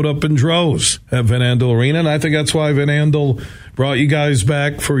 showed up in droves at Van Andel Arena, and I think that's why Van Andel brought you guys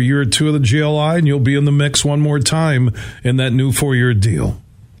back for year two of the GLI, and you'll be in the mix one more time in that new 4-year deal.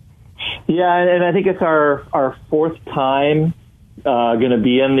 Yeah, and I think it's our fourth time going to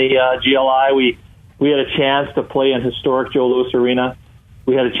be in the GLI. We had a chance to play in historic Joe Louis Arena.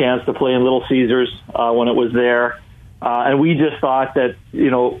 We had a chance to play in Little Caesars when it was there. And we just thought that,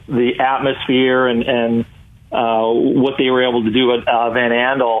 the atmosphere and what they were able to do at Van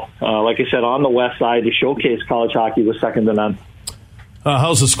Andel, like I said, on the west side to showcase college hockey was second to none.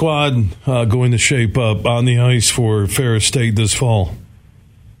 How's the squad going to shape up on the ice for Ferris State this fall?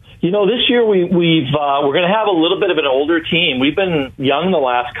 This year we're going to have a little bit of an older team. We've been young the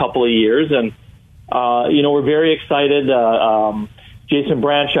last couple of years, and we're very excited. Jason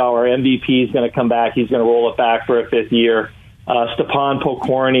Branchow, our MVP, is going to come back. He's going to roll it back for a fifth year. Stepan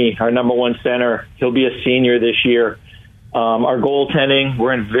Pokorny, our number one center, he'll be a senior this year. Our goaltending,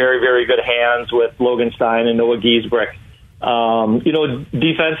 we're in very, very good hands with Logan Stein and Noah Giesbrick.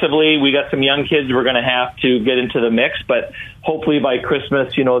 Defensively, we got some young kids we're going to have to get into the mix, but hopefully by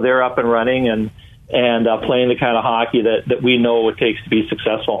Christmas, they're up and running and playing the kind of hockey that we know it takes to be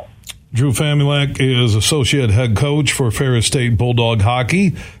successful. Drew Famulak is associate head coach for Ferris State Bulldog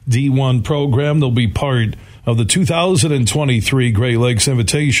Hockey D1 program. They'll be part of the 2023 Great Lakes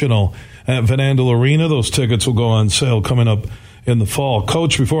Invitational at Van Andel Arena. Those tickets will go on sale coming up in the fall.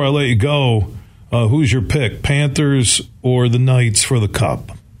 Coach, before I let you go, who's your pick, Panthers or the Knights for the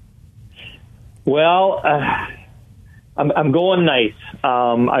Cup? Well, I'm going Knights.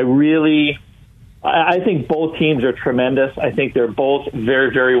 I think both teams are tremendous. I think they're both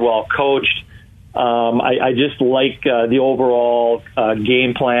very, very well coached. I just like the overall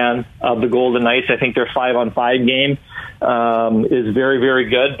game plan of the Golden Knights. I think their 5-on-5 game is very, very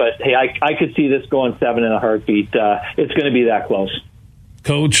good. But, hey, I could see this going 7 in a heartbeat. It's going to be that close.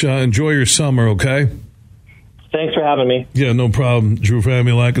 Coach, enjoy your summer, okay? Thanks for having me. Yeah, no problem. Drew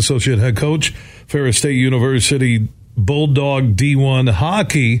Famulak, associate head coach, Ferris State University Bulldog D1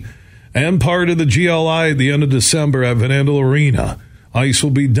 Hockey, and part of the GLI at the end of December at Van Andel Arena. Ice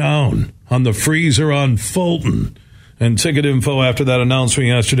will be down on the freezer on Fulton. And ticket info after that announcement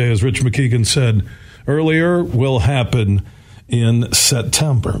yesterday, as Rich McKeegan said earlier, will happen in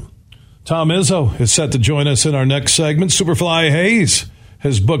September. Tom Izzo is set to join us in our next segment. Superfly Hayes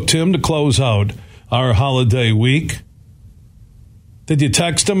has booked him to close out our holiday week. Did you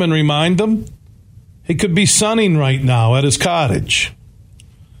text him and remind him? He could be sunning right now at his cottage.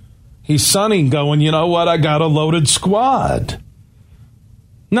 He's sunning going, you know what, I got a loaded squad.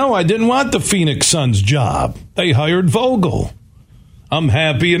 No, I didn't want the Phoenix Suns job. They hired Vogel. I'm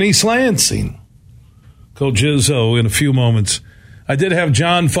happy in East Lansing. Coach Izzo in a few moments. I did have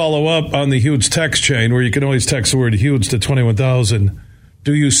John follow up on the Huge text chain where you can always text the word Huge to 21,000.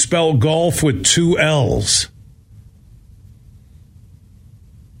 Do you spell golf with 2 L's?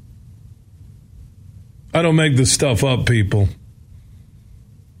 I don't make this stuff up, people.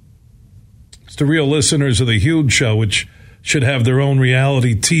 It's the real listeners of the Huge Show, which should have their own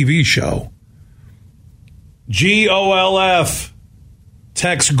reality TV show. GOLF.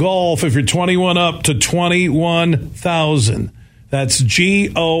 Text golf if you're 21 up to 21,000. That's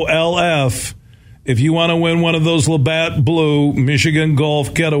GOLF. If you want to win one of those Labatt Blue Michigan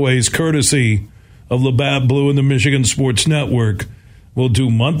Golf Getaways, courtesy of Labatt Blue and the Michigan Sports Network, we'll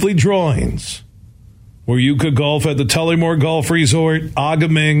do monthly drawings where you could golf at the Tullymore Golf Resort,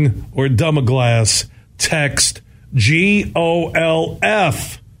 Agaming, or Dummaglass. Text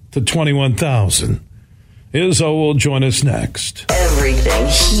GOLF to 21,000. Izzo will join us next. Everything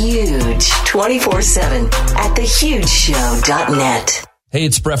huge 24/7 at thehugeshow.net. Hey,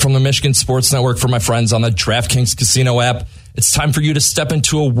 it's Brett from the Michigan Sports Network for my friends on the DraftKings Casino app. It's time for you to step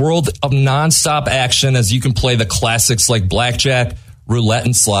into a world of nonstop action as you can play the classics like blackjack, roulette,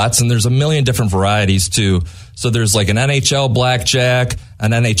 and slots, and there's a million different varieties too. So there's like an NHL blackjack,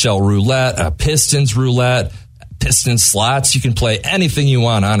 an NHL roulette, a Pistons roulette, Pistons slots. You can play anything you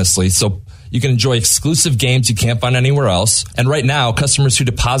want, honestly. So You can enjoy exclusive games you can't find anywhere else. And right now, customers who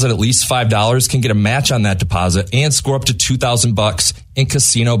deposit at least $5 can get a match on that deposit and score up to $2,000 in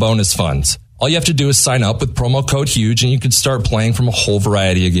casino bonus funds. All you have to do is sign up with promo code HUGE and you can start playing from a whole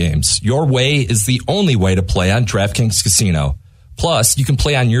variety of games. Your way is the only way to play on DraftKings Casino. Plus, you can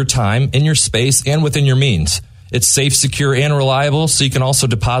play on your time, in your space, and within your means. It's safe, secure, and reliable, so you can also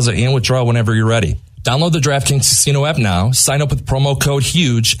deposit and withdraw whenever you're ready. Download the DraftKings Casino app now, sign up with promo code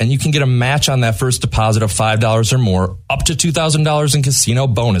HUGE, and you can get a match on that first deposit of $5 or more, up to $2,000 in casino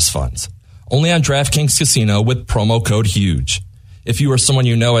bonus funds. Only on DraftKings Casino with promo code HUGE. If you or someone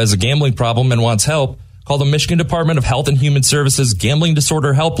you know has a gambling problem and wants help, call the Michigan Department of Health and Human Services Gambling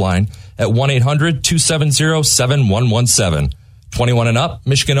Disorder Helpline at 1-800-270-7117. 21 and up,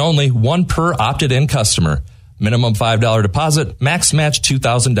 Michigan only, one per opted-in customer. Minimum $5 deposit, max match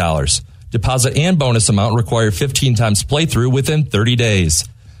 $2,000. Deposit and bonus amount require 15 times playthrough within 30 days.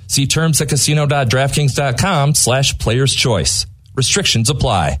 See terms at casino.draftkings.com/players choice. Restrictions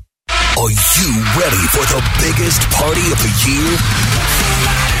apply. Are you ready for the biggest party of the year?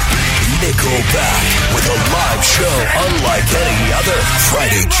 Nickelback with a live show unlike any other.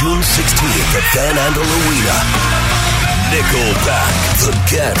 Friday, June 16th at Van Andel Arena. Nickelback, the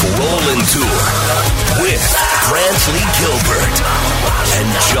Get Rollin' Tour with Brantley Gilbert and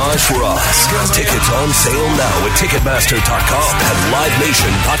Josh Ross. Tickets on sale now at Ticketmaster.com and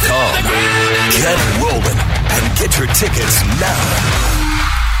LiveNation.com. Get rollin' and get your tickets now.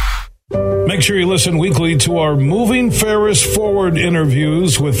 Make sure you listen weekly to our Moving Ferris Forward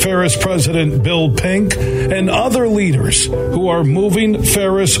interviews with Ferris President Bill Pink and other leaders who are moving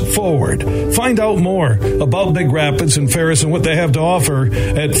Ferris forward. Find out more about Big Rapids and Ferris and what they have to offer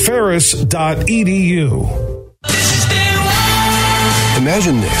at ferris.edu.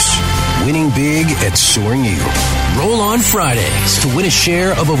 Imagine this, winning big at Soaring Eagle. Roll on Fridays to win a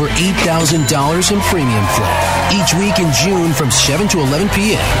share of over $8,000 in premium play. Each week in June from 7 to 11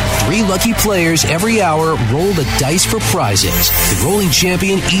 p.m., 3 lucky players every hour roll the dice for prizes. The rolling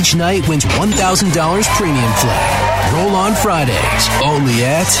champion each night wins $1,000 premium play. Roll on Fridays, only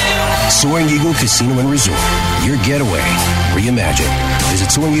at Soaring Eagle Casino and Resort. Your getaway reimagined. Visit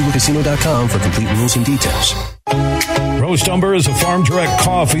SoaringEagleCasino.com for complete rules and details. Roast Umber is a farm direct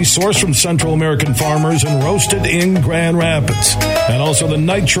coffee sourced from Central American farmers and roasted in Grand Rapids. And also the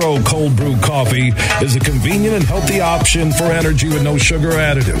Nitro Cold Brew Coffee is a convenient and healthy option for energy with no sugar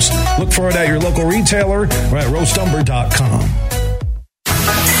additives. Look for it at your local retailer or at roastumber.com.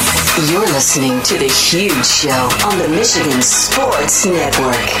 You're listening to The Huge Show on the Michigan Sports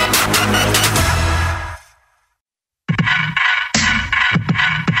Network.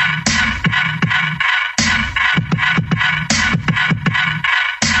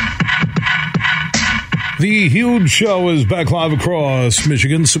 The Huge Show is back live across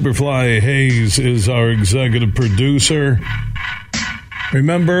Michigan. Superfly Hayes is our executive producer.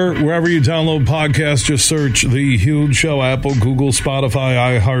 Remember, wherever you download podcasts, just search The Huge Show, Apple, Google,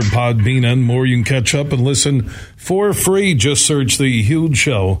 Spotify, iHeart, Podbean, and more. You can catch up and listen for free. Just search The Huge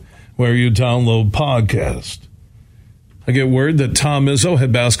Show where you download podcasts. I get word that Tom Izzo,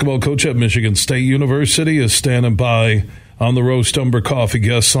 head basketball coach at Michigan State University, is standing by on the Roast Umber Coffee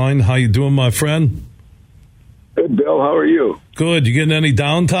guest line. How you doing, my friend? Good, Bill. How are you? Good. You getting any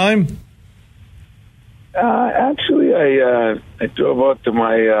downtime? Actually, I drove out to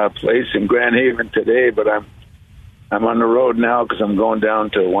my place in Grand Haven today, but I'm on the road now because I'm going down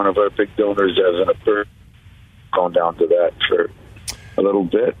to one of our big donors as an appearance. Going down to that for a little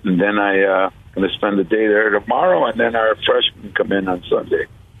bit, and then I'm going to spend the day there tomorrow, and then our freshmen come in on Sunday.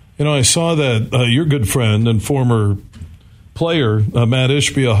 You know, I saw that your good friend and former player, Matt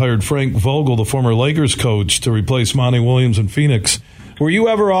Ishbia, hired Frank Vogel, the former Lakers coach, to replace Monty Williams in Phoenix. Were you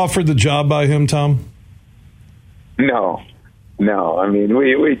ever offered the job by him, Tom? No. I mean,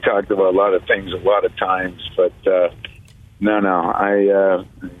 we talked about a lot of things a lot of times, but no.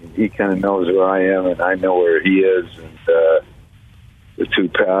 He kind of knows where I am, and I know where he is, and the two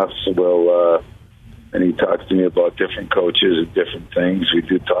paths will. And he talks to me about different coaches and different things. We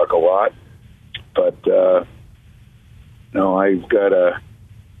do talk a lot, but. No, I've got a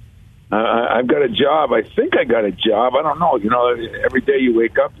job. I think I got a job. I don't know. You know, every day you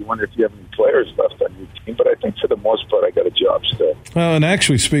wake up, you wonder if you have any players left on your team. But I think for the most part, I got a job still. Well, and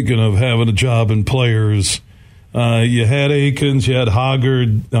actually, speaking of having a job and players, you had Akins, you had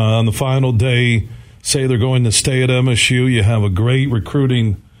Hoggard on the final day say they're going to stay at MSU. You have a great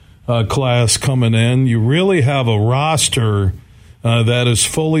recruiting class coming in. You really have a roster that is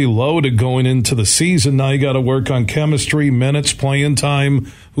fully loaded going into the season. Now you got to work on chemistry, minutes, playing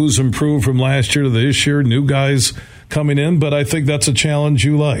time, who's improved from last year to this year, new guys coming in, but I think that's a challenge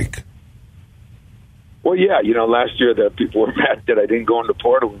you like. Well, yeah, last year the people were mad that I didn't go into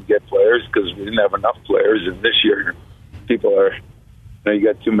portal and get players because we didn't have enough players. And this year, people are, you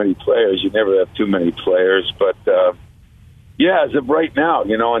got too many players. You never have too many players. But, yeah, as of right now,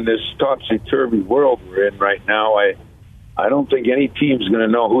 in this topsy-turvy world we're in right now, I don't think any team's going to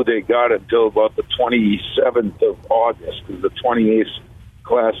know who they got until about the 27th of August because the 28th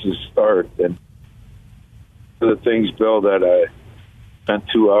classes start. And the things, Bill, that I spent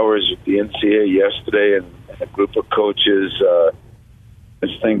 2 hours with the NCAA yesterday and a group of coaches. This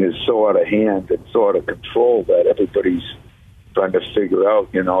thing is so out of hand and so out of control that everybody's trying to figure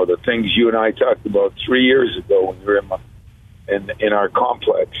out, the things you and I talked about 3 years ago when we were in our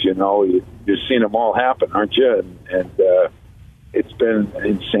complex. You've seen them all happen, aren't you? And it's been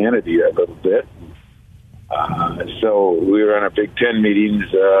insanity a little bit. So we were on our Big Ten meetings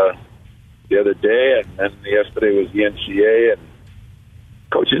the other day, and then yesterday was the NCAA, and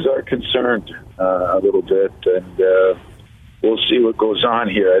coaches are concerned a little bit, and we'll see what goes on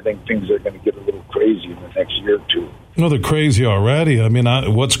here. I think things are going to get a little crazy in the next year or two. No, they're crazy already. I mean,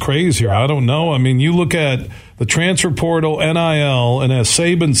 what's crazier? I don't know. I mean, you look at the transfer portal, NIL, and as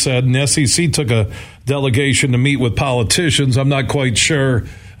Saban said, and the SEC took a delegation to meet with politicians. I'm not quite sure.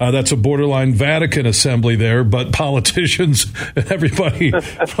 That's a borderline Vatican assembly there, but politicians and everybody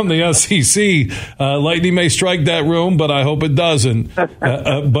from the SEC, lightning may strike that room, but I hope it doesn't.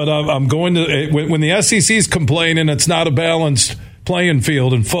 But I'm going to, when the SEC's complaining it's not a balanced playing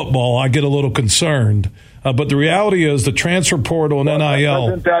field in football, I get a little concerned. But the reality is the transfer portal and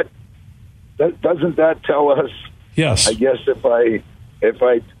NIL. Doesn't that tell us? Yes. I guess if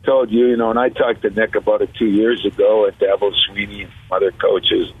I told you, and I talked to Nick about it 2 years ago at Dabo Sweeney and some other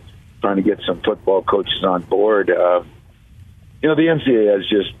coaches trying to get some football coaches on board. The NCAA has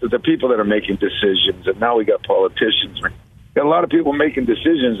just the people that are making decisions, and now we got politicians. We got a lot of people making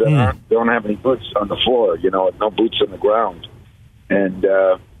decisions that don't have any boots on the floor, no boots on the ground. And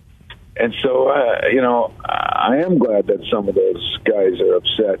so, I am glad that some of those guys are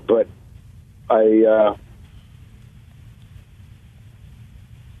upset, but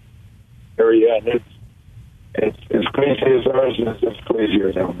it's as crazy as ours, and it's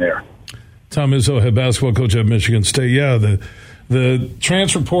crazier down there. Tom Izzo, head basketball coach at Michigan State. Yeah, the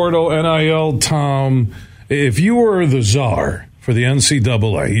transfer portal, NIL, Tom, if you were the czar for the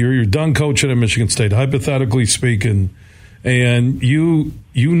NCAA, you're done coaching at Michigan State, hypothetically speaking, and you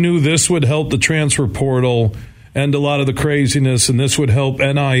knew this would help the transfer portal end a lot of the craziness, and this would help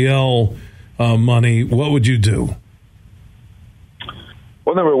NIL money, what would you do?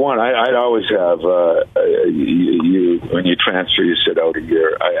 Well, number one, I'd always have you when you transfer, you sit out a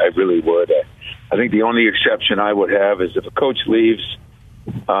year. I really would. I think the only exception I would have is if a coach leaves,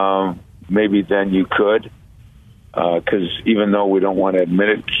 maybe then you could, because even though we don't want to admit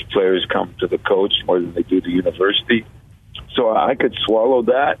it, players come to the coach more than they do the university. So I could swallow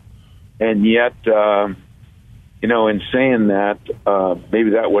that, and yet, in saying that,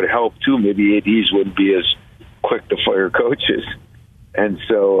 maybe that would help too. Maybe ADs wouldn't be as quick to fire coaches. And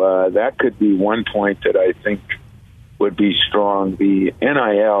so that could be one point that I think would be strong. The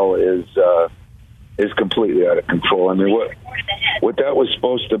NIL is completely out of control. I mean, what that was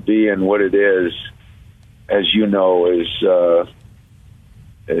supposed to be and what it is, as you know, is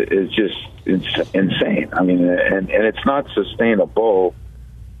just insane. I mean, and it's not sustainable.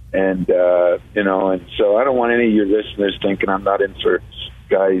 And and so I don't want any of your listeners thinking I'm not in for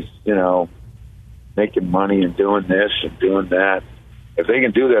guys, making money and doing this and doing that. If they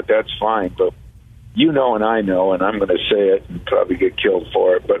can do that, that's fine. But and I know, and I'm going to say it and probably get killed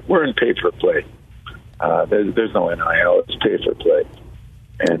for it, but we're in pay-for-play. There's no NIL. It's pay-for-play.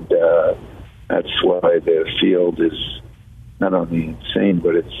 And that's why the field is not only insane,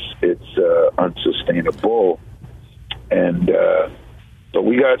 but it's unsustainable. And but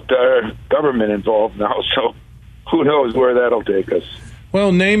we got our government involved now, so who knows where that'll take us.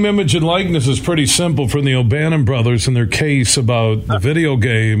 Well, name, image, and likeness is pretty simple from the O'Bannon brothers in their case about the video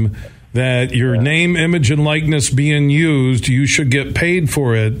game, that your name, image, and likeness being used, you should get paid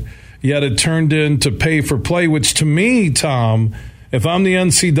for it, yet it turned into pay for play, which to me, Tom, if I'm the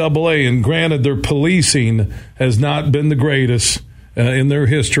NCAA, and granted their policing has not been the greatest in their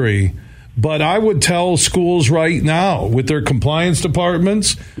history, but I would tell schools right now, with their compliance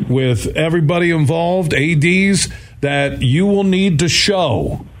departments, with everybody involved, ADs, that you will need to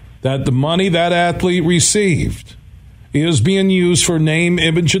show that the money that athlete received is being used for name,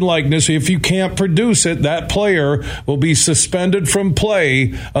 image, and likeness. If you can't produce it, that player will be suspended from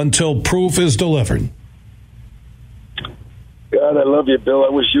play until proof is delivered. God, I love you, Bill. I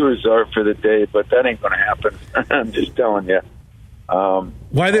wish you were czar for the day, but that ain't going to happen. I'm just telling you.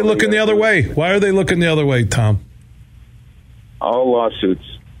 Why are they looking the other way? Why are they looking the other way, Tom? All lawsuits.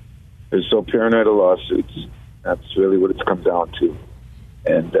 They're so paranoid of lawsuits. That's really what it's come down to.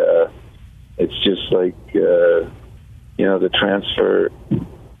 And it's just like, the transfer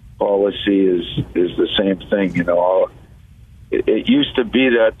policy is the same thing. It used to be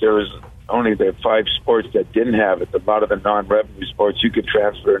that there was only the 5 sports that didn't have it. A lot of the non-revenue sports, you could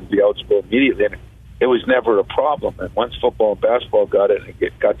transfer and be eligible immediately. And it was never a problem. And once football and basketball got it,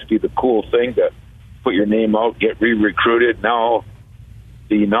 it got to be the cool thing to put your name out, get re-recruited. Now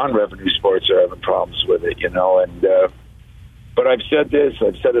the non-revenue sports are having problems with it, And but I've said this.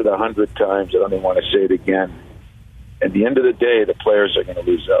 I've said it 100 times. I don't even want to say it again. At the end of the day, the players are going to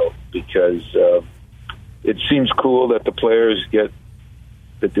lose out because it seems cool that the players get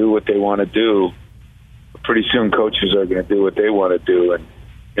to do what they want to do. But pretty soon, coaches are going to do what they want to do. And,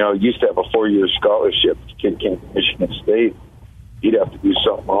 it used to have a 4-year scholarship. If a kid came to Michigan State, he'd have to do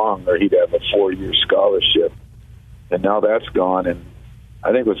something wrong or he'd have a 4-year scholarship. And now that's gone. And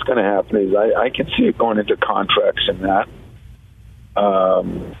I think what's going to happen is I can see it going into contracts and that.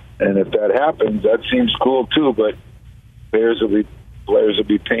 And if that happens, that seems cool too. But players will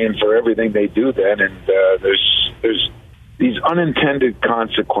be paying for everything they do then, and there's these unintended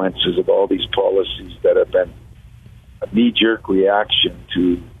consequences of all these policies that have been a knee-jerk reaction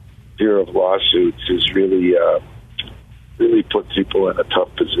to fear of lawsuits is really put people in a tough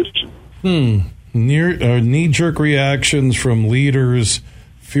position. Knee-jerk reactions from leaders,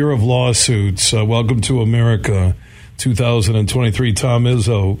 fear of lawsuits. Welcome to America 2023. Tom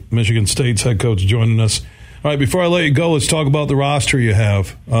Izzo, Michigan State's head coach, joining us. All right, before I let you go, let's talk about the roster you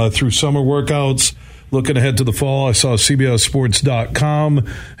have. Through summer workouts, looking ahead to the fall, I saw CBSSports.com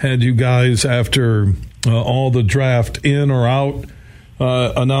had you guys after all the draft in or out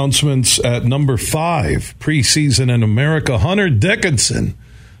announcements at number 5, preseason in America. Hunter Dickinson,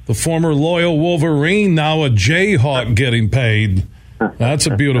 the former loyal Wolverine, now a Jayhawk getting paid. That's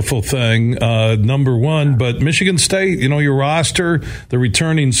a beautiful thing. Number 1, but Michigan State, your roster, the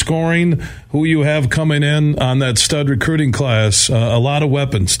returning scoring, who you have coming in on that stud recruiting class, a lot of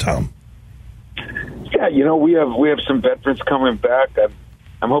weapons, Tom. Yeah, we have some veterans coming back.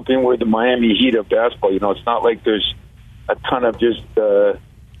 I'm hoping we're the Miami Heat of basketball. It's not like there's a ton of just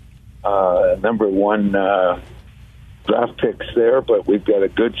number 1 draft picks there, but we've got a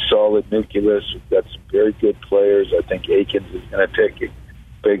good, solid nucleus. We've got some very good players. I think Akins is going to take a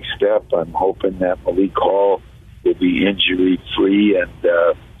big step. I'm hoping that Malik Hall will be injury-free, and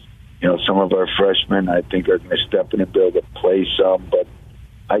some of our freshmen, I think, are going to step in and be able to play some. But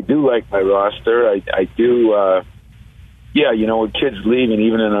I do like my roster. I do, with kids leaving,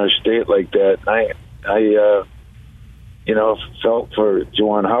 even in our state like that, I felt for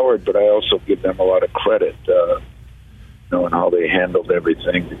Juwan Howard, but I also give them a lot of credit. And how they handled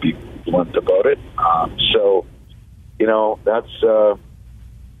everything, to be blunt about it. That's,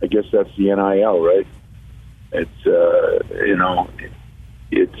 I guess that's the NIL, right? It's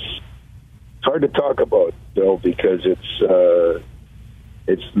hard to talk about, Bill, because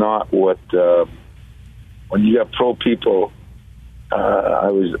it's not what, when you have pro people,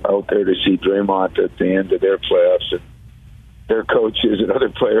 I was out there to see Draymond at the end of their playoffs, and their coaches and other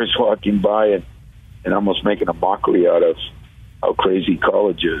players walking by and almost making a mockery out of how crazy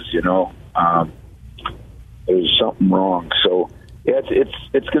college is, There's something wrong. So, yeah,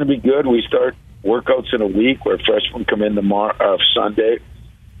 it's going to be good. We start workouts in a week where freshmen come in Sunday.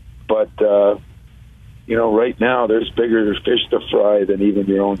 But, right now there's bigger fish to fry than even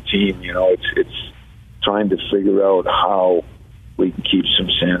your own team. It's trying to figure out how we can keep some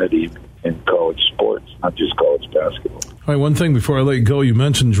sanity in college sports, not just college basketball. All right, one thing before I let you go, you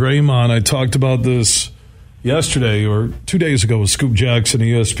mentioned Draymond. I talked about this yesterday or 2 days ago with Scoop Jackson,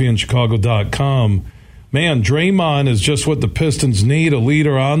 ESPNChicago.com. Man, Draymond is just what the Pistons need, a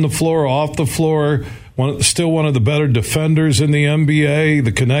leader on the floor, off the floor, still one of the better defenders in the NBA.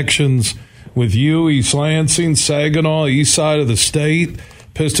 The connections with you, East Lansing, Saginaw, east side of the state.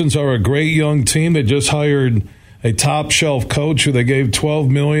 Pistons are a great young team. They just hired a top-shelf coach who they gave $12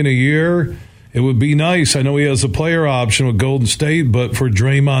 million a year. It would be nice. I know he has a player option with Golden State, but for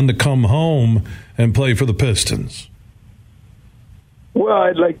Draymond to come home and play for the Pistons. Well,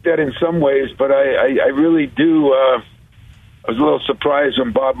 I'd like that in some ways, but I really do. I was a little surprised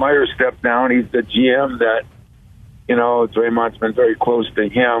when Bob Myers stepped down. He's the GM that, Draymond's been very close to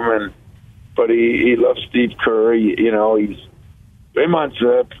him, but he loves Steve Kerr. Draymond's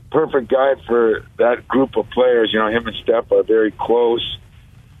a perfect guy for that group of players. Him and Steph are very close.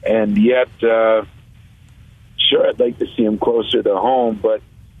 And yet, sure, I'd like to see him closer to home, but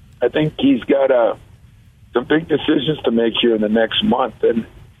I think he's got to some big decisions to make here in the next month,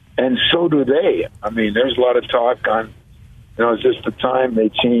 and so do they. I mean, there's a lot of talk on, is this the time they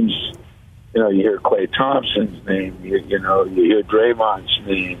change? You hear Klay Thompson's name, you hear Draymond's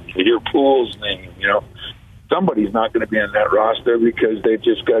name, you hear Poole's name. Somebody's not going to be on that roster because they've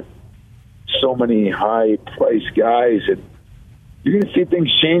just got so many high-priced guys, and you're going to see things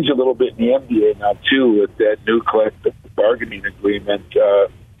change a little bit in the NBA now too with that new collective bargaining agreement.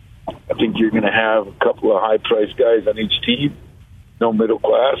 I think you're going to have a couple of high-priced guys on each team, no middle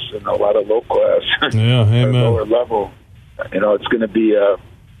class, and a lot of low class, yeah, amen. Lower level. It's going to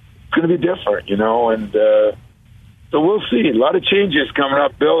be different, and so we'll see. A lot of changes coming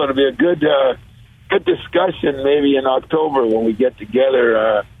up, Bill. It'll be a good discussion maybe in October when we get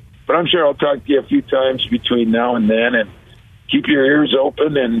together. But I'm sure I'll talk to you a few times between now and then, and keep your ears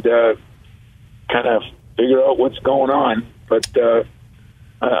open and kind of figure out what's going on. But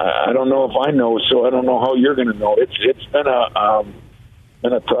I don't know if I know, so I don't know how you're going to know. It's been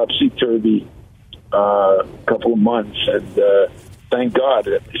a topsy-turvy couple of months, and thank God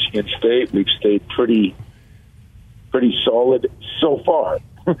at Michigan State we've stayed pretty solid so far.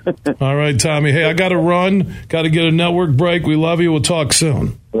 All right, Tommy. Hey, I got to run. Got to get a network break. We love you. We'll talk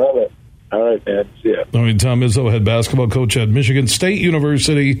soon. Love it. All right, man. Yeah. All right, Tom Izzo, head basketball coach at Michigan State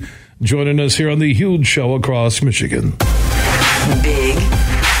University, joining us here on the Huge Show across Michigan. Big,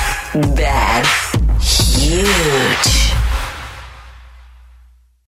 bad, huge.